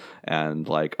home. And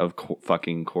like,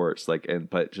 fucking course, like, and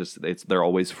but just they're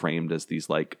always framed as these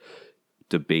like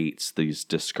debates, these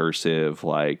discursive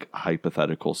like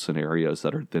hypothetical scenarios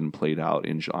that are then played out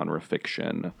in genre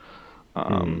fiction.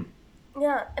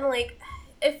 Yeah, and like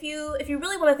if you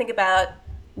really want to think about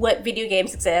what video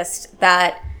games exist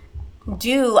that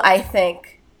do, I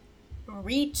think,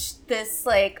 reach this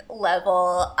like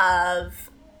level of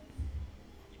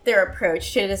their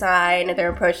approach to design, their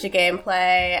approach to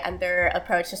gameplay, and their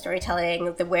approach to storytelling,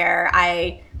 where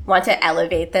I want to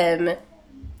elevate them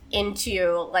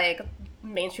into like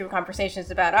mainstream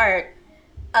conversations about art.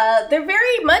 They're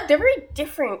very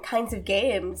different kinds of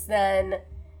games than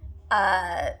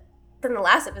The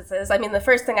Last of Us is. I mean, the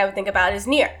first thing I would think about is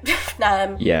Nier.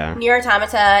 Nier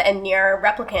Automata and Nier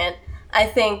Replicant, I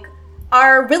think,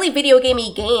 are really video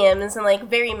gamey games, and like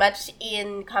very much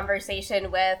in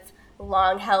conversation with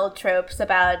long-held tropes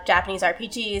about Japanese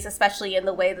RPGs, especially in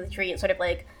the way that they treat sort of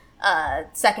like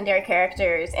secondary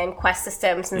characters and quest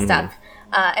systems and stuff.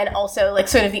 And also like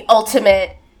sort of the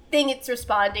ultimate thing it's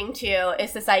responding to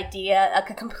is this idea, like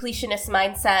a completionist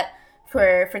mindset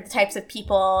for the types of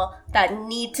people that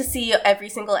need to see every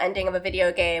single ending of a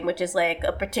video game, which is like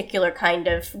a particular kind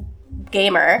of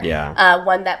gamer. Yeah.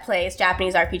 One that plays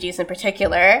Japanese RPGs in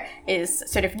particular is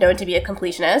sort of known to be a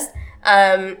completionist.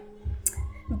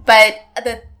 But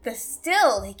the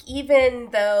still, like, even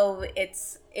though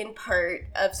it's in part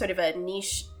of sort of a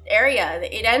niche area,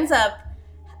 it ends up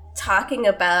talking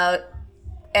about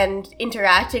and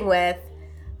interacting with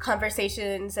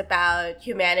conversations about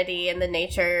humanity and the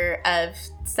nature of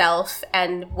self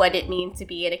and what it means to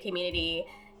be in a community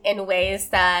in ways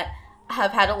that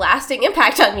have had a lasting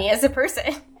impact on me as a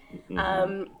person.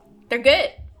 They're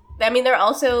good. I mean, there are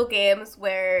also games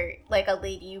where, like, a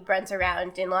lady runs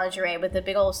around in lingerie with a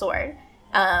big old sword,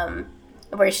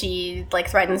 where she, like,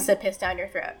 threatens to piss down your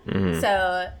throat.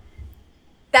 So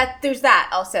that there's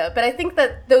that also. But I think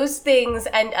that those things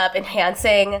end up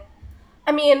enhancing.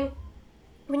 I mean,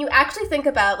 when you actually think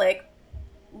about, like,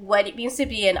 what it means to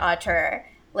be an auteur,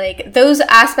 like, those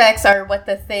aspects are what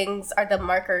the things are, the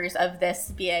markers of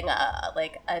this being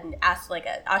an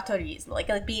auteurism,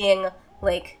 like being,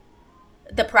 like,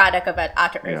 the product of an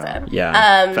auteurism.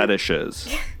 Yeah. Fetishes.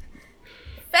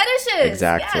 Fetishes.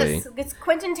 Exactly. Yes. It's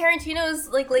Quentin Tarantino's,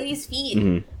 like, ladies'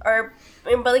 feet. Or,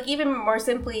 but, like, even more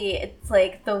simply, it's,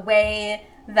 like, the way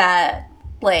that,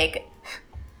 like,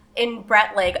 in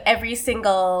Brett, like, every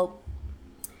single...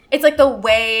 It's like the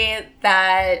way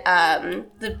that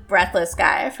the Breathless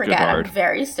guy, I forget, Godard. I'm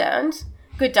very stoned.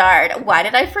 Godard. Why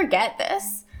did I forget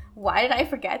this? Why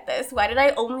did I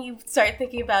only start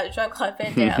thinking about Jean-Claude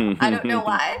Van Damme? I don't know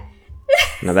why.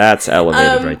 Now that's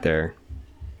elevated right there.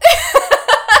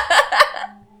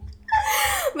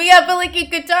 But yeah, but like in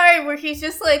Godard, where he's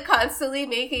just like constantly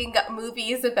making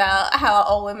movies about how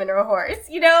all women are whores,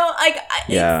 you know? Like,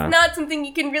 Yeah. It's not something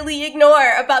you can really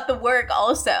ignore about the work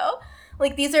also.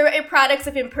 Like, these are products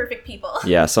of imperfect people.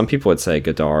 Yeah, some people would say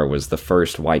Godard was the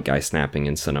first white guy snapping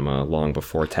in cinema long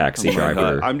before Taxi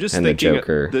Driver I'm just and thinking, the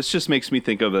Joker. this just makes me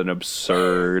think of an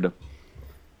absurd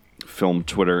film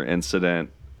Twitter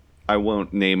incident. I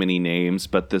won't name any names,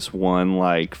 but this one,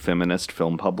 like, feminist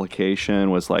film publication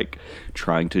was, like,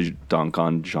 trying to dunk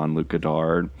on Jean-Luc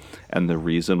Godard. And the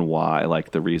reason why,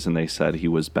 like, the reason they said he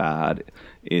was bad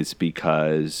is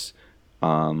because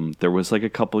there was, like, a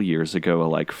couple years ago, a,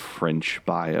 like, French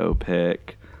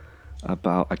biopic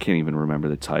about, I can't even remember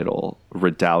the title,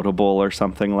 Redoubtable or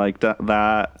something like that,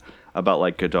 about,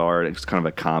 like, Godard. It's kind of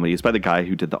a comedy. It's by the guy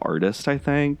who did The Artist, I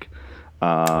think.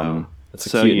 That's a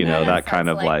So, cute you know, name. that kind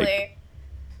Sounds of likely.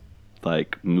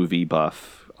 like movie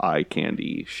buff eye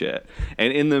candy shit.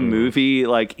 And in the movie,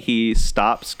 like, he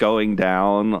stops going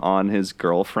down on his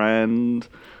girlfriend.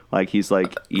 Like, he's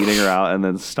like eating her out and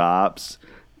then stops.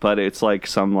 But it's like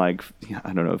some, like,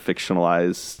 I don't know,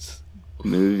 fictionalized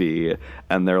movie.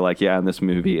 And they're like, yeah, in this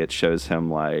movie it shows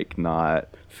him, like, not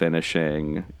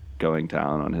finishing going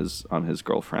down on his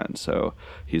girlfriend, so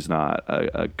he's not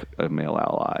a male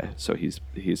ally, so he's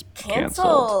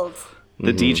canceled.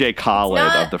 The DJ Khaled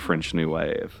not- of the French New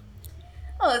Wave.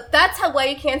 Oh, that's why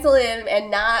you cancel him, and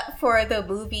not for the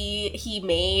movie he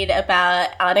made about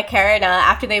Anna Karenina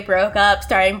after they broke up,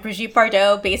 starring Brigitte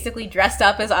Bardot, basically dressed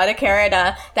up as Anna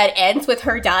Karenina, that ends with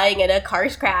her dying in a car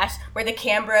crash, where the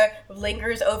camera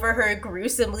lingers over her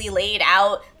gruesomely laid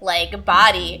out, like,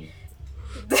 body.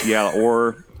 Yeah,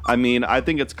 or I mean, I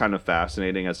think it's kind of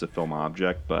fascinating as a film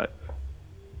object, but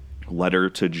Letter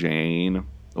to Jane,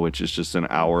 which is just an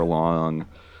hour-long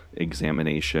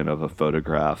examination of a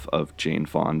photograph of Jane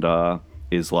Fonda,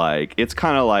 is like, it's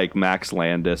kind of like Max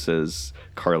Landis's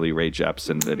Carly Rae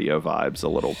Jepsen video vibes a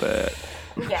little bit.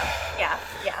 Yeah,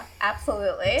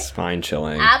 absolutely. Spine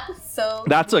chilling. Absolutely.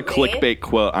 That's a clickbait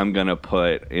quote I'm gonna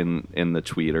put in the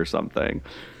tweet or something.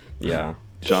 Yeah.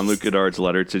 Jean-Luc Godard's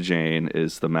Letter to Jane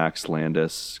is the Max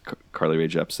Landis Carly Rae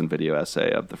Jepsen video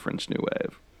essay of the French New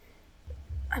Wave.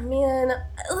 I mean, the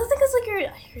thing is,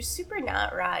 like, you're super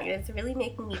not right. It's really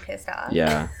making me pissed off.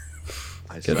 Yeah.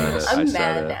 I Good on it. I'm said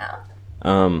mad it.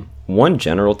 now. One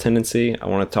general tendency I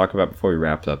want to talk about before we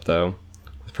wrap up, though,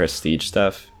 with prestige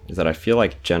stuff, is that I feel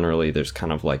like generally there's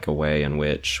kind of like a way in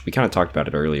which, we kind of talked about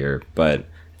it earlier, but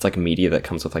it's like media that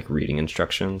comes with like reading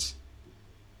instructions.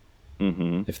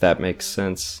 Mm-hmm. If that makes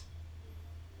sense.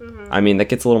 I mean, that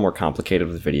gets a little more complicated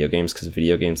with video games, because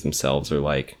video games themselves are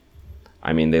like,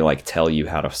 I mean, they like tell you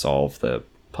how to solve the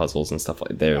puzzles and stuff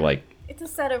like. They're like, It's a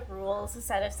set of rules, a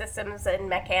set of systems and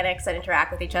mechanics that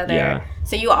interact with each other. Yeah.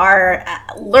 So you are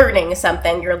learning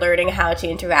something. You're learning how to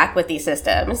interact with these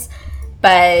systems.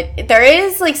 But there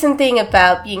is, like, something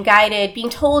about being guided, being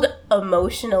told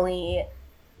emotionally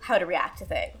how to react to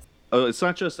things. Oh, it's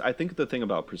not just, I think the thing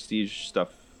about prestige stuff,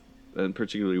 and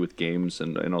particularly with games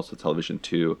and also television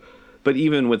too, but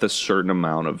even with a certain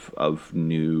amount of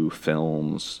new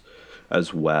films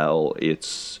as well,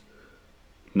 it's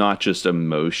not just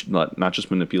not just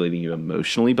manipulating you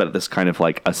emotionally, but this kind of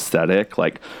like aesthetic,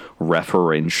 like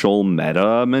referential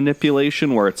meta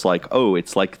manipulation where it's like, oh,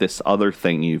 it's like this other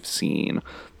thing you've seen,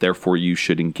 therefore you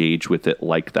should engage with it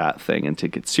like that thing and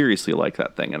take it seriously like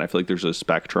that thing. And I feel like there's a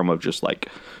spectrum of just like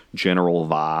general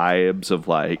vibes of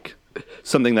like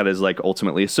something that is like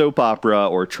ultimately a soap opera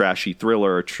or trashy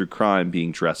thriller or true crime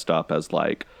being dressed up as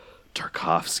like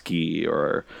Tarkovsky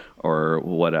or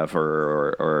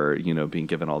whatever, or you know, being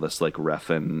given all this like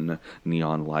Refn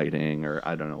neon lighting or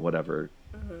I don't know, whatever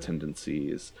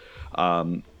tendencies,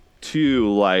 to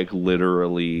like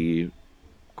literally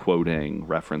quoting,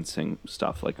 referencing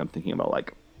stuff. Like I'm thinking about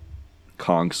like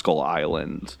Kong Skull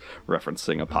Island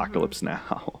referencing Apocalypse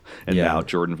Now, and now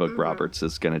Jordan Vogt Roberts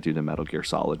is gonna do the Metal Gear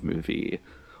Solid movie.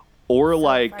 Or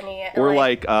like, I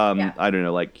don't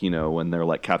know, like, you know, when they're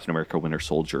like Captain America Winter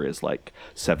Soldier is like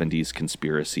 70s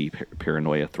conspiracy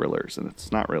paranoia thrillers, and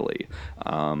it's not really.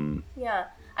 Yeah.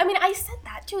 I mean, I said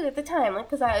that too at the time, like,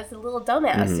 because I was a little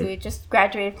dumbass who had just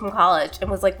graduated from college and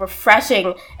was like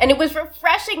refreshing. And it was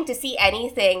refreshing to see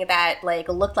anything that like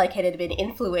looked like it had been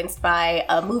influenced by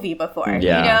a movie before, you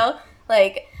know?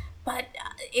 Like, but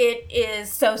it is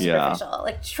so superficial.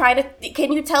 Like,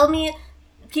 can you tell me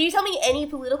any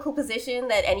political position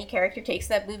that any character takes in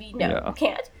that movie? No, you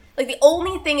can't. Like, the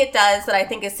only thing it does that I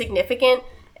think is significant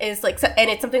is, like, and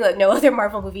it's something that no other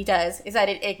Marvel movie does, is that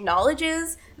it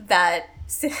acknowledges that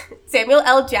Samuel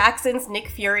L. Jackson's Nick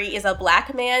Fury is a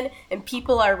black man and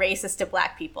people are racist to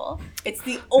black people. It's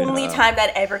the only time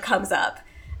that ever comes up.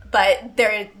 But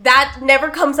that never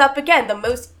comes up again. The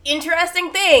most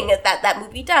interesting thing that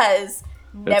movie does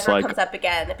never like, comes up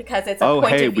again because it's a point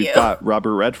of view. Oh, hey, we've got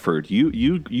Robert Redford.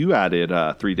 You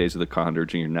added 3 Days of the Condor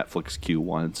to your Netflix queue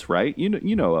once, right?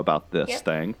 You know about this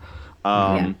thing.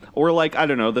 Or like, I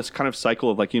don't know, this kind of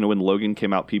cycle of like, you know, when Logan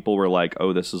came out, people were like,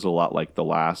 oh, this is a lot like The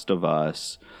Last of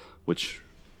Us, which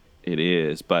it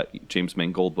is, but James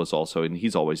Mangold was also, and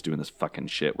he's always doing this fucking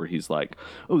shit where he's like,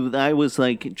 oh, I was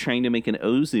like trying to make an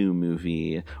Ozu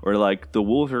movie, or like the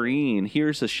Wolverine,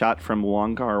 here's a shot from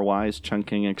Wong Kar-wai's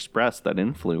Chungking Express that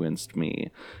influenced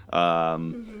me.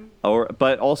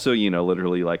 But also, you know,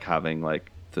 literally like having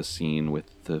like the scene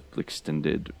with the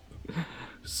extended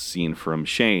scene from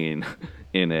Shane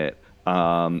in it.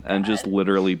 And just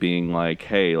literally being like,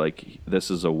 hey, like,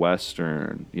 this is a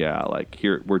Western. Yeah, like,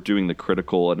 here, we're doing the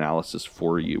critical analysis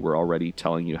for you. We're already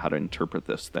telling you how to interpret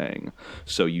this thing.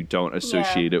 So you don't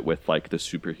associate it with, like, the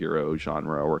superhero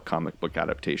genre or comic book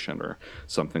adaptation or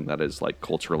something that is, like,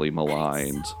 culturally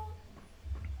maligned.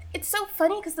 It's so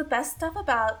funny because the best stuff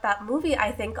about that movie,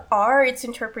 I think, are its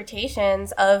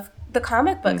interpretations of the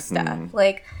comic book stuff.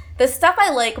 Like, the stuff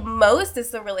I like most is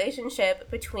the relationship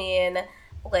between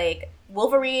like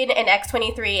Wolverine and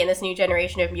X-23 and this new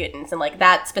generation of mutants and like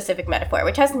that specific metaphor,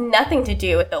 which has nothing to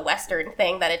do with the Western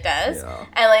thing that it does.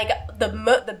 And like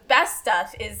the best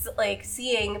stuff is like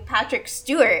seeing Patrick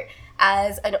Stewart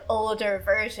as an older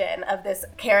version of this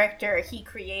character he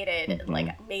created and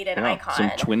like made an icon.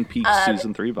 Some Twin Peaks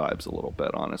season 3 vibes a little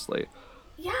bit, honestly.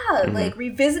 Yeah, like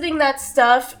revisiting that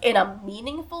stuff in a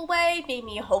meaningful way made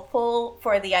me hopeful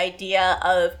for the idea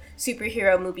of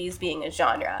superhero movies being a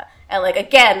genre. And like,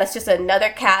 again, that's just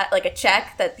another a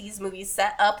check that these movies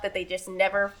set up that they just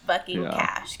never fucking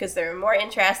cash because they're more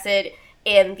interested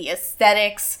in the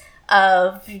aesthetics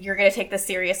of you're going to take this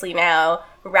seriously now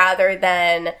rather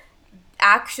than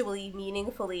actually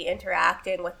meaningfully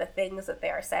interacting with the things that they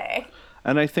are saying.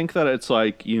 And I think that it's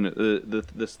like, you know,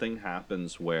 this thing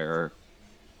happens where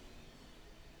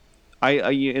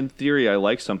I in theory, I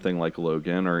like something like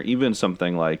Logan or even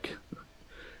something like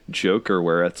Joker,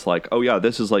 where it's like, oh yeah,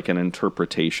 this is like an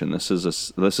interpretation. This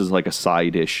is like a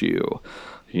side issue,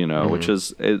 you know, which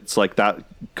is, it's like that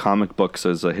comic books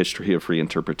as a history of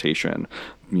reinterpretation,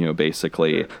 you know,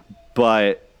 basically.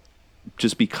 But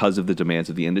just because of the demands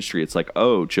of the industry, it's like,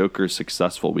 oh, Joker's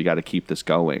successful. We got to keep this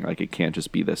going. Like, it can't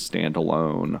just be this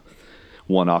standalone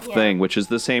one-off thing, which is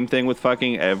the same thing with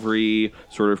fucking every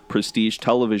sort of prestige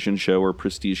television show or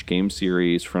prestige game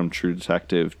series, from True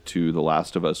Detective to The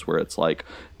Last of Us, where it's like,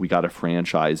 we got to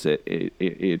franchise it.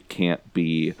 It can't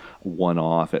be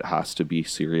one-off. It has to be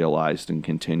serialized and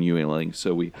continuing.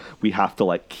 So we have to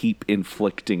like keep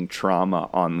inflicting trauma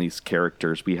on these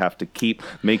characters. We have to keep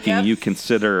making you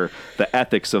consider the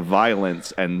ethics of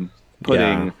violence and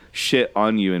putting shit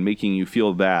on you and making you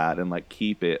feel bad and like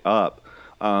keep it up.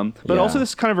 But also this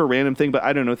is kind of a random thing, but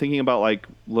I don't know, thinking about like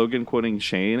Logan quoting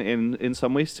Shane in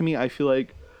some ways, to me, I feel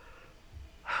like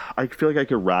I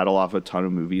could rattle off a ton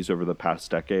of movies over the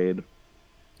past decade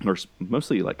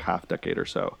mostly like half decade or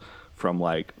so, from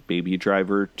like Baby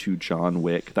Driver to John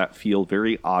Wick, that feel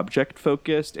very object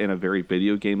focused in a very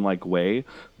video game like way,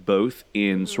 both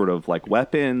in sort of like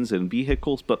weapons and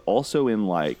vehicles, but also in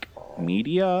like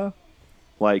media,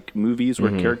 like movies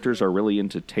where characters are really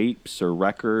into tapes or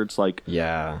records, like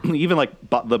Yeah. even like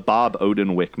the Bob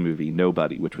Odenkirk movie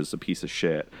Nobody, which was a piece of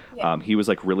shit. He was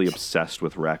like really obsessed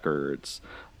with records.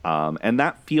 And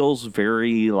that feels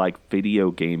very like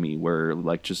video gamey, where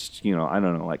like just, you know, I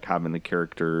don't know, like having the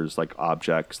characters like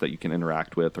objects that you can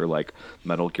interact with, or like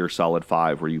Metal Gear Solid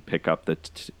 5 where you pick up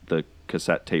the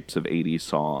cassette tapes of 80s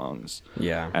songs.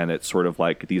 Yeah. And it's sort of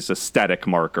like these aesthetic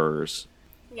markers.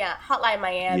 Yeah, Hotline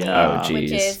Miami, Yeah. Oh, which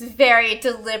geez. is very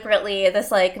deliberately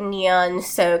this like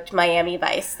neon-soaked Miami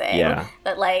Vice thing. Yeah.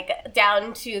 That like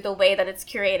down to the way that it's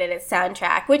curated its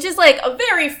soundtrack, which is like a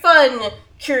very fun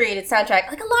curated soundtrack.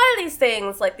 Like a lot of these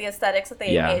things, like the aesthetics that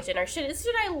they Yeah. engage in, are shit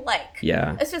I like.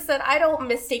 Yeah. It's just that I don't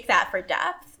mistake that for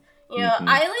depth. You know,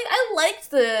 I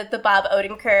liked the Bob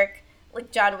Odenkirk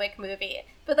like John Wick movie.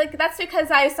 But like that's because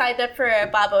I signed up for a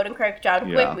Bob Odenkirk John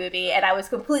Wick movie and I was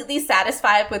completely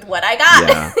satisfied with what I got.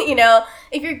 Yeah. You know,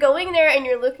 if you're going there and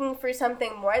you're looking for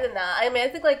something more than that, I mean, I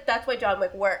think like that's why John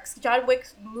Wick works. John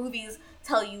Wick's movies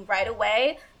tell you right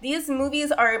away, these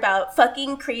movies are about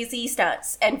fucking crazy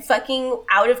stunts and fucking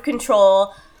out of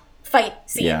control fight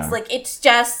scenes. Yeah. Like it's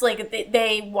just like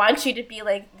they want you to be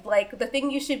like the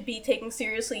thing you should be taking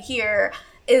seriously here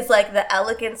is like the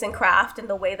elegance and craft and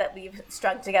the way that we've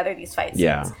strung together these fight scenes.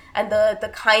 Yeah. And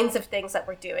the kinds of things that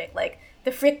we're doing, like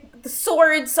the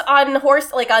swords on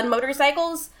on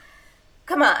motorcycles.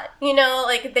 Come on, you know,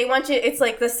 like they want you. It's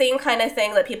like the same kind of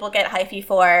thing that people get hyphy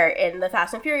for in the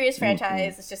Fast and Furious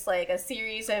franchise. It's just like a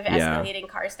series of escalating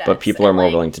car stunts. But people are more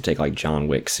like, willing to take like John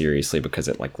Wick seriously because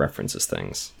it like references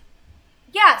things.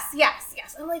 Yes.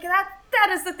 And like that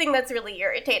is the thing that's really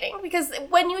irritating, because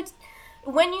when you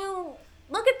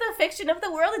look at the fiction of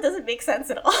the world, it doesn't make sense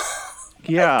at all.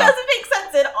 Yeah. It doesn't make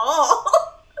sense at all.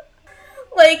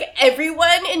 Like,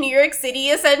 everyone in New York City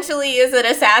essentially is an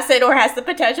assassin or has the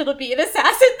potential to be an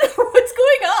assassin. What's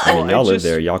going on? I mean, y'all I live just-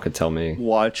 there. Y'all could tell me.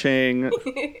 Watching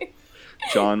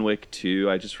John Wick 2,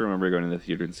 I just remember going to the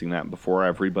theater and seeing that before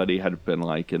everybody had been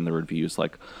like in the reviews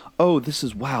like, oh, this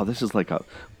is like a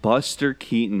Buster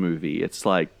Keaton movie. It's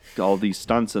like all these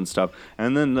stunts and stuff.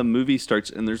 And then the movie starts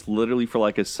and there's literally for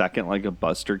like a second like a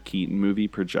Buster Keaton movie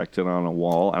projected on a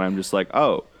wall, and I'm just like,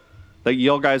 oh, like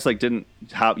y'all guys like didn't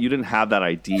have that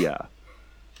idea.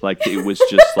 Like it was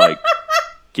just like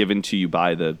given to you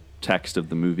by the text of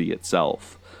the movie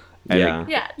itself. And Yeah.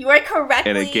 Yeah, you are correctly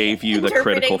and it gave you the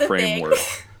interpreting critical the framework.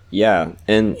 thing. Yeah.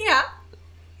 And Yeah.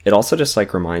 it also just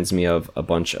like reminds me of a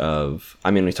bunch of, I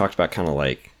mean, we talked about kind of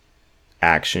like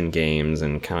action games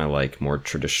and kind of like more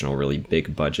traditional, really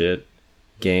big budget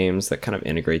games that kind of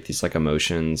integrate these like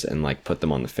emotions and like put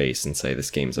them on the face and say this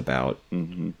game's about,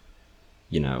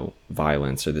 you know,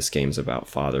 violence, or this game's about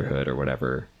fatherhood or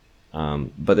whatever.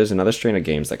 But there's another strain of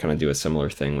games that kind of do a similar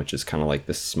thing, which is kind of like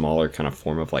this smaller kind of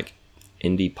form of like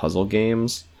indie puzzle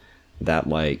games that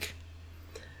like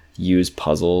use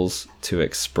puzzles to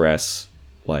express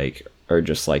like, or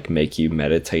just like make you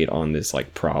meditate on this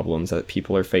like problems that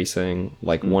people are facing.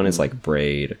 Like one is like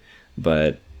Braid,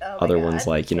 but Oh my other God, ones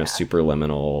like, you know, yeah.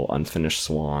 Superliminal, Unfinished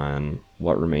Swan,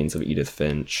 What Remains of Edith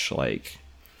Finch, like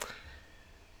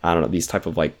I don't know, these type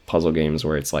of like puzzle games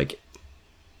where it's like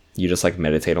you just like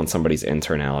meditate on somebody's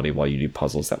internality while you do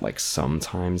puzzles that like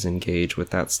sometimes engage with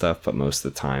that stuff, but most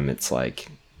of the time it's like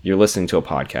you're listening to a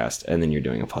podcast and then you're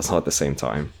doing a puzzle at the same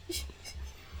time.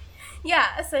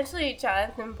 Yeah, essentially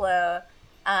Jonathan Blow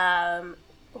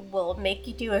will make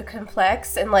you do a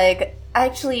complex and like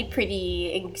actually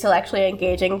pretty intellectually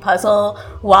engaging puzzle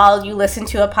while you listen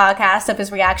to a podcast of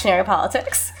his reactionary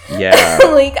politics. Yeah.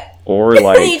 Like, Or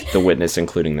like The Witness,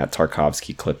 including that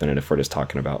Tarkovsky clip in it, if we're just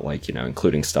talking about like, you know,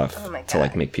 including stuff Oh my to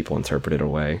like God. make people interpret it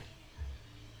away.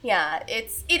 yeah,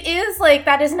 it is like,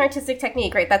 that is an artistic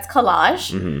technique, right? That's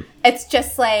collage. It's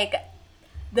just like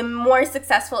the more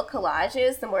successful collage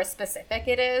is, the more specific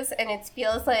it is, and it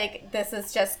feels like this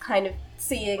is just kind of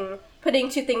putting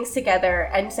two things together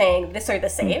and saying this are the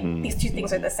same. These two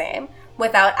things are the same,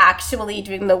 without actually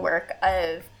doing the work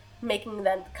of making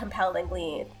them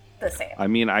compellingly the same. I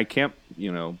mean, I can't,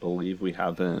 believe we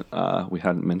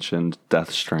hadn't mentioned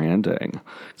Death Stranding.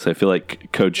 So I feel like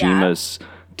Kojima's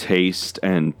taste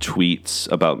and tweets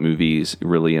about movies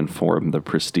really inform the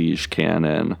Prestige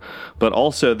canon. But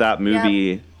also that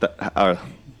movie,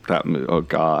 oh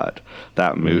God,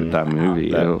 that movie,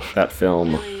 That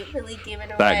film. Really giving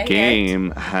away that here.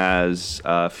 game has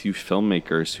a few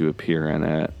filmmakers who appear in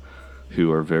it.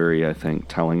 who are very, I think,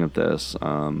 telling of this.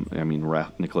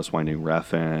 Nicholas Winding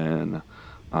Refn,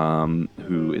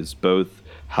 who is both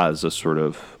has a sort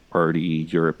of arty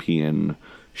European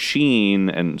sheen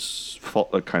and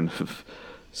a kind of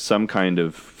some kind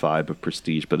of vibe of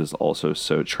prestige, but is also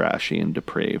so trashy and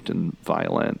depraved and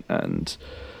violent. And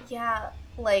yeah,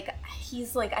 like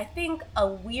he's like, I think, a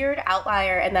weird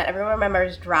outlier in that everyone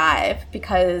remembers Drive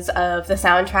because of the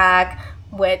soundtrack,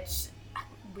 which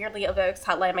weirdly evokes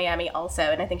Hotline Miami also,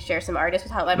 and I think shares some artists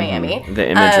with Hotline Miami. The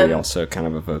imagery also kind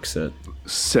of evokes it.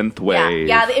 Synthwave.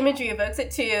 Yeah, the imagery evokes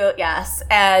it too, yes.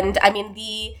 And I mean,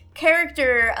 the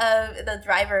character of the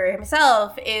driver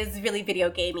himself is really video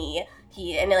gamey.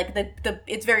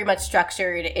 It's very much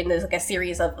structured in like a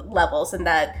series of levels and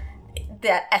that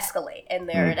escalate and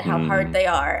how hard they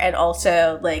are, and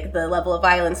also like the level of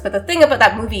violence. But the thing about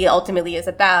that movie ultimately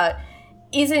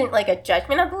isn't like a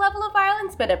judgment of the level of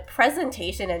violence, but a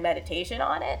presentation and meditation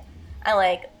on it. And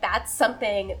like that's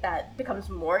something that becomes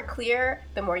more clear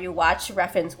the more you watch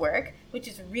Refn's work, which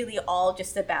is really all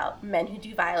just about men who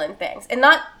do violent things, and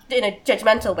not in a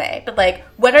judgmental way, but like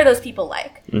what are those people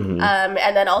like? And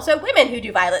then also women who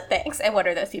do violent things, and what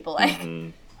are those people like?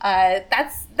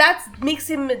 That's makes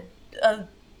him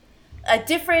a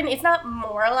different. It's not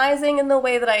moralizing in the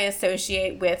way that I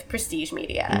associate with prestige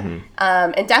media,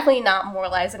 and definitely not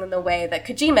moralizing in the way that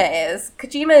Kojima is.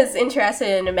 Kojima is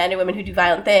interested in men and women who do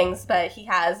violent things, but he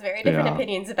has very different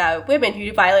opinions about women who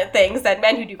do violent things than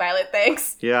men who do violent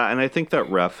things. Yeah, and I think that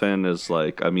Refn is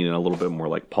like, a little bit more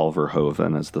like Paul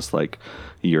Verhoeven as this like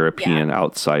European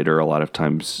outsider, a lot of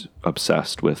times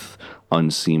obsessed with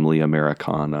unseemly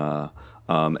Americana.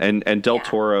 And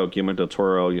Guillermo del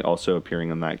Toro, also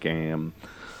appearing in that game,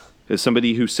 is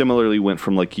somebody who similarly went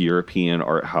from like European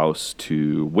art house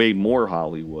to way more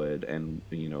Hollywood and,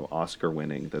 Oscar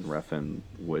winning than Refn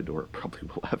would or probably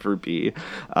will ever be.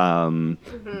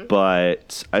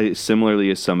 But similarly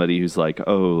is somebody who's like,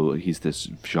 oh, he's this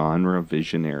genre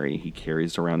visionary. He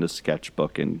carries around a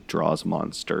sketchbook and draws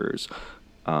monsters.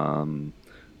 The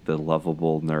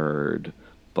lovable nerd.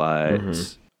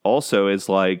 But also is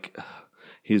like...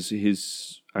 I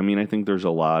think there's a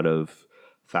lot of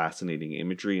fascinating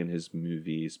imagery in his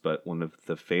movies, but one of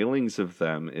the failings of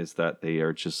them is that they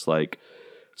are just like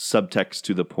subtext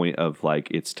to the point of like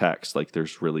it's text. Like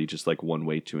there's really just like one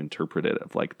way to interpret it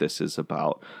of like this is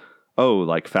about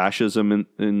like fascism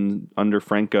in under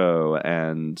Franco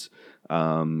and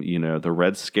the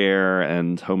Red Scare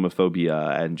and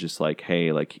homophobia and just like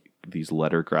hey like these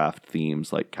lettergraphed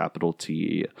themes like capital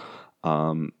T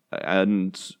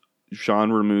and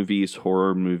genre movies,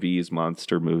 horror movies,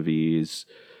 monster movies,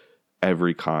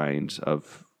 every kind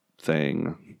of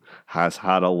thing has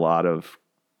had a lot of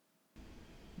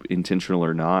intentional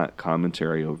or not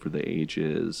commentary over the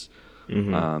ages.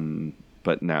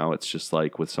 But now it's just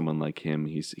like with someone like him,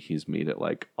 he's made it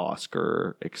like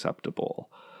Oscar acceptable,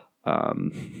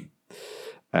 and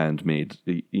made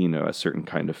a certain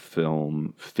kind of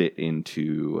film fit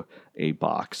into a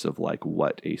box of like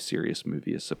what a serious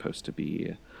movie is supposed to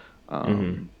be.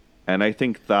 And I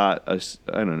think that I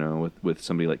don't know with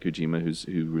somebody like Kojima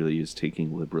who really is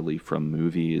taking liberally from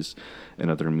movies and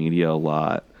other media a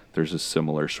lot. There's a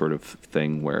similar sort of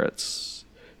thing where it's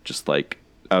just like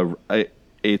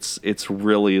it's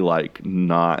really like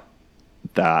not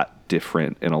that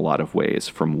different in a lot of ways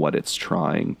from what it's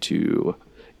trying to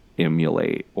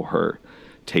emulate or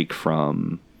take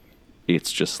from.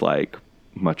 It's just like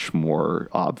much more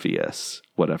obvious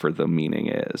whatever the meaning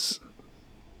is.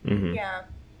 Yeah.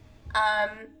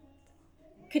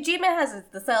 Kojima has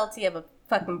the subtlety of a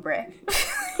fucking brick.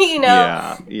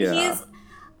 Yeah.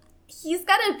 He's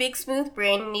got a big smooth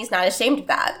brain and he's not ashamed of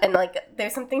that. And like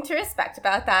there's something to respect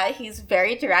about that. He's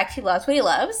very direct. He loves what he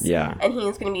loves. Yeah. And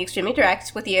he's going to be extremely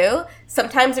direct with you.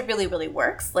 Sometimes it really, really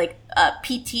works. Like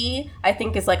PT, I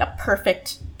think, is like a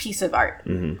perfect piece of art.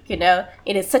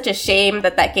 It is such a shame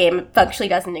that game functionally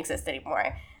doesn't exist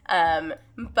anymore.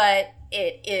 But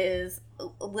it is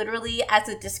literally as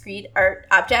a discrete art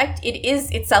object, it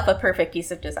is itself a perfect piece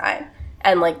of design.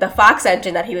 And like the Fox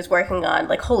engine that he was working on,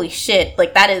 like holy shit,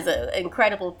 like that is an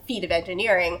incredible feat of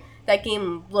engineering. That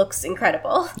game looks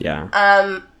incredible.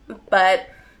 Yeah. But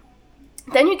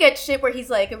then you get shit where he's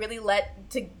like really let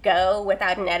to go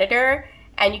without an editor,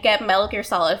 and you get Metal Gear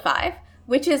Solid 5,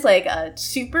 which is like a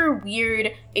super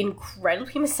weird,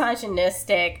 incredibly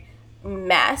misogynistic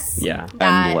mess. Yeah.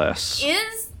 Endless.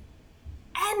 Is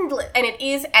endless, and it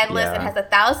is endless. It has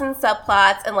 1,000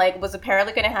 subplots, and like was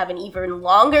apparently going to have an even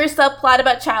longer subplot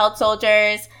about child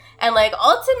soldiers, and like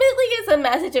ultimately is a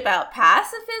message about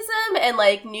pacifism and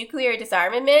like nuclear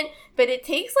disarmament, but it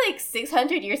takes like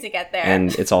 600 years to get there.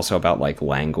 And it's also about like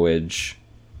language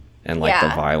and like the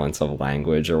violence of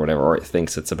language or whatever, or it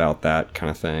thinks it's about that kind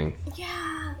of thing.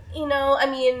 Yeah, you know, I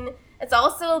mean, it's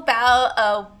also about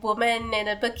a woman in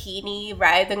a bikini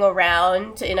writhing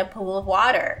around in a pool of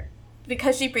water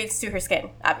because she breathes through her skin,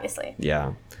 obviously.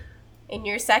 Yeah. And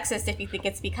you're sexist if you think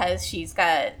it's because she's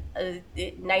got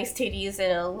nice titties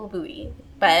and a little booty.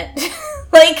 But,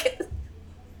 like,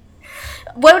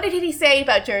 what did he say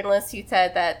about journalists who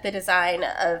said that the design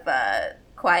of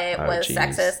Quiet was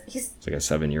sexist? It's like a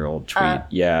 7-year-old tweet.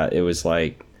 Yeah, it was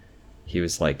like, he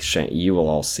was like, you will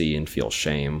all see and feel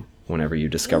shame whenever you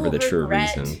discover the true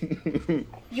reason.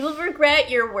 You will regret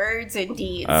your words and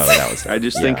deeds. Oh, that was. I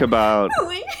just think about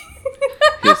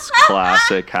his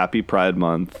classic Happy Pride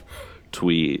Month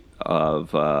tweet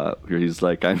of where he's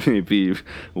like, I may be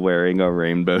wearing a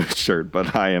rainbow shirt,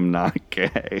 but I am not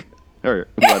gay. Or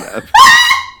whatever.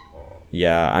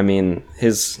 Yeah, I mean,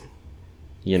 his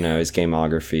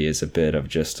gamography is a bit of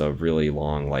just a really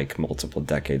long, like multiple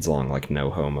decades long, like no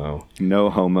homo. No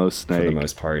homo snake. For the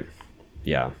most part.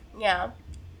 Yeah. Yeah.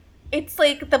 It's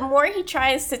like the more he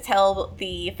tries to tell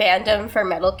the fandom for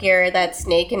Metal Gear that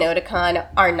Snake and Otacon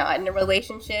are not in a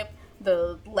relationship,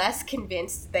 the less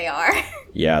convinced they are.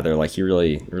 Yeah, they're like, he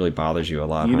really bothers you a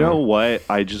lot. You know what?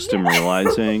 I just am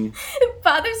realizing. It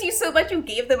bothers you so much you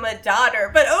gave them a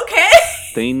daughter, but okay.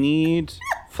 They need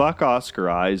fuck Oscar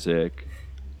Isaac.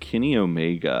 Kenny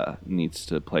Omega needs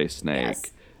to play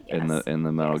Snake in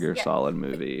the Metal Gear Solid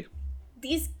movie.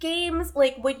 These games,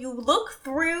 like, when you look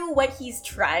through what he's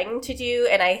trying to do,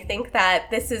 and I think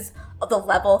that this is the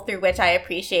level through which I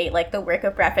appreciate, like, the work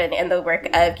of Refn and the work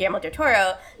of Guillermo del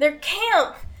Toro, they're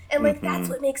camp! And, like, that's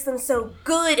what makes them so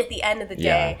good at the end of the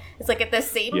day. It's, like, at the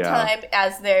same time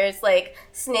as there's, like,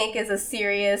 Snake is a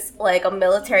serious, like, a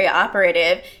military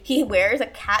operative, he wears a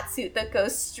catsuit that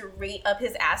goes straight up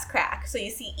his ass crack. So you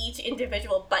see each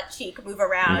individual butt cheek move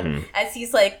around as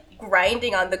he's, like,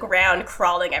 grinding on the ground,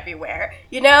 crawling everywhere.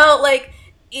 You know? Like,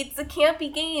 it's a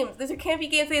campy game. Those are campy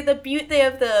games. They have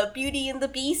the Beauty and the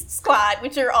Beast squad,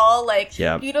 which are all like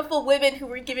beautiful women who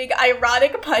were giving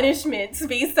ironic punishments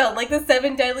based on like the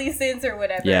 7 deadly sins or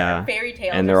whatever, or fairy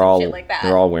tales, and or some shit like that.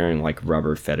 They're all wearing like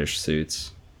rubber fetish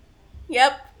suits.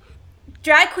 Yep,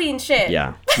 drag queen shit.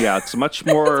 Yeah, yeah. It's much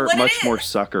more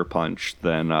Sucker Punch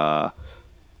than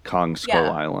Kong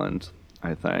Skull Island,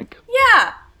 I think.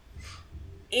 Yeah,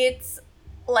 it's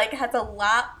like has a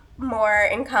lot more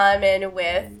in common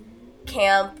with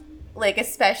camp, like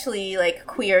especially like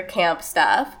queer camp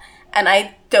stuff, and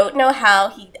I don't know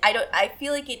how I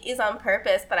feel like it is on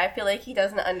purpose, but I feel like he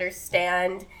doesn't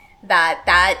understand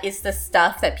that is the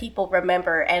stuff that people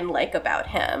remember and like about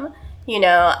him. You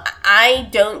know, I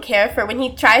don't care for when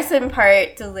he tries to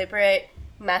impart deliberate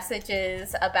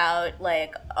messages about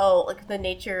like the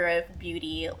nature of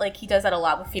beauty. Like he does that a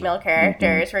lot with female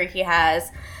characters, where he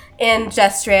has in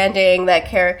Death Stranding that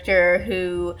character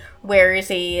who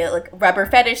wears a like rubber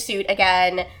fetish suit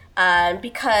again,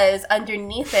 because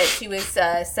underneath it she was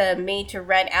made to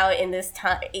run out in this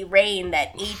rain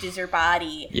that ages her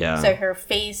body. Yeah. So her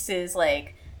face is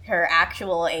like her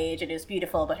actual age and is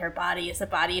beautiful, but her body is the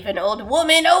body of an old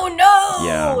woman. Oh no!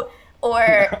 Yeah.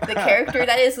 Or the character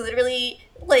that is literally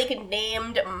like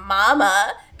named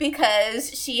Mama because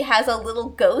she has a little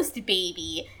ghost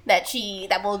baby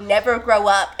that will never grow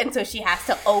up, and so she has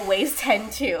to always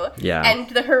tend to. Yeah.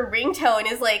 And her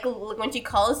ringtone is like when she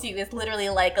calls you is literally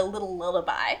like a little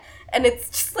lullaby, and it's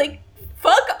just like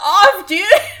fuck off, dude.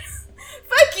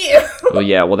 Fuck you. Well,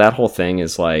 yeah. Well, that whole thing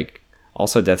is like.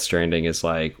 Also, Death Stranding is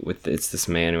like it's this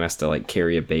man who has to like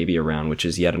carry a baby around, which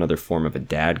is yet another form of a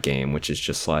dad game, which is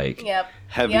just like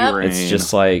heavy rain. It's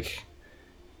just like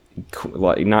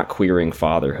not queering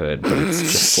fatherhood, but it's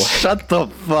just like shut the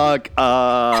fuck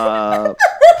up.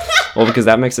 Well, because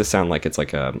that makes it sound like it's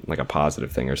like a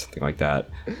positive thing or something like that.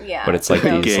 Yeah, but it's like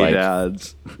these gay like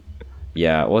dads.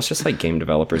 Yeah, well, it's just like game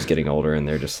developers getting older and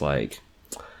they're just like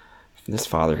this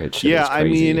fatherhood shit. Yeah, is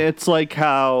crazy. I mean, it's like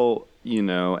how. You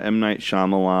know, M. Night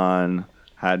Shyamalan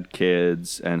had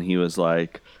kids, and he was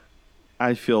like,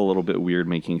 I feel a little bit weird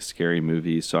making scary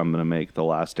movies, so I'm going to make The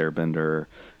Last Airbender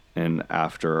and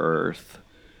After Earth,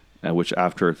 which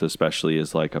After Earth especially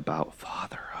is like about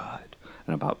fatherhood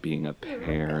and about being a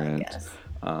parent.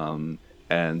 And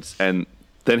then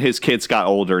his kids got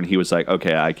older, and he was like,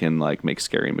 okay, I can like make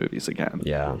scary movies again.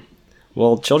 Yeah.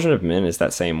 Well, Children of Men is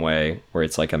that same way, where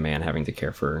it's like a man having to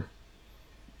care for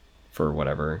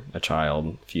whatever, a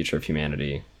child, future of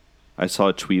humanity. I saw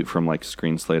a tweet from like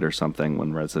Screenslate or something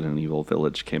when Resident Evil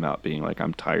Village came out being like,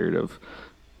 I'm tired of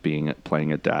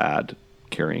playing a dad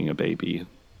carrying a baby.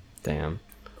 Damn.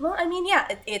 Well, I mean,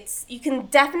 yeah, it's you can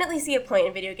definitely see a point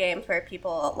in video games where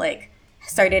people like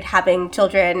started having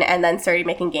children and then started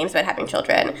making games about having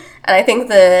children. And I think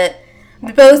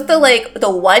both the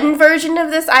one version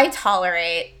of this I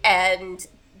tolerate, and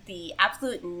the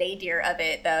absolute nadir of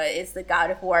it though is the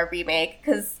God of War remake,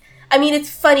 because I mean, it's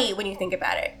funny when you think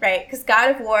about it, right? Because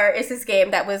God of War is this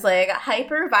game that was like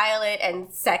hyper violent and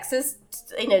sexist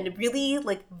in a really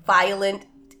like violent,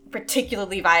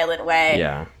 particularly violent way.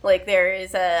 Yeah. Like there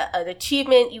is an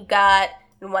achievement you got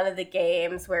in one of the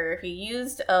games where if you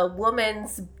used a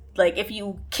woman's, like if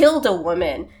you killed a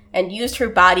woman and used her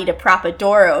body to prop a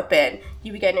door open,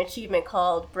 you would get an achievement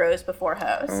called Bros Before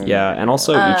Hoes. Yeah, and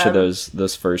also each of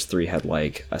those first three had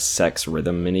like a sex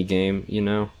rhythm mini game, you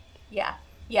know? Yeah.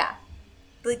 Yeah.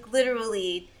 Like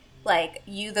literally, like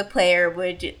you the player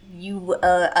would a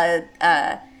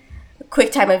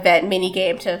QuickTime event mini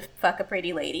game to fuck a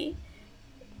pretty lady.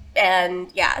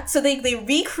 And yeah, so they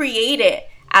recreate it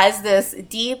as this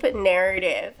deep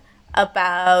narrative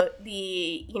about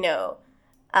the,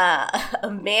 a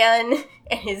man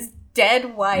and his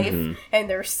dead wife and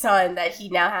their son that he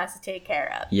now has to take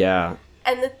care of. Yeah.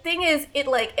 And the thing is, it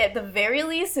like at the very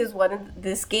least is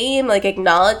this game like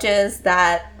acknowledges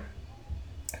that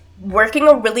working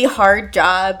a really hard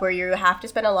job where you have to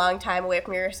spend a long time away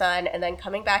from your son and then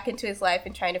coming back into his life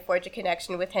and trying to forge a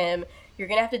connection with him, you're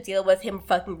gonna have to deal with him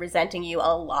fucking resenting you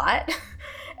a lot.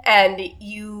 And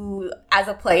you, as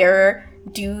a player,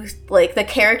 do like the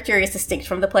character is distinct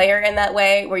from the player in that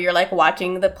way, where you're like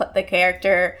watching the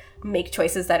character make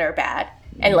choices that are bad,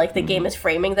 and like the game is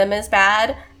framing them as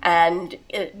bad, and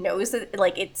it knows that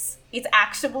like it's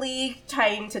actually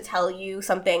trying to tell you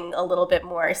something a little bit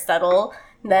more subtle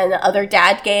than other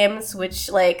dad games, which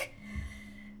like.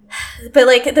 But,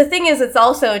 like, the thing is, it's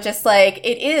also just, like,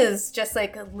 it is just,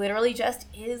 like, literally just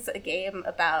is a game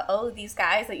about, oh, these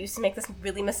guys that used to make this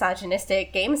really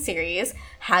misogynistic game series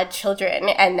had children,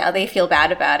 and now they feel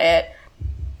bad about it,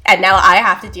 and now I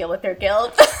have to deal with their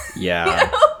guilt. Yeah.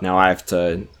 You know? Now I have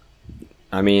to...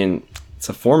 I mean, it's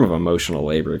a form of emotional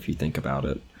labor if you think about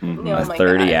it. Oh A my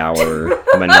 30-hour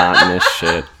monotonous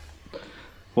shit.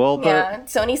 Well, Yeah,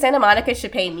 Sony Santa Monica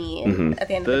should pay me at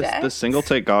the end of the day. the single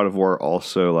take God of War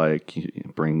also like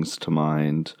brings to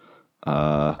mind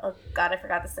Oh, God, I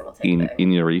forgot the single take thing.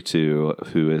 Iñárritu,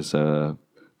 who is a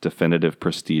definitive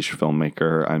prestige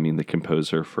filmmaker. I mean, the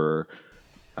composer for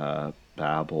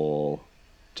Babel,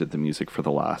 did the music for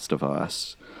The Last of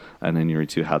Us, and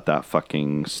Iñárritu had that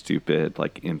fucking stupid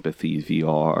like empathy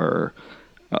VR,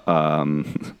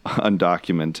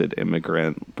 undocumented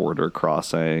immigrant border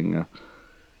crossing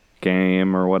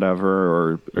game or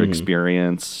whatever, or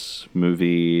experience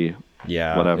movie.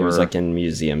 Yeah, Whatever. it was like in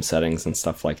museum settings and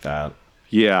stuff like that.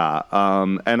 Yeah,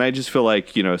 and I just feel like,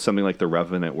 something like The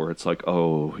Revenant, where it's like,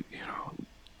 oh,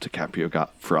 DiCaprio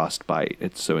got frostbite.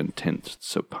 It's so intense, it's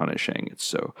so punishing, it's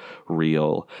so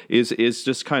real. Is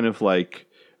just kind of like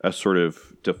a sort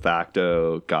of de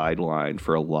facto guideline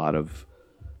for a lot of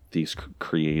these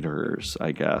creators,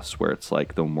 I guess, where it's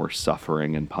like the more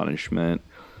suffering and punishment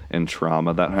and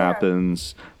trauma that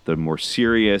happens, the more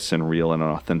serious and real and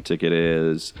authentic it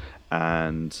is.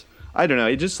 And I don't know,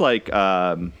 it just like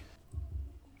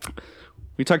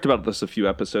we talked about this a few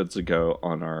episodes ago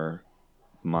on our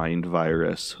Mind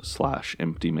Virus /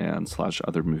 Empty Man /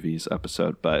 other movies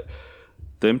episode, but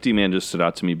The Empty Man just stood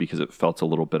out to me because it felt a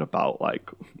little bit about like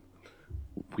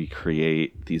we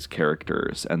create these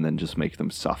characters and then just make them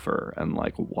suffer, and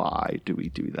like why do we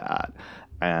do that?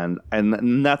 And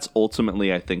that's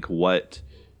ultimately, I think, what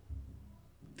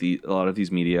a lot of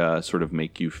these media sort of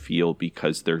make you feel,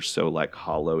 because they're so like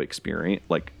hollow experience,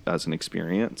 like as an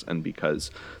experience, and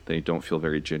because they don't feel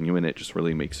very genuine. It just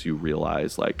really makes you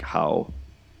realize like how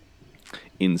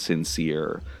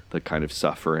insincere the kind of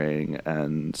suffering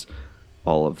and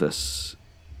all of this,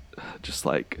 just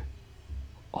like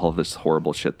all of this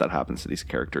horrible shit that happens to these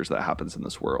characters, that happens in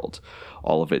this world.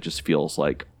 All of it just feels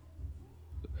like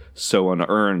so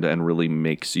unearned, and really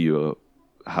makes you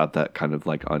have that kind of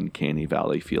like uncanny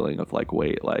valley feeling of like,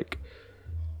 wait, like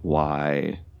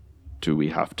why do we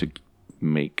have to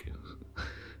make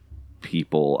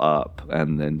people up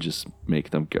and then just make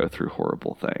them go through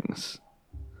horrible things?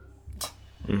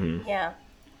 Yeah.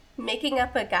 Making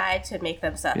up a guy to make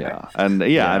them suffer. And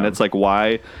it's like,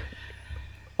 why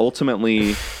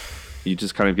ultimately you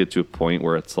just kind of get to a point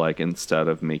where it's like, instead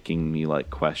of making me like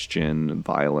question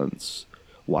violence,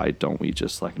 why don't we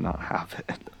just like not have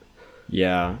it?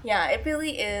 Yeah. Yeah, it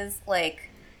really is like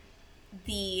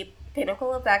the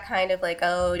pinnacle of that kind of like,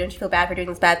 oh, don't you feel bad for doing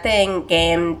this bad thing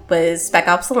game was Spec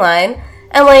Ops The Line.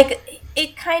 And like,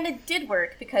 it kind of did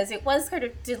work because it was sort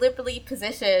of deliberately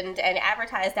positioned and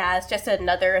advertised as just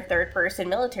another third-person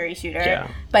military shooter,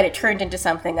 but it turned into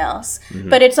something else.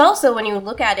 But it's also, when you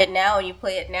look at it now and you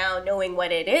play it now knowing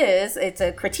what it is, it's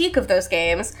a critique of those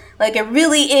games. Like, it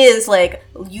really is like,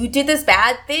 you did this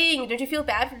bad thing. Don't you feel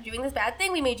bad for doing this bad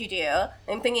thing we made you do?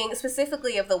 I'm thinking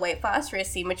specifically of the white phosphorus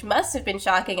scene, which must have been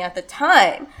shocking at the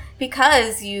time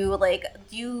because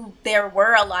there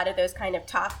were a lot of those kind of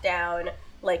top-down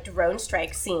like drone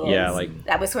strike scenes. Yeah, like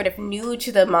that was sort of new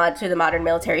to the modern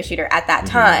military shooter at that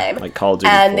time. Like Call of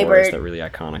Duty 4 is that really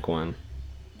iconic one.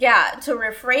 Yeah, to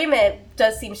reframe it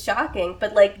does seem shocking,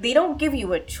 but like they don't give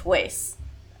you a choice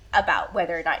about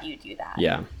whether or not you do that.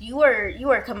 Yeah. You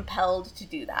are compelled to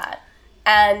do that.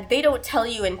 And they don't tell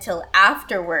you until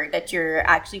afterward that you're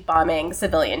actually bombing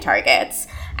civilian targets.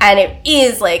 And it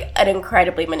is like an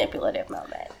incredibly manipulative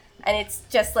moment. And it's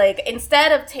just like,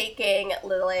 instead of taking,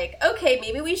 like, okay,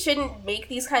 maybe we shouldn't make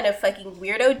these kind of fucking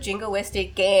weirdo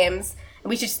jingoistic games, and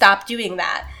we should stop doing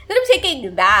that. Instead of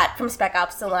taking that from Spec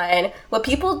Ops The Line, what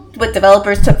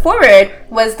developers took forward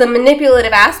was the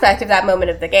manipulative aspect of that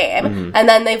moment of the game. And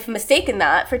then they've mistaken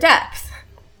that for depth.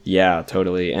 Yeah,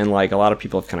 totally. And like a lot of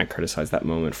people have kind of criticized that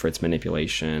moment for its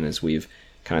manipulation, as we've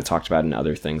kind of talked about in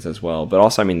other things as well. But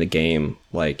also, I mean, the game,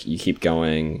 like, you keep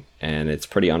going and it's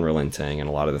pretty unrelenting in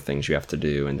a lot of the things you have to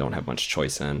do and don't have much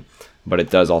choice in. But it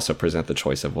does also present the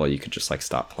choice of, well, you could just like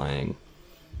stop playing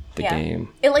the game.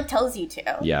 It like tells you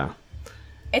to. Yeah.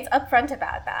 It's upfront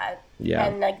about that. Yeah.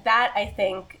 And like that, I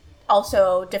think,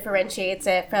 also differentiates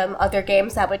it from other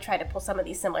games that would try to pull some of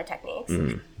these similar techniques.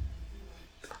 I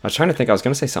was trying to think, I was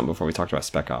going to say something before we talked about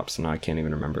Spec Ops, and now I can't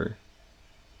even remember.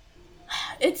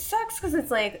 It sucks because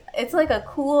it's like a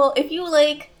cool,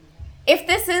 if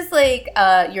this is like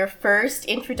your first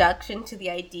introduction to the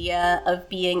idea of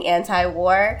being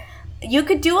anti-war, you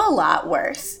could do a lot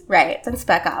worse, right, than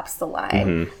Spec Ops The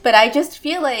Line. But I just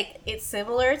feel like it's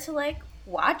similar to like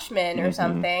Watchmen or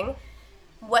something.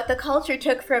 What the culture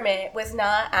took from it was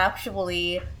not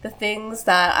actually the things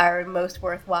that are most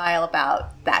worthwhile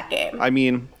about that game. I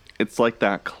mean, it's like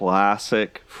that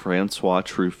classic Francois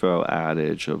Truffaut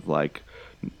adage of like,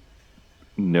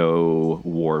 no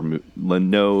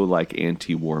like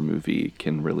anti-war movie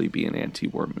can really be an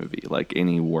anti-war movie. Like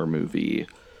any war movie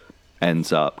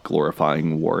ends up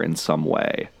glorifying war in some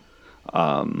way,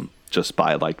 just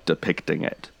by like depicting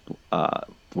it,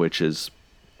 which is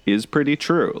pretty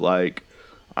true. Like,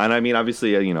 and I mean,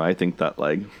 obviously, you know, I think that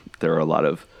like there are a lot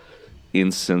of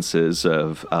instances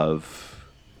of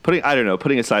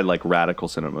putting aside like radical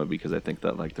cinema, because I think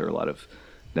that like there are a lot of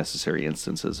necessary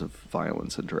instances of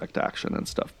violence and direct action and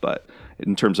stuff. But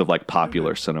in terms of like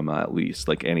popular cinema, at least,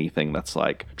 like anything that's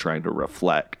like trying to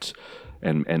reflect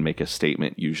and make a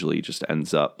statement usually just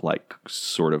ends up like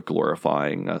sort of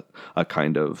glorifying a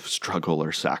kind of struggle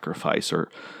or sacrifice or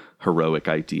heroic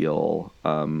ideal,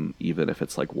 even if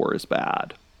it's like war is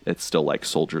bad. It's still like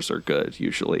soldiers are good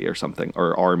usually, or something,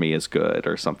 or army is good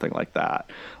or something like that.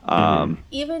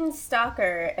 Even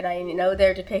Stalker, and I know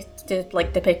they're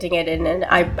depicting it in an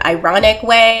ironic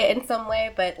way in some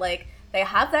way, but like they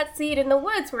have that scene in the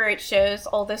woods where it shows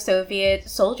all the Soviet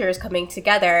soldiers coming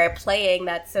together playing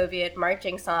that Soviet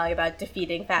marching song about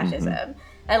defeating fascism.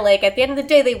 And like at the end of the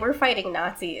day, they were fighting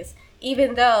Nazis,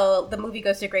 even though the movie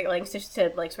goes to great lengths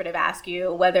to like sort of ask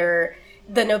you whether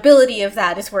the nobility of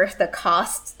that is worth the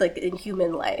cost, like in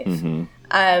human life.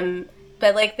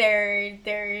 But like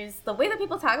there's the way that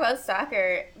people talk about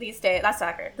Stalker these days. Not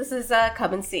Stalker. This is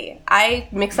Come and See. I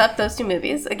mix up those two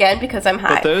movies again because I'm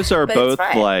high. But those are both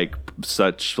like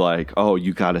such like, oh,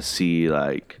 you got to see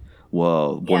like,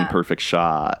 whoa, One Perfect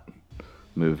Shot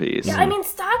movies. Yeah, I mean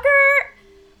Stalker.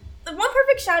 One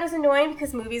Perfect Shot is annoying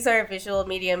because movies are a visual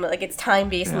medium, like it's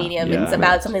time-based medium. It's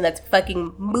about something that's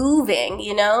fucking moving,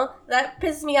 you know? That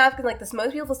pisses me off because like the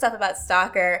most beautiful stuff about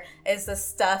Stalker is the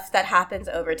stuff that happens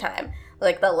over time.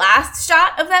 Like the last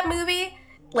shot of that movie,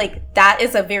 like that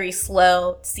is a very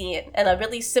slow scene and a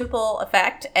really simple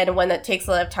effect and one that takes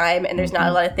a lot of time and there's not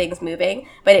a lot of things moving,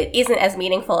 but it isn't as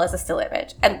meaningful as a still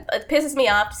image. And it pisses me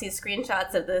off to see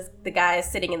screenshots of the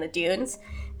guys sitting in the dunes.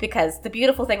 Because the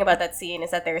beautiful thing about that scene is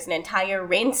that there's an entire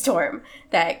rainstorm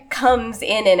that comes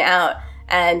in and out,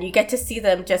 and you get to see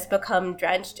them just become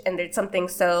drenched, and there's something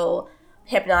so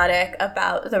hypnotic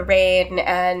about the rain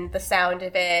and the sound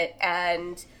of it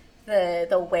and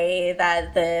the way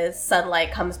that the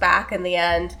sunlight comes back in the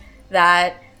end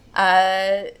that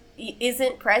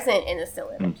isn't present in a still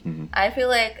image. I feel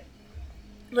like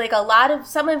a lot of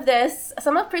some of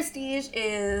Prestige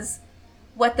is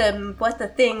what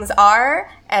the things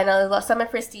are, and some of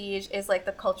Prestige is like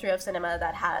the culture of cinema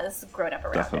that has grown up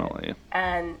around Definitely. it.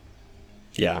 And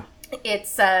Yeah.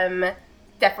 It's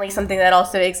definitely something that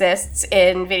also exists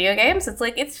in video games. It's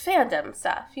like, it's fandom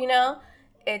stuff, you know?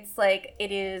 It's like,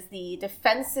 it is the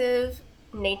defensive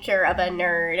nature of a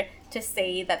nerd to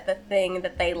say that the thing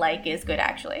that they like is good,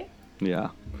 actually. Yeah.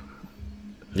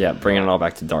 Yeah, bringing it all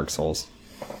back to Dark Souls.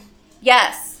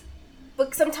 Yes.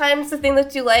 But sometimes the thing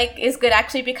that you like is good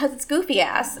actually because it's goofy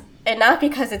ass, and not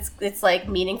because it's like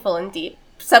meaningful and deep.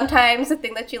 Sometimes the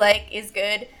thing that you like is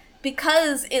good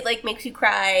because it like makes you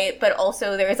cry, but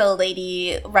also there's a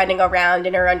lady running around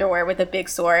in her underwear with a big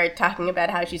sword talking about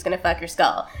how she's gonna fuck your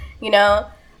skull. You know?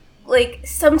 Like,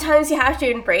 sometimes you have to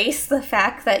embrace the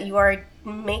fact that you are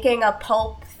making a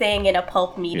pulp thing in a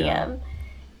pulp medium. Yeah.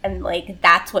 And like,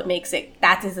 that's what makes it,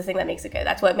 that is the thing that makes it good.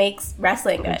 That's what makes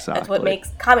wrestling good. Exactly. That's what makes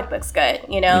comic books good,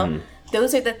 you know?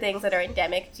 Those are the things that are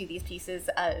endemic to these pieces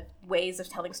of ways of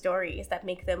telling stories that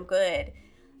make them good.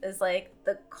 Is like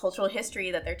the cultural history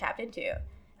that they're tapped into. And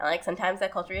like, sometimes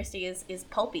that cultural history is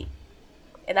pulpy.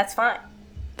 And that's fine.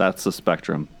 That's the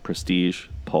spectrum. Prestige,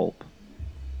 pulp.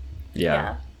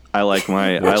 Yeah. I like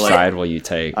my... Which side will you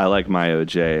take? I like my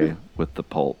OJ with the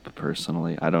pulp,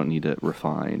 personally. I don't need it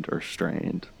refined or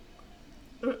strained.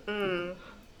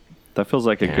 That feels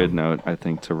like a good note, I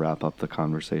think, to wrap up the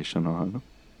conversation on.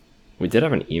 We did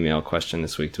have an email question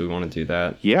this week. Do we want to do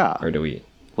that? Yeah. Or do we?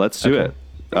 Let's do it.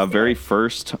 Very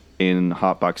first in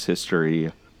Hotbox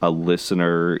history, a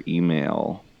listener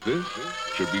email. This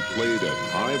should be played at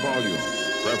high volume,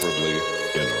 preferably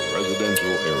in a residential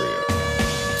area.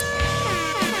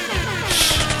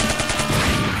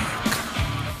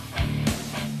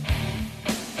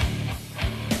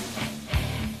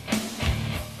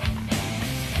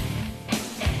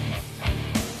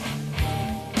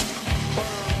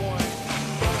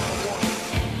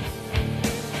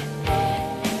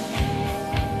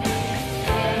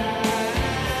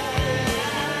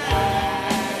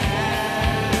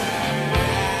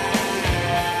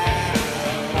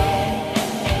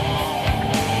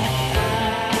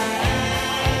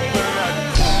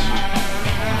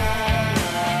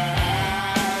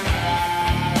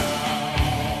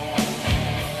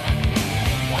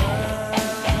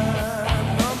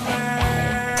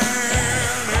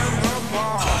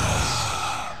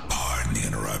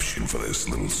 For this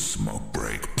little smoke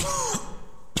break.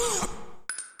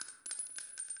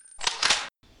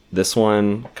 This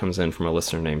one comes in from a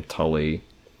listener named Tully,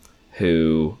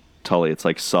 who... Tully, it's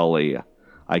like Sully.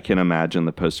 I can imagine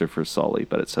the poster for Sully,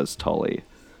 but it says Tully.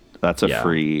 That's a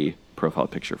free profile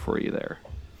picture for you there,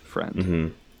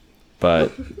 friend.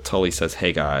 But Tully says,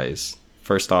 hey guys,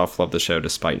 first off, love the show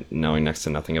despite knowing next to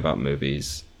nothing about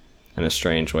movies. In a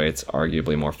strange way, it's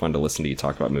arguably more fun to listen to you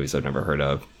talk about movies I've never heard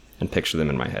of and picture them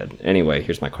in my head. Anyway,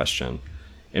 here's my question.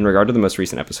 In regard to the most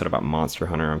recent episode about Monster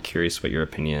Hunter, I'm curious what your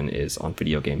opinion is on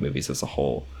video game movies as a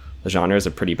whole. The genre has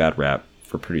a pretty bad rap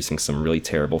for producing some really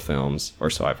terrible films,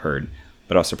 or so I've heard,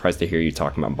 but I was surprised to hear you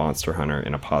talking about Monster Hunter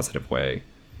in a positive way.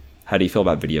 How do you feel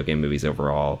about video game movies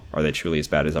overall? Are they truly as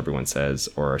bad as everyone says,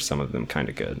 or are some of them kind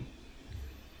of good?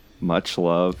 Much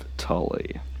love,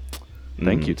 Tully.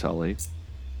 Thank you, Tully.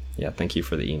 Yeah, thank you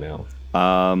for the email.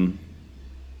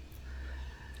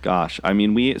 Gosh, I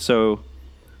mean, we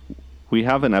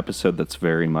have an episode that's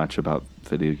very much about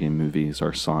video game movies,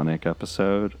 our Sonic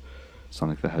episode.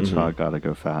 Sonic the Hedgehog, Gotta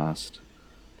Go Fast.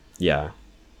 Yeah.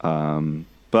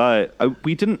 But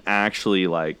we didn't actually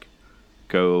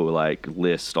go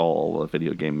list all the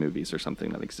video game movies or something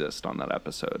that exist on that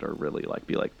episode, or really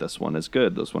be like, this one is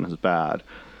good, this one is bad.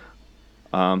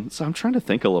 So I'm trying to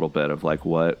think a little bit of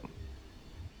what.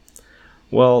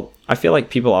 Well, I feel like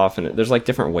people often, there's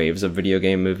different waves of video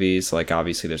game movies.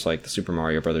 Obviously there's the Super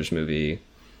Mario Brothers movie.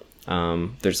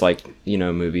 There's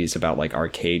movies about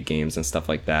arcade games and stuff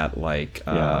like that, The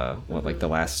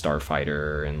Last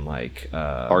Starfighter and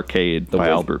Arcade by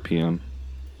Albert Pyun.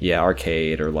 Yeah,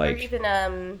 Arcade, or even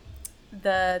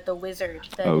the Wizard,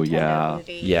 the Nintendo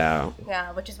movie.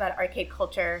 Yeah, which is about arcade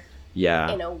culture.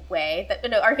 Yeah, in a way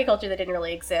arcade culture that didn't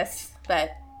really exist,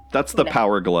 but that's the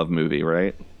Power Glove movie,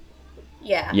 right?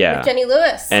 Yeah, with Jenny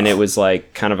Lewis. And it was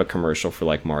kind of a commercial for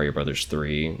Mario Brothers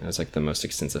 3. It was the most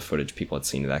extensive footage people had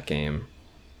seen of that game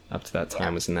up to that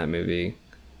time was in that movie.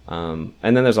 And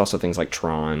then there's also things like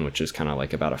Tron, which is kind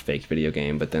of about a fake video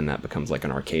game, but then that becomes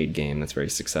an arcade game that's very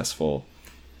successful.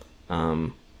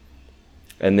 And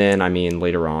then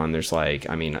later on there's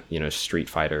Street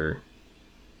Fighter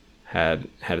had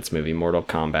its movie, Mortal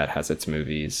Kombat has its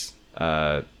movies,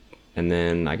 and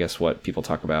then I guess what people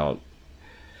talk about,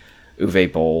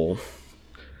 Uwe Boll.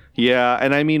 Yeah,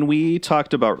 and we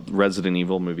talked about Resident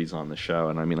Evil movies on the show,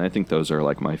 and I think those are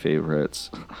my favorites.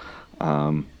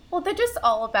 Well, Well, they're just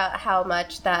all about how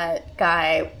much that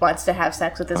guy wants to have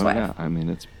sex with his wife. Yeah, I mean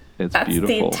it's That's beautiful.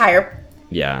 the entire.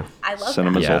 Yeah. I love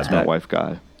Cinema's Yeah, ultimate that- wife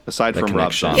guy. Aside the from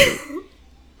Rob connection. Zombie.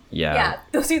 Yeah. that. Yeah,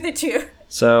 those are the two.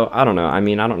 So I don't know. I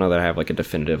mean, I don't know that I have like a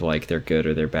definitive like they're good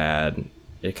or they're bad.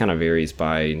 It kind of varies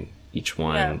by each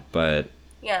one, Yeah. but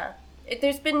Yeah.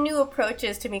 There's been new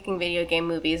approaches to making video game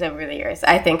movies over the years,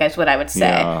 I think is what I would say.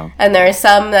 Yeah. And there are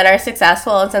some that are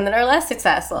successful and some that are less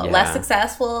successful. Yeah. Less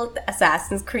successful,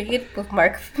 Assassin's Creed with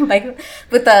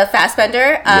with the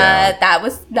Fassbender. Yeah. That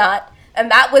was not, and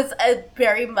that was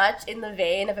very much in the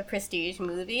vein of a prestige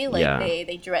movie. Like Yeah.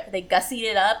 they gussied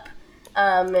it up,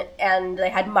 and they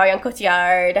had Marion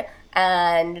Cotillard,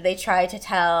 and they tried to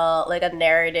tell like a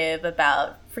narrative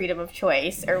about freedom of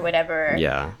choice or whatever.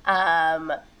 yeah.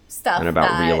 Stuff And about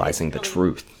that realizing is the really-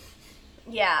 truth.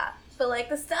 Yeah, but like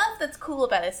the stuff that's cool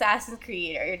about Assassin's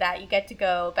Creed, or that you get to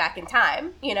go back in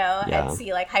time, Yeah. and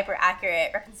see like hyper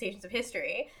accurate representations of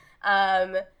history.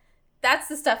 That's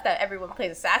the stuff that everyone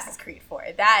plays Assassin's Creed for.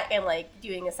 That and like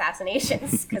doing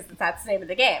assassinations because that's the name of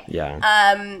the game.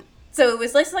 Yeah. So it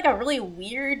was just like a really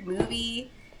weird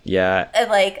movie, Yeah. and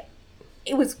like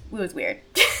it was weird.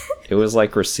 It was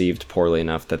like received poorly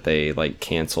enough that they like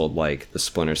canceled like the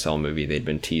Splinter Cell movie they'd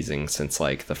been teasing since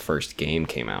like the first game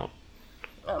came out.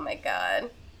 Oh my god.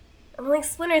 I'm like,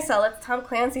 Splinter Cell, that's Tom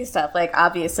Clancy stuff. Like,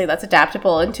 obviously, that's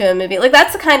adaptable into a movie. Like,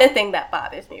 that's the kind of thing that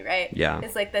bothers me, right? Yeah.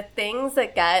 It's like the things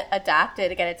that get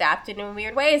adapted in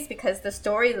weird ways because the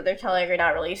stories that they're telling are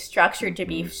not really structured to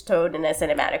be told in a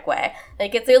cinematic way.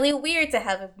 Like, it's really weird to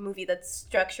have a movie that's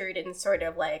structured in sort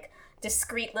of like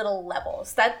discrete little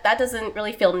levels. That doesn't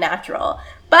really feel natural.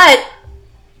 But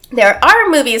there are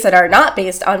movies that are not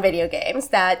based on video games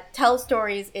that tell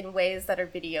stories in ways that are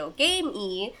video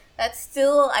game-y that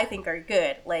still, I think, are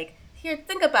good. Like, here,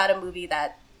 think about a movie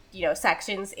that,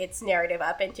 sections its narrative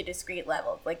up into discrete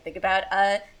levels. Like, think about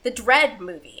the Dread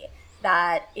movie.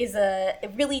 That is it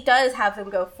really does have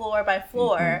them go floor by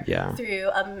floor Yeah. through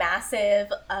a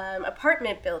massive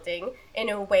apartment building in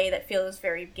a way that feels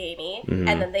very gamey, and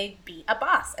then they beat a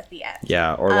boss at the end.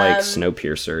 Yeah, or like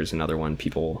Snowpiercer is another one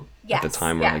people at the Yes,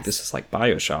 time were like, yes. this is like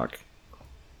BioShock.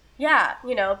 Yeah,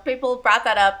 people brought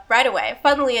that up right away.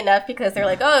 Funnily enough, because they're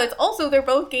like, oh, they're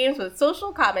both games with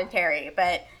social commentary.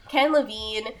 But Ken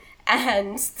Levine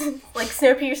and like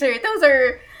Snowpiercer,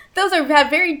 those have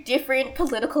very different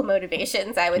political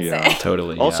motivations, I would Yeah. say.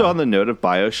 Totally. Also, yeah. on the note of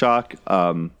BioShock,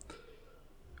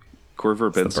 Gore the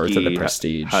birth of the Verbinski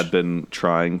Prestige. had been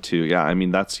trying to, yeah, I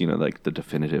mean, that's, like the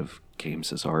definitive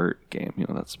games as art game,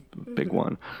 that's a big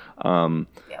one. Yeah.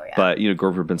 But,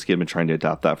 Gore Verbinski had been trying to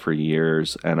adapt that for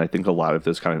years. And I think a lot of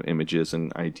those kind of images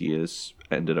and ideas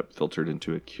ended up filtered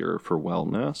into A Cure for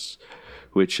Wellness,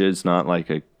 which is not like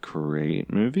a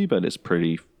great movie, but is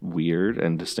pretty weird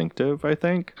and distinctive, I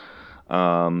think.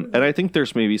 And I think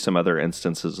there's maybe some other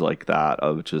instances like that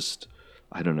of just,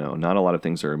 I don't know, not a lot of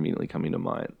things are immediately coming to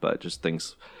mind, but just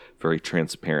things very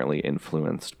transparently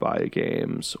influenced by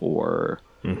games or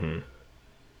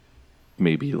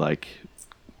maybe like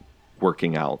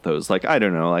working out those, like, I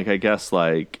don't know, like, I guess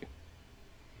like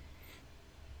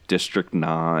District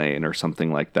 9 or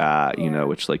something like that,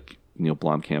 which like Neil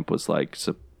Blomkamp was like,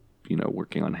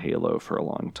 working on Halo for a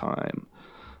long time.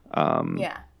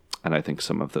 Yeah. And I think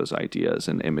some of those ideas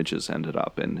and images ended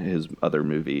up in his other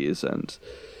movies. And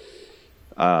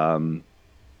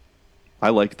I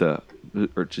like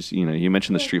you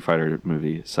mentioned the Street Fighter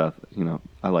movie, Seth.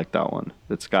 I like that one.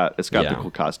 It's got the Yeah.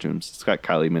 cool costumes. It's got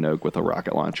Kylie Minogue with a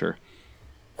rocket launcher.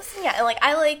 Yeah, and like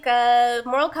I like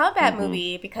Mortal Kombat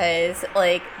movie because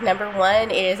like number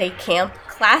one, it is a camp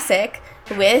classic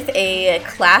with a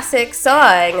classic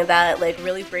song that like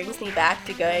really brings me back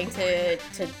to going to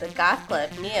the goth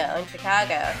club Neo in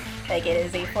Chicago. Like it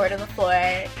is a four to the floor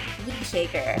league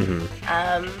shaker,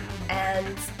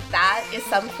 and that is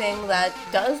something that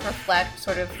does reflect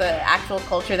sort of the actual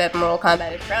culture that Mortal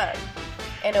Kombat is from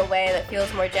in a way that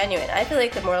feels more genuine. I feel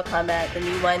like the Mortal Kombat, the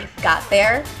new one, got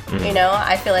there.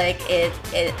 I feel like it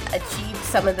achieved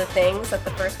some of the things that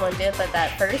the first one did, but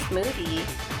that first movie,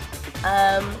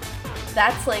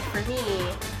 that's like for me,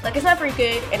 like it's not very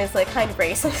good and it's like kind of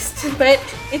racist, but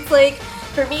it's like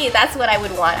for me, that's what I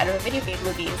would want out of a video game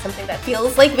movie, something that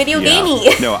feels like video gamey.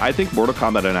 No, I think Mortal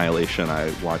Kombat Annihilation,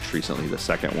 I watched recently, the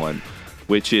second one,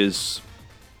 which is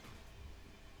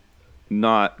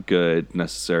not good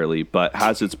necessarily, but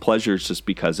has its pleasures just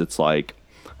because it's like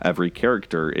every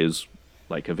character is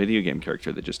like a video game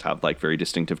character that just have like very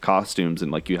distinctive costumes,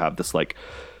 and like you have this like,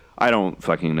 I don't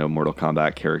fucking know Mortal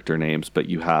Kombat character names, but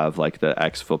you have like the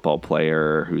ex-football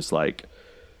player who's like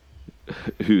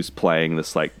who's playing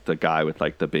this like the guy with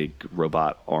like the big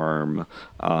robot arm,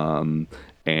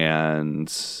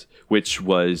 and which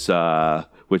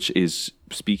is,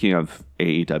 speaking of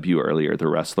AEW earlier, the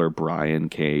wrestler Brian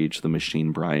Cage, the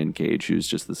Machine Brian Cage, who's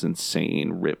just this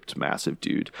insane, ripped, massive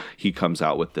dude. He comes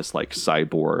out with this like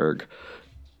cyborg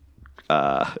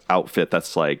outfit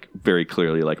that's like very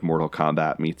clearly like Mortal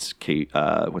Kombat meets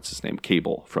what's his name,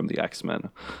 Cable from the X-Men,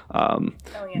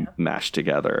 mashed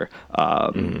together.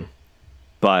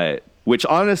 But which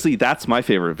honestly, that's my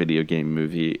favorite video game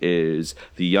movie, is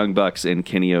the Young Bucks and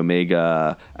Kenny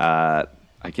Omega.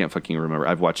 I can't fucking remember.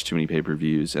 I've watched too many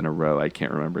pay-per-views in a row. I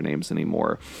can't remember names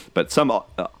anymore. But some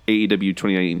AEW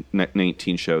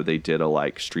 2019 show, they did a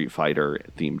like Street Fighter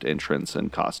themed entrance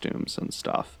and costumes and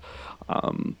stuff.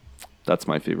 That's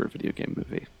my favorite video game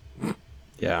movie.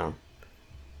 Yeah.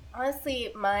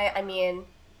 Honestly,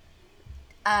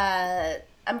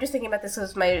 I'm just thinking about this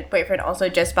because my boyfriend also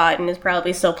just bought and is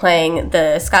probably still playing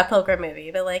the Scott Pilgrim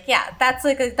movie. But like, yeah, that's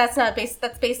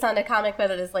that's based on a comic book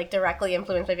that is like directly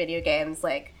influenced by video games.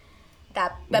 Like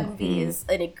that movie is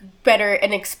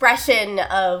an expression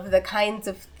of the kinds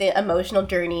of the emotional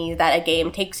journey that a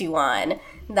game takes you on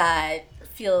that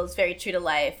feels very true to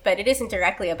life. But it isn't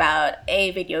directly about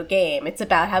a video game. It's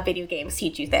about how video games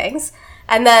teach you things.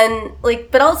 And then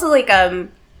but also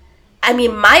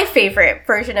my favorite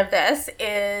version of this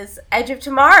is Edge of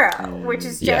Tomorrow, which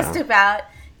is just about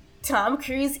Tom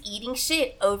Cruise eating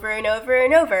shit over and over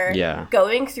and over,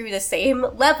 going through the same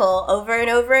level over and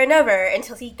over and over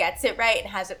until he gets it right and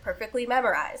has it perfectly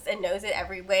memorized and knows it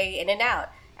every way in and out.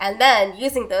 And then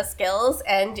using those skills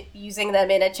and using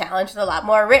them in a challenge with a lot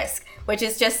more risk, which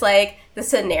is just like the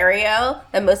scenario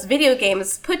that most video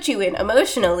games put you in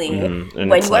emotionally when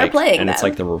you are playing them. And it's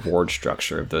like the reward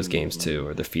structure of those games too,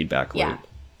 or the feedback loop.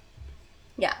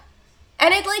 Yeah.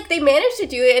 And they managed to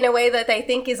do it in a way that I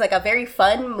think is like a very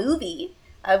fun movie,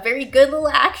 a very good little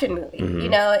action movie. You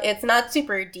know, it's not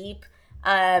super deep.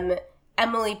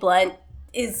 Emily Blunt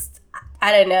is,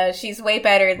 I don't know, she's way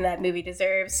better than that movie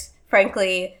deserves,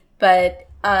 frankly. But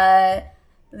they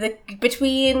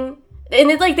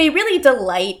really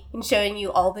delight in showing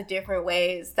you all the different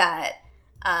ways that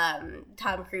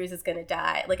Tom Cruise is gonna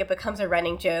die. Like, it becomes a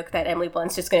running joke that Emily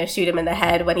Blunt's just gonna shoot him in the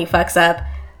head when he fucks up.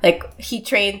 Like, he's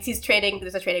training,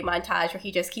 there's a training montage where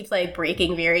he just keeps, like,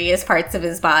 breaking various parts of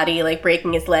his body, like,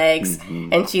 breaking his legs.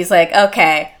 And she's like,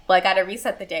 okay, well, I gotta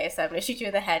reset the day, so I'm gonna shoot you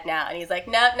in the head now. And he's like,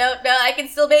 no, I can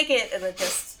still make it. And then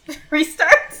just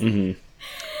restarts.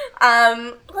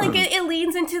 It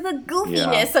leans into the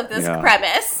goofiness of this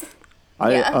premise.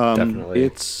 Definitely.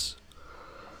 It's...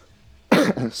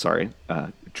 sorry,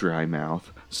 dry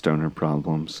mouth, stoner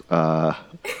problems.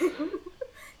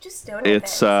 Just stoner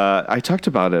It's I talked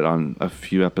about it on a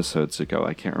few episodes ago.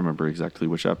 I can't remember exactly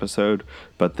which episode,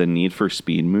 but the Need for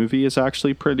Speed movie is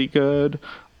actually pretty good.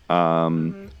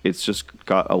 It's just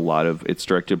got a lot of... It's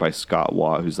directed by Scott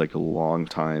Watt, who's like a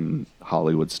longtime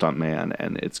Hollywood stuntman,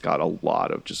 and it's got a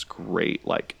lot of just great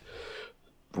like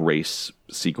race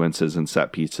sequences and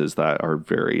set pieces that are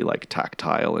very like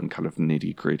tactile and kind of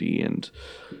nitty gritty and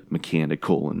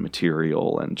mechanical and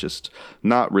material, and just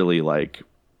not really like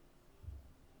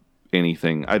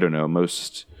anything. I don't know,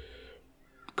 most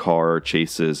car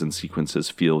chases and sequences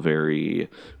feel very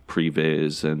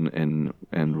previs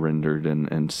and rendered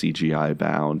and CGI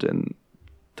bound, and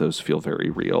those feel very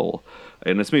real.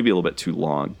 And it's maybe a little bit too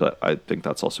long, but I think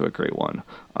that's also a great one.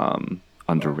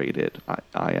 Underrated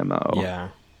IMO. Yeah.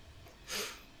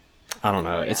 I don't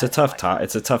know. It's a tough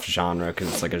it's a tough genre because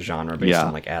it's like a genre based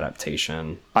on like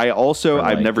adaptation.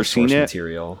 I've never seen it.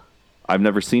 Material. I've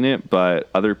never seen it, but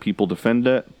other people defend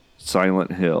it.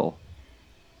 Silent Hill.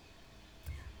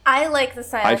 I like the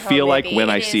Silent Hill. I feel like when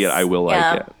I see it, I will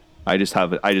like it. I just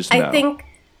know. I think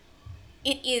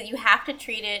it is. You have to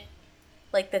treat it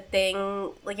like the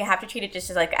thing. Like, you have to treat it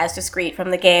just as discrete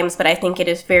from the games. But I think it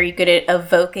is very good at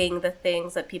evoking the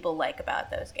things that people like about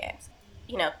those games.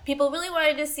 You know, people really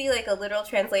wanted to see like a literal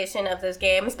translation of those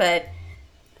games, but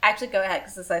actually, go ahead,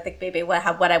 because this is, I think, maybe what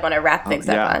I want to wrap things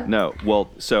up on. No, well,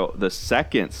 so the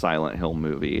second Silent Hill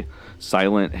movie,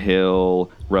 Silent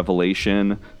Hill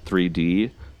Revelation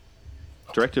 3D,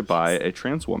 directed by a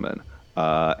trans woman,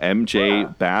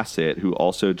 MJ Bassett, who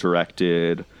also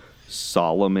directed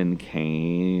Solomon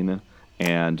Kane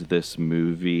and this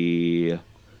movie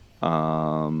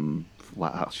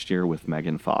last year with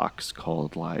Megan Fox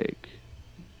called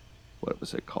what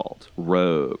was it called?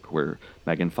 Rogue, where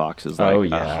Megan Fox is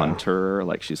like a hunter,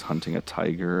 like she's hunting a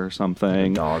tiger or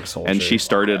something. Dog soldier. And she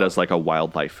started as like a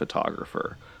wildlife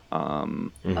photographer.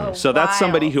 So that's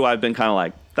somebody who I've been kind of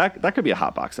like, that could be a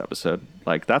Hotbox episode.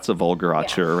 Like, that's a vulgar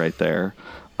auteur right there.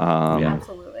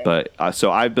 Absolutely. But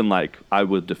so I've been like, I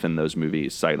would defend those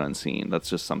movies sight unseen. That's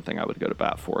just something I would go to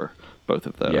bat for, both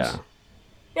of those. Yeah.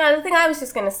 Yeah, the thing I was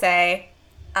just gonna say,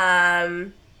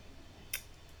 I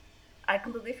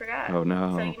completely forgot. Oh,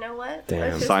 no. So you know what? Damn.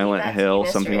 Let's just Silent leave that to Hill,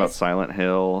 you, something about mysteries. Silent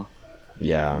Hill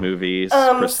Yeah. movies,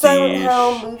 Silent Prestige,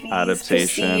 Hill movies,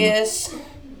 adaptation. Prestige.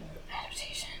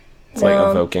 Adaptation. It's like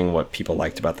No. evoking what people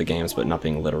liked about the games, but not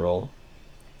being literal.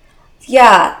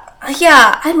 Yeah.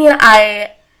 I mean,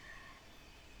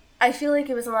 I feel like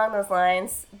it was along those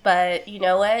lines, but you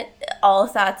know what? All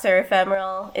thoughts are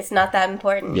ephemeral. It's not that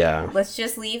important. Yeah. Let's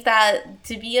just leave that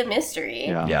to be a mystery.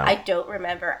 Yeah. Yeah. I don't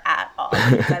remember at all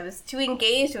because I was too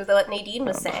engaged with what Nadine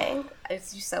was saying. I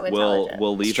was just so intelligent.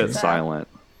 We'll leave true. it silent.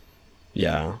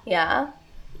 Yeah. Yeah.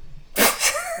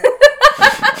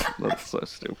 That's so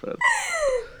stupid.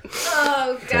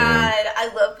 Oh God,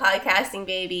 I love podcasting,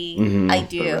 baby. I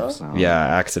do. Yeah,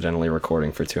 accidentally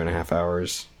recording for 2.5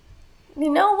 hours. You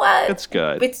know what? It's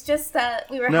good. It's just that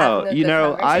we were No, having a you good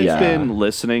know, I've conversation. been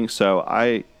listening. So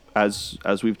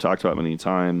as we've talked about many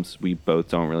times, we both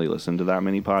don't really listen to that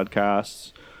many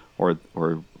podcasts, or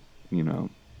you know,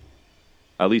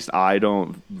 at least I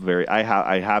don't very.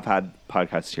 I have had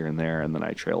podcasts here and there, and then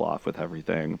I trail off with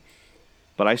everything.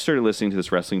 But I started listening to this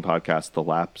wrestling podcast, the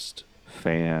Lapsed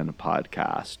Fan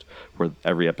Podcast, where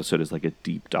every episode is like a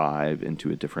deep dive into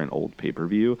a different old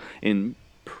pay-per-view, and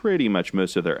pretty much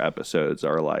most of their episodes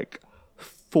are like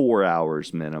 4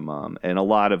 hours minimum, and a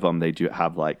lot of them they do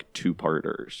have like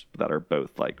two-parters that are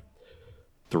both like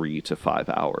 3 to 5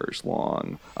 hours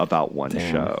long about one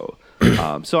show.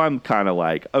 So I'm kind of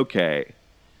like, okay,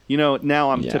 you know,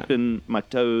 now I'm tipping my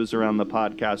toes around the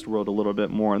podcast world a little bit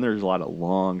more, and there's a lot of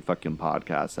long fucking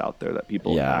podcasts out there that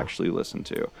people actually listen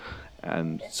to,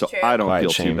 and so true. I don't Quite feel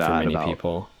too shame for bad many about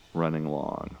people. running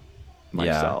long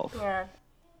myself. Yeah.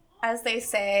 As they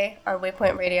say on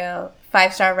Waypoint Radio,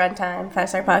 5-star runtime,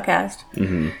 5-star podcast.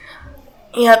 Mm-hmm.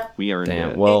 Yep. We earned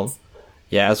Damn. it. Well,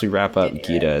 yeah, as we wrap up, Did it.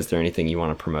 Gita, is there anything you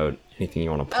want to promote? Anything you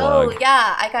want to plug? Oh,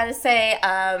 yeah. I gotta say,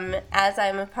 as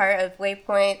I'm a part of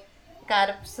Waypoint,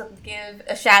 gotta give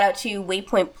a shout out to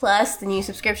Waypoint Plus, the new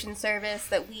subscription service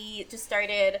that we just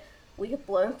started. We have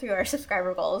blown through our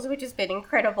subscriber goals, which has been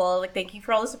incredible. Like, thank you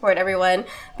for all the support, everyone.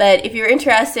 But if you're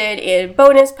interested in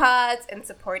bonus pods and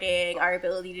supporting our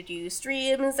ability to do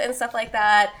streams and stuff like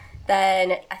that,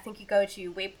 then I think you go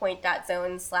to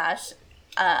waypoint.zone/plus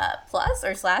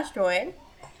or /join.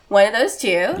 One of those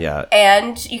two. Yeah.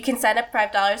 And you can sign up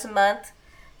 $5 a month.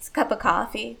 It's a cup of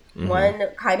coffee. One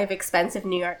kind of expensive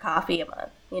New York coffee a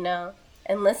month, you know?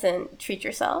 And listen, treat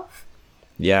yourself.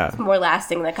 Yeah, More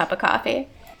lasting than a cup of coffee.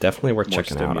 definitely worth More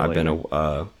checking out. I've been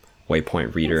a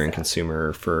Waypoint reader and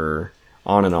consumer for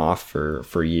on and off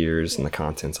for years, and the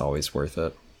content's always worth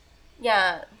it.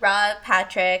 Yeah, Rob,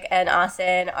 Patrick, and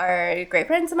Austin are great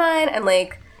friends of mine and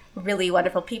like really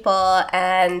wonderful people,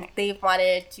 and they've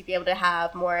wanted to be able to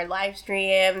have more live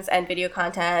streams and video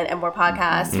content and more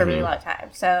podcasts for a really long time.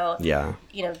 So Yeah,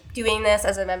 you know, doing this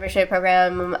as a membership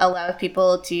program allows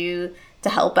people to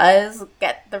help us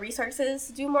get the resources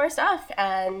to do more stuff.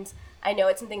 And I know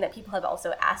it's something that people have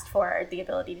also asked for, the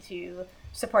ability to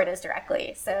support us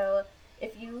directly. So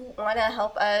if you want to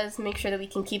help us make sure that we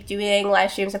can keep doing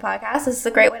live streams and podcasts, this is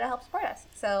a great way to help support us.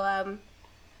 So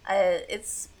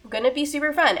it's going to be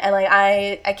super fun. And like,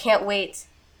 I can't wait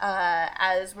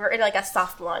as we're in like a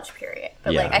soft launch period.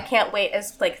 But like, Yeah. I can't wait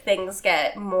as like things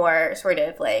get more sort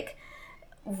of like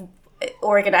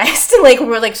organized. Like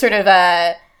we're like sort of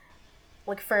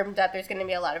like firmed up. There's going to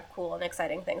be a lot of cool and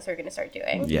exciting things we're going to start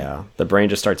doing. yeah. The brain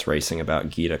just starts racing about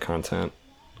Gita content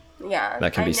Yeah,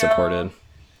 that can I be know. supported.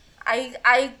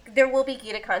 There will be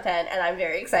Gita content, and I'm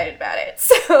very excited about it.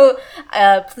 So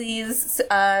please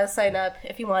sign up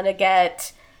if you want to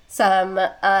get some,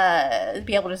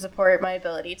 be able to support my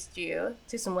ability to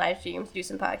do some live streams, do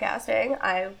some podcasting.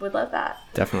 I would love that.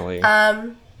 Definitely.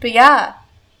 But yeah,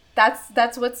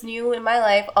 that's what's new in my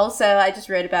life. Also, I just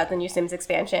wrote about the new Sims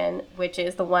expansion, which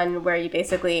is the one where you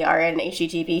basically are an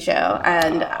HGTV show,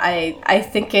 and I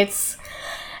think it's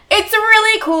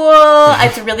really cool.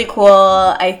 It's really cool.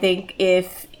 I think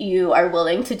if you are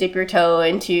willing to dip your toe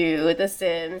into the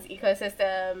Sims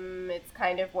ecosystem, it's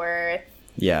kind of worth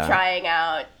yeah. trying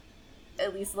out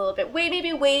at least a little bit. Wait.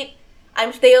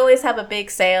 They always have a big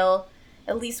sale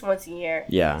at least once a year.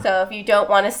 Yeah. So if you don't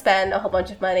want to spend a whole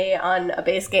bunch of money on a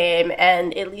base game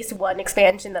and at least one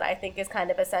expansion that I think is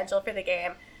kind of essential for the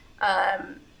game,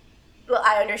 well,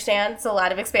 I understand it's a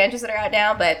lot of expansions that are out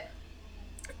now, but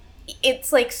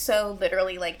it's like so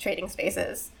literally like Trading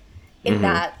Spaces in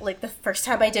that like the first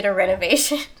time I did a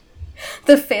renovation,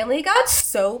 the family got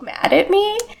so mad at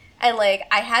me And, like,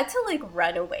 I had to, like,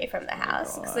 run away from the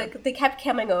house. Because, like, they kept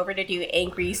coming over to do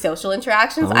angry social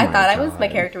interactions. Oh I my thought my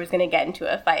God. character was going to get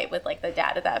into a fight with, like, the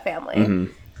dad of that family.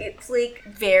 It's, like,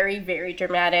 very, very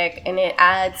dramatic. And it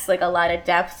adds, like, a lot of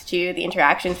depth to the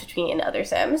interactions between other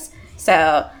Sims.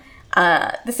 So,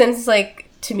 The Sims is, like,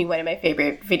 to me, one of my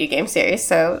favorite video game series.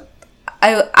 So,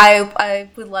 I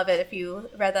would love it if you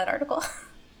read that article.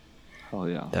 Oh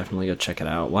yeah. Definitely go check it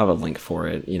out. We'll have a link for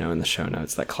it, in the show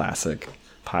notes. That classic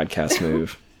podcast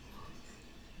move.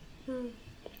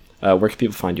 Where can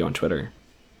people find you on Twitter?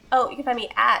 Oh, you can find me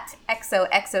at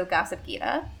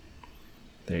XOXOGossipGita.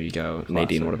 There you go.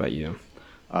 Nadine, what about you?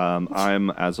 I'm,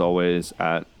 as always,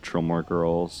 at Trillmore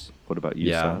Girls. What about you,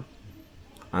 Yeah. Seth?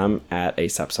 I'm at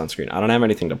ASAP Sunscreen. I don't have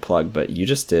anything to plug, but you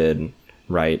just did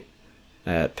write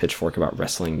at Pitchfork about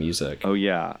wrestling music. Oh,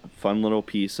 yeah. Fun little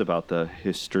piece about the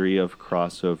history of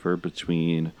crossover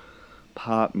between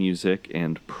pop music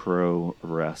and pro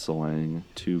wrestling.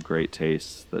 Two great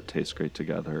tastes that taste great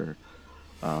together.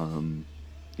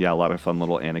 Yeah, a lot of fun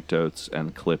little anecdotes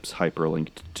and clips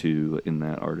hyperlinked to in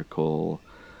that article.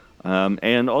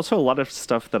 And also a lot of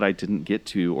stuff that I didn't get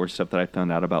to, or stuff that I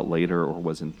found out about later or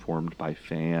was informed by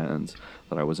fans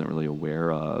that I wasn't really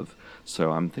aware of.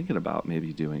 So I'm thinking about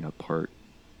maybe doing a part,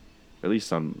 at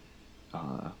least on,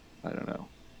 I don't know,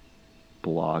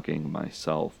 blogging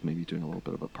myself, maybe doing a little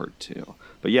bit of a part 2.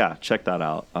 But yeah, check that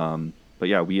out. But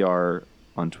yeah, we are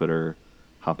on Twitter,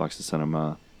 Hotbox of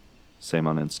Cinema, same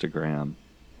on Instagram.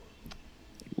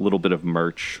 A little bit of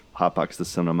merch,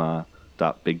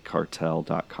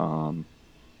 hotboxthecinema.bigcartel.com,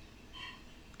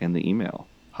 and the email,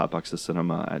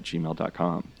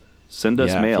 hotboxthecinema@gmail.com. Send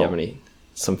us If mail. you have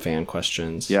some fan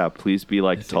questions. Yeah, please be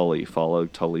like Tully. Follow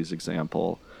Tully's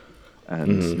example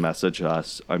and message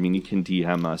us. I mean, you can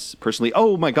DM us personally.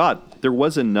 Oh my God, there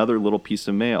was another little piece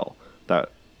of mail that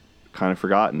kind of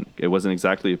forgotten. It wasn't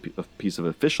exactly a piece of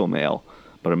official mail,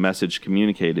 but a message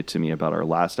communicated to me about our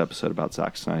last episode about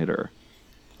Zack Snyder.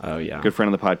 Oh, yeah. Good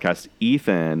friend of the podcast,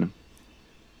 Ethan,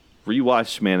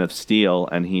 rewatched Man of Steel,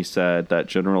 and he said that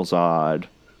General Zod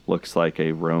looks like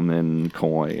a Roman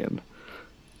coin,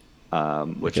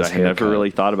 which his I had never haircut. really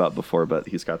thought about before, but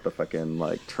he's got the fucking,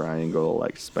 like, triangle,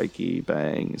 like, spiky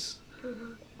bangs,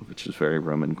 which is very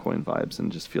Roman coin vibes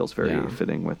and just feels very Yeah.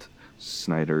 fitting with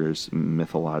Snyder's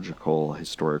mythological,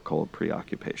 historical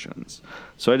preoccupations.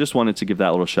 So I just wanted to give that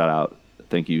little shout out.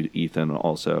 Thank you, Ethan,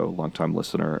 also longtime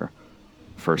listener,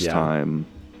 first time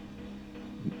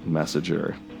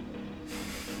messenger.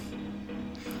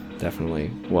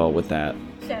 Definitely. Well, with that,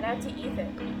 Shout out to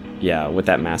Ethan. with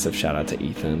that massive shout out to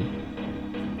Ethan,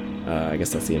 I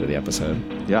guess that's the end of the episode.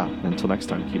 Yeah, until next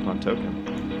time, keep on token.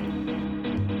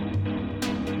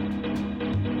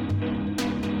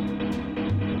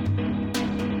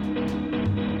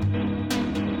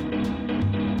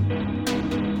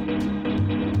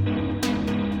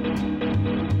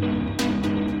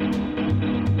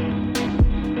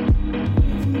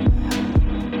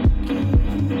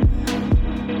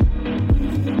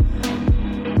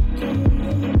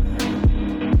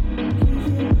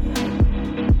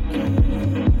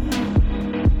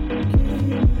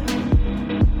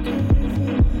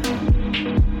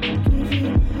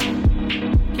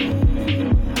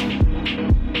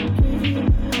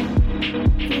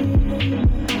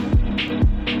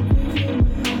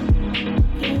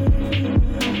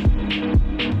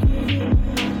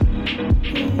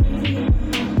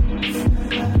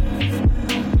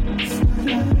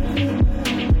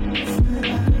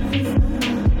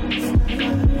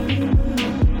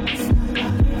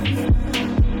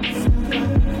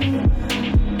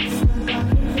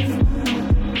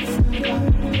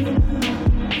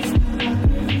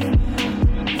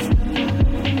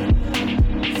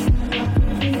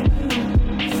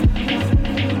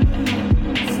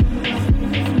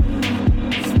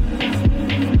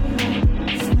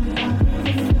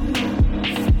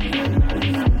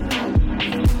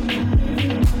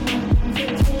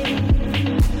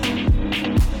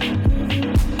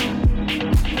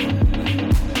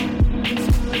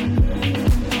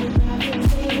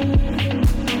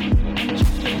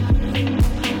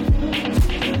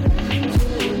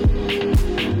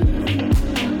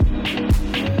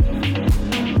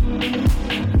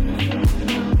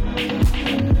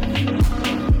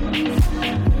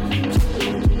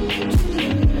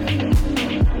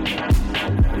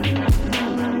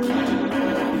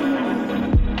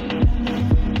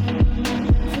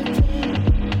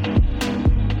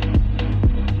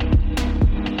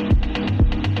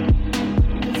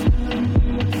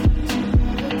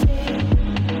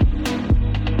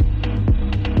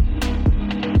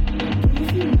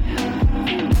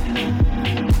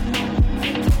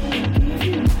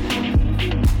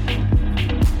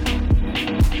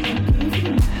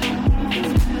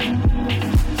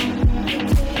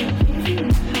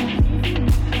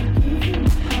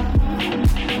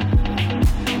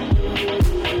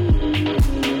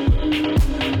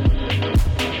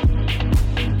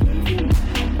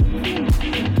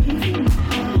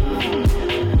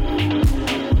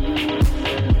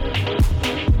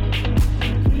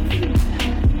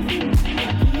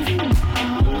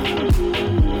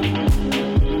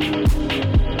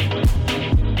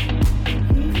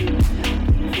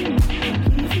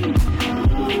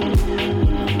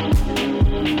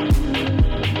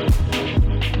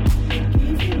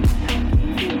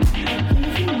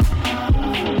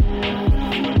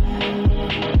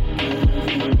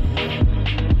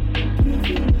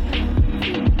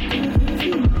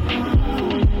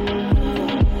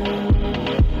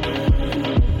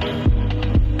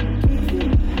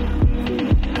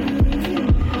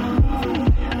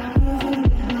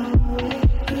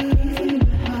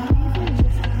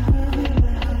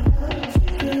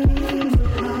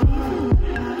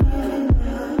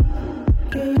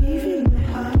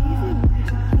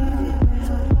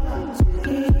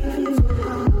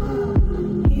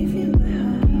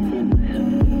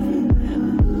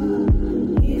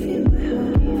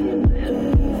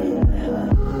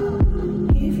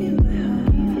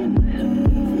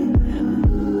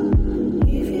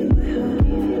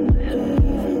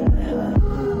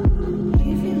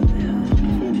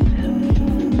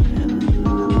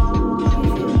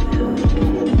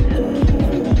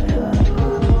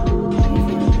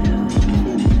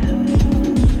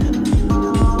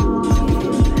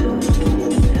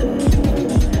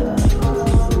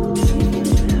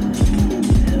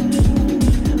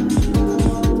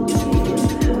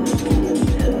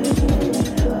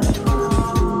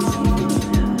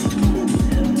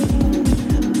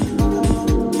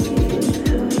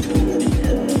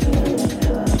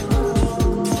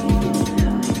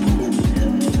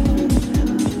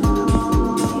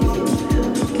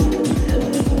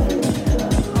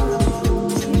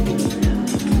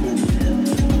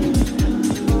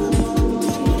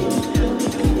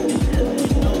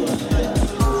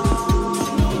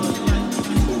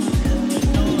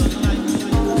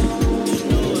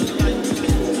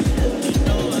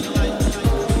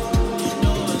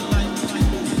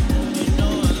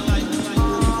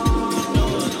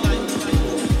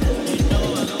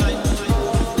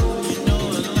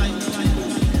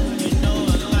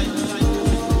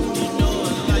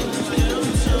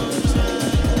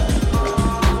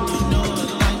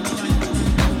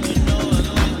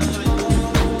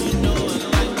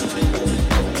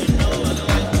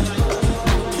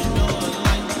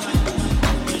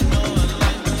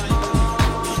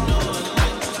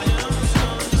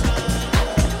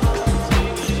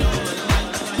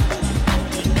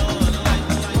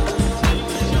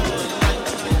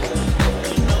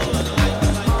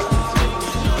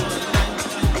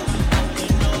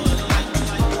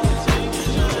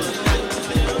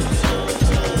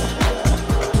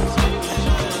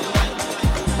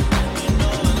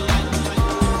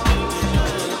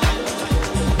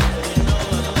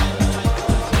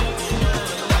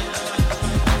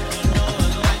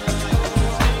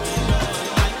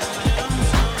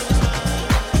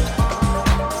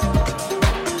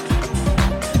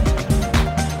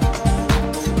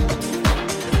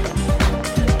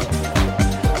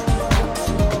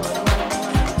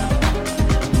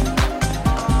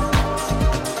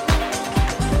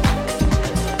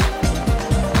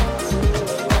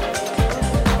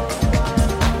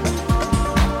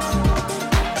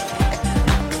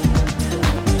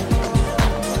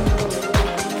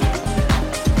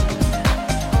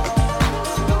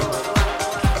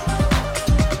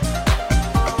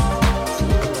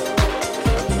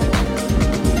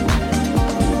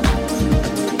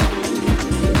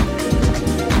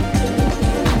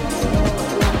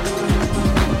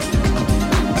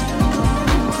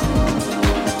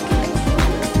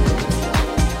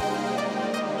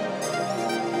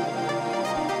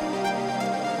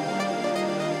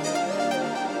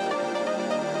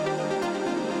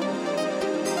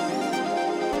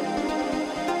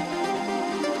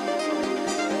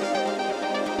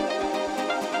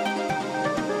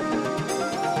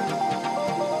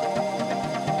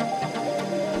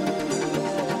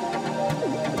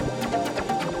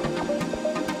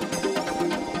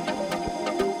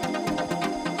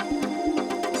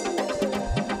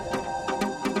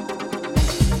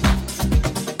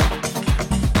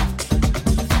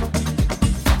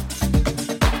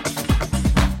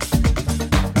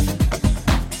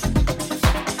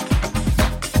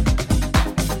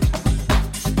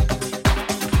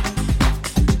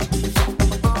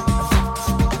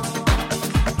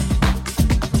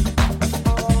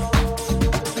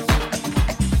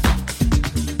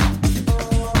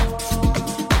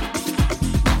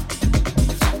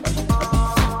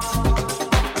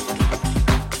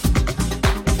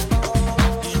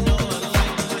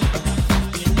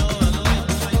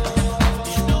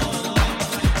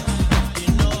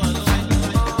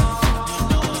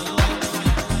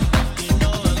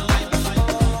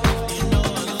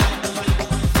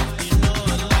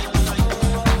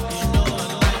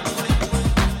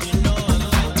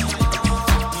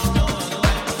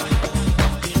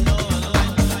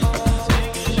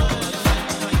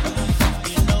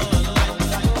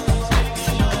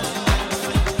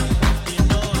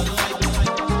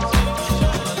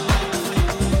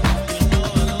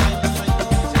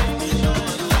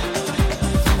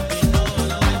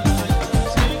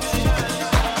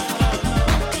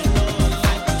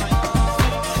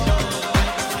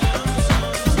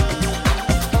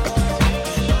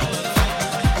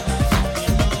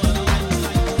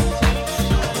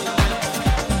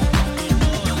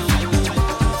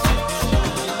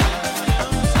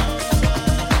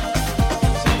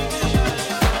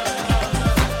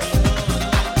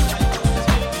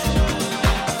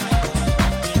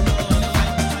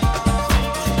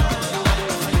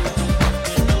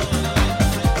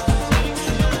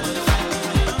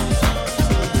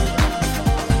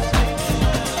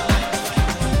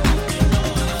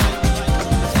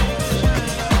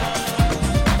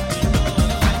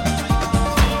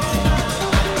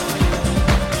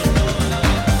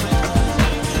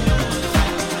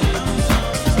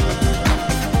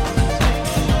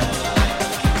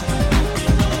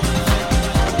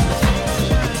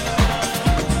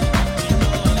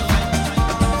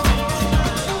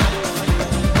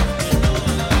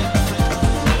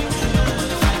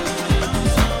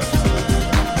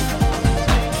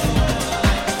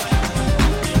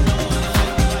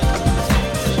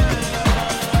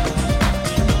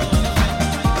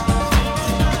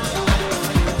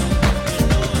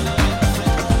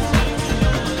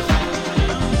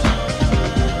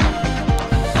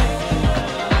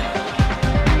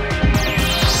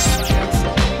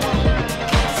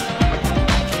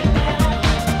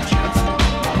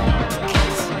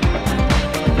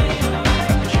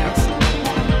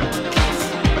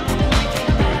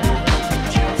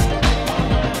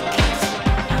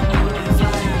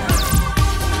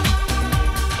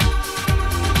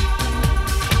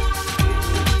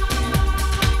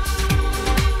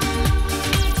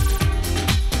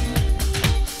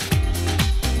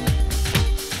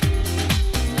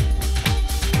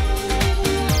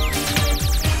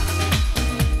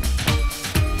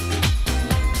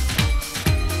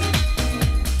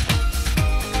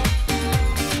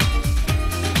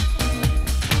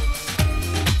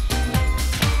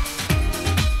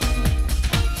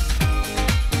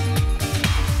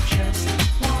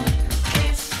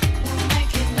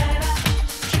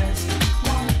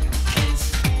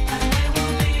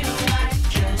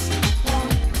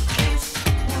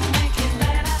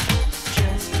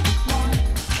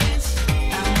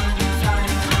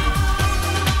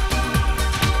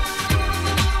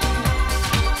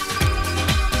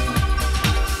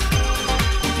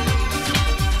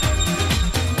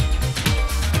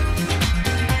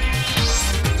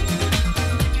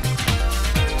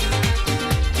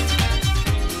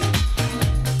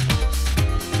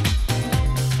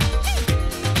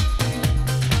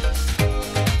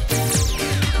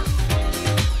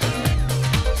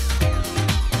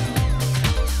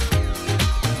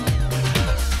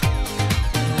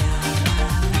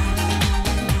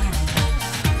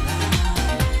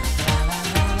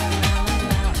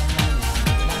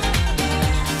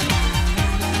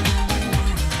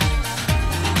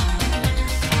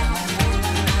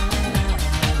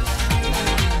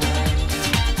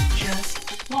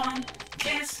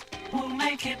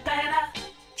 make it better.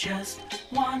 Just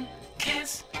one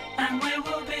kiss and we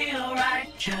will be alright.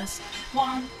 Just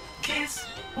one kiss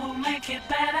will make it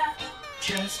better.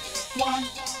 Just one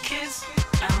kiss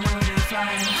and we'll be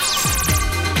flying.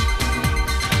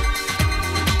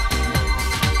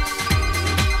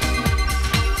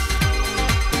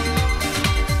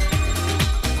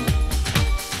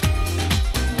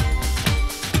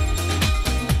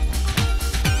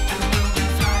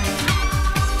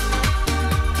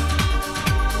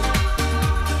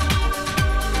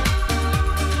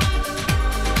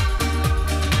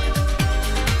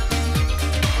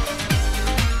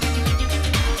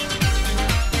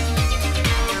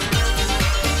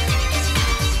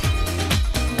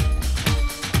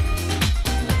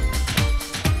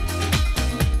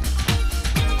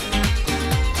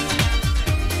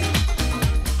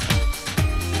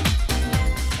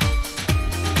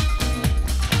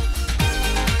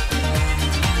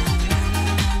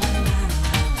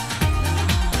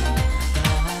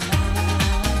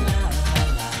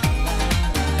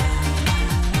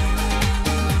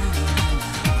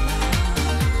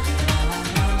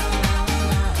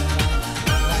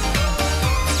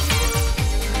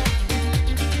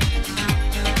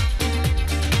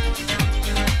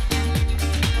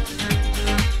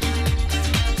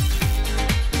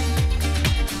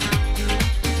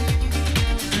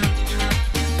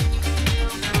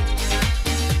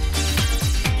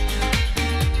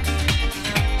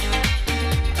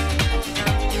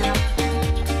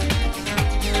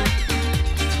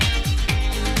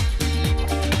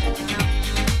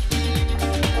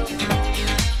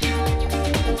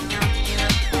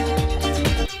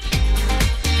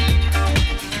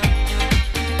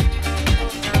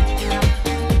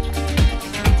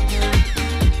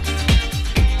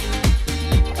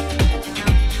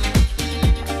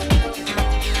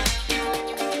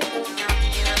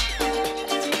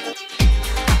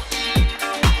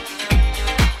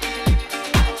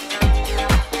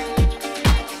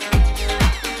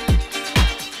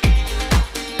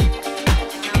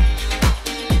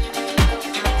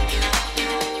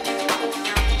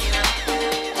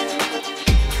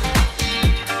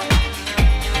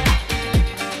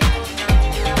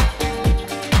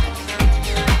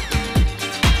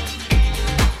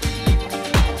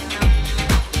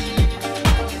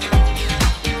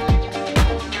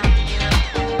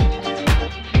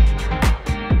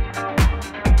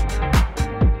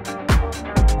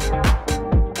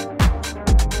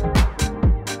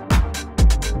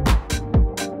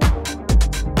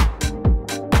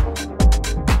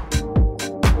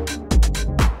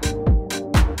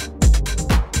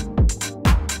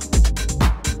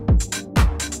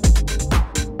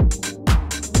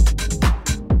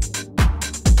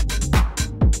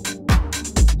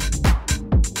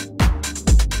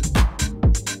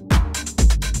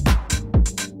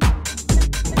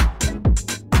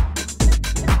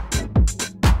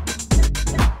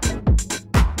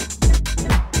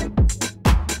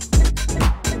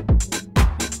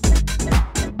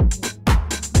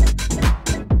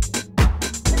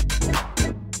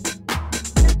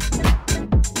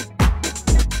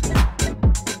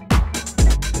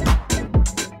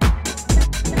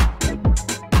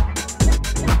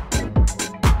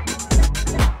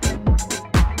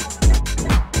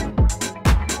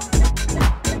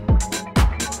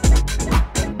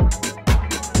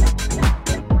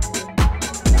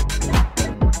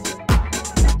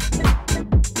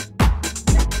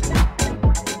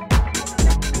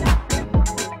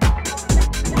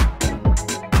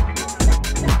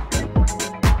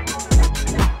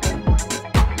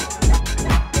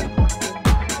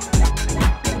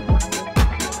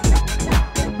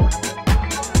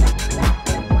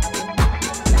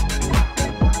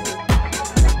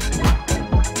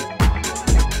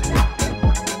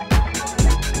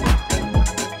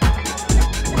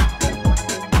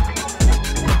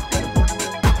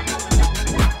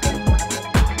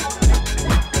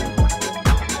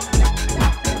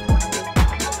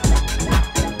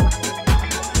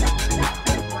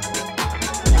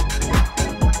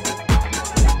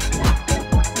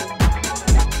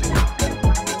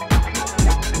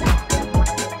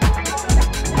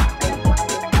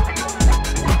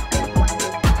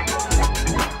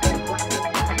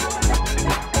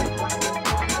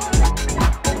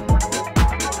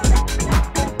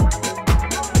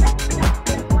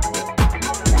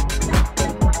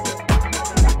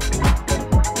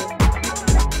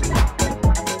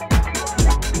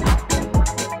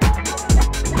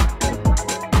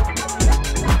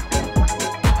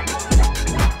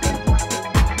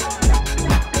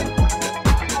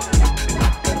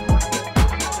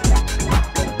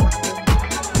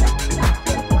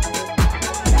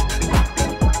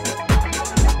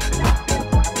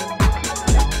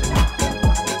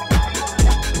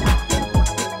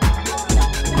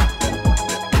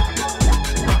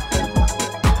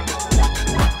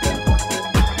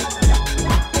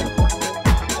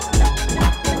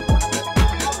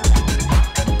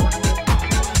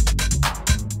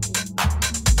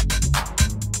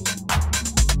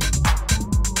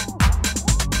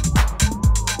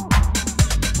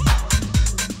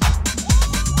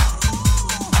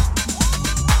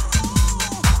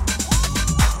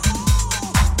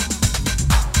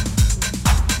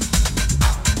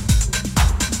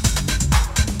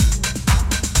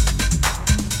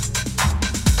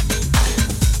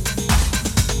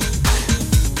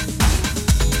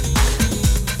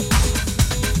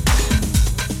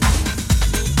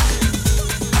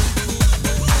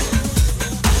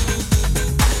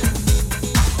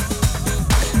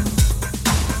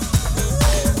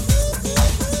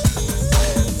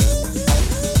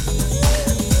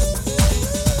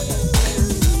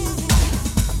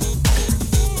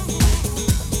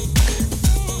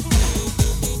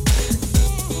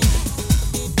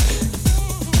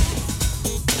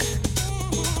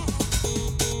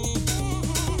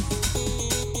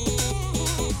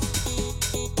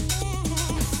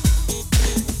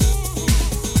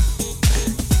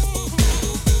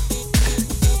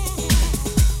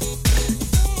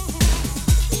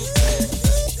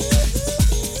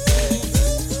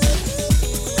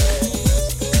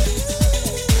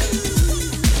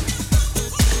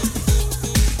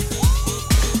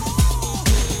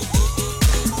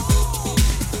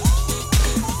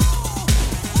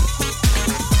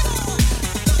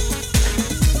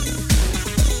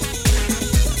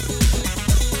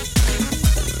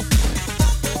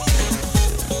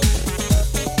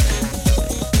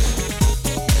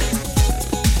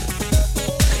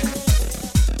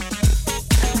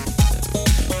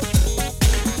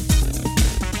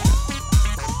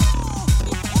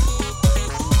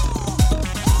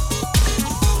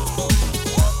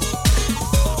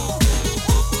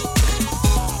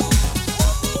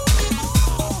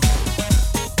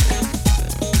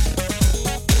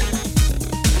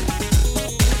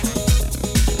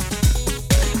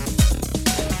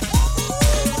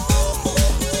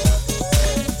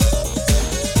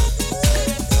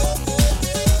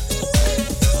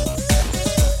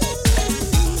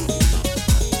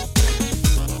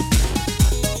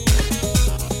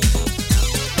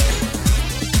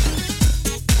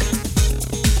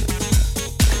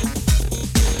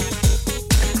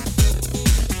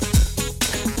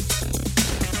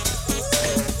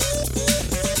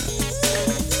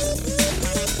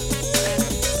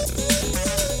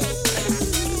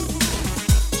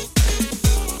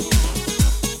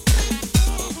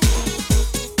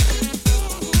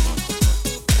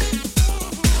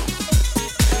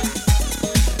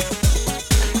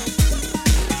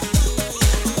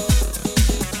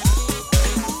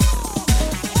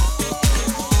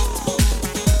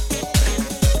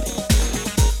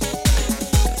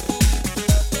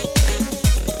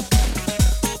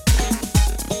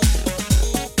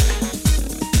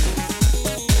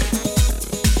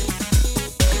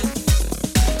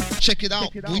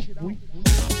 it out, boy.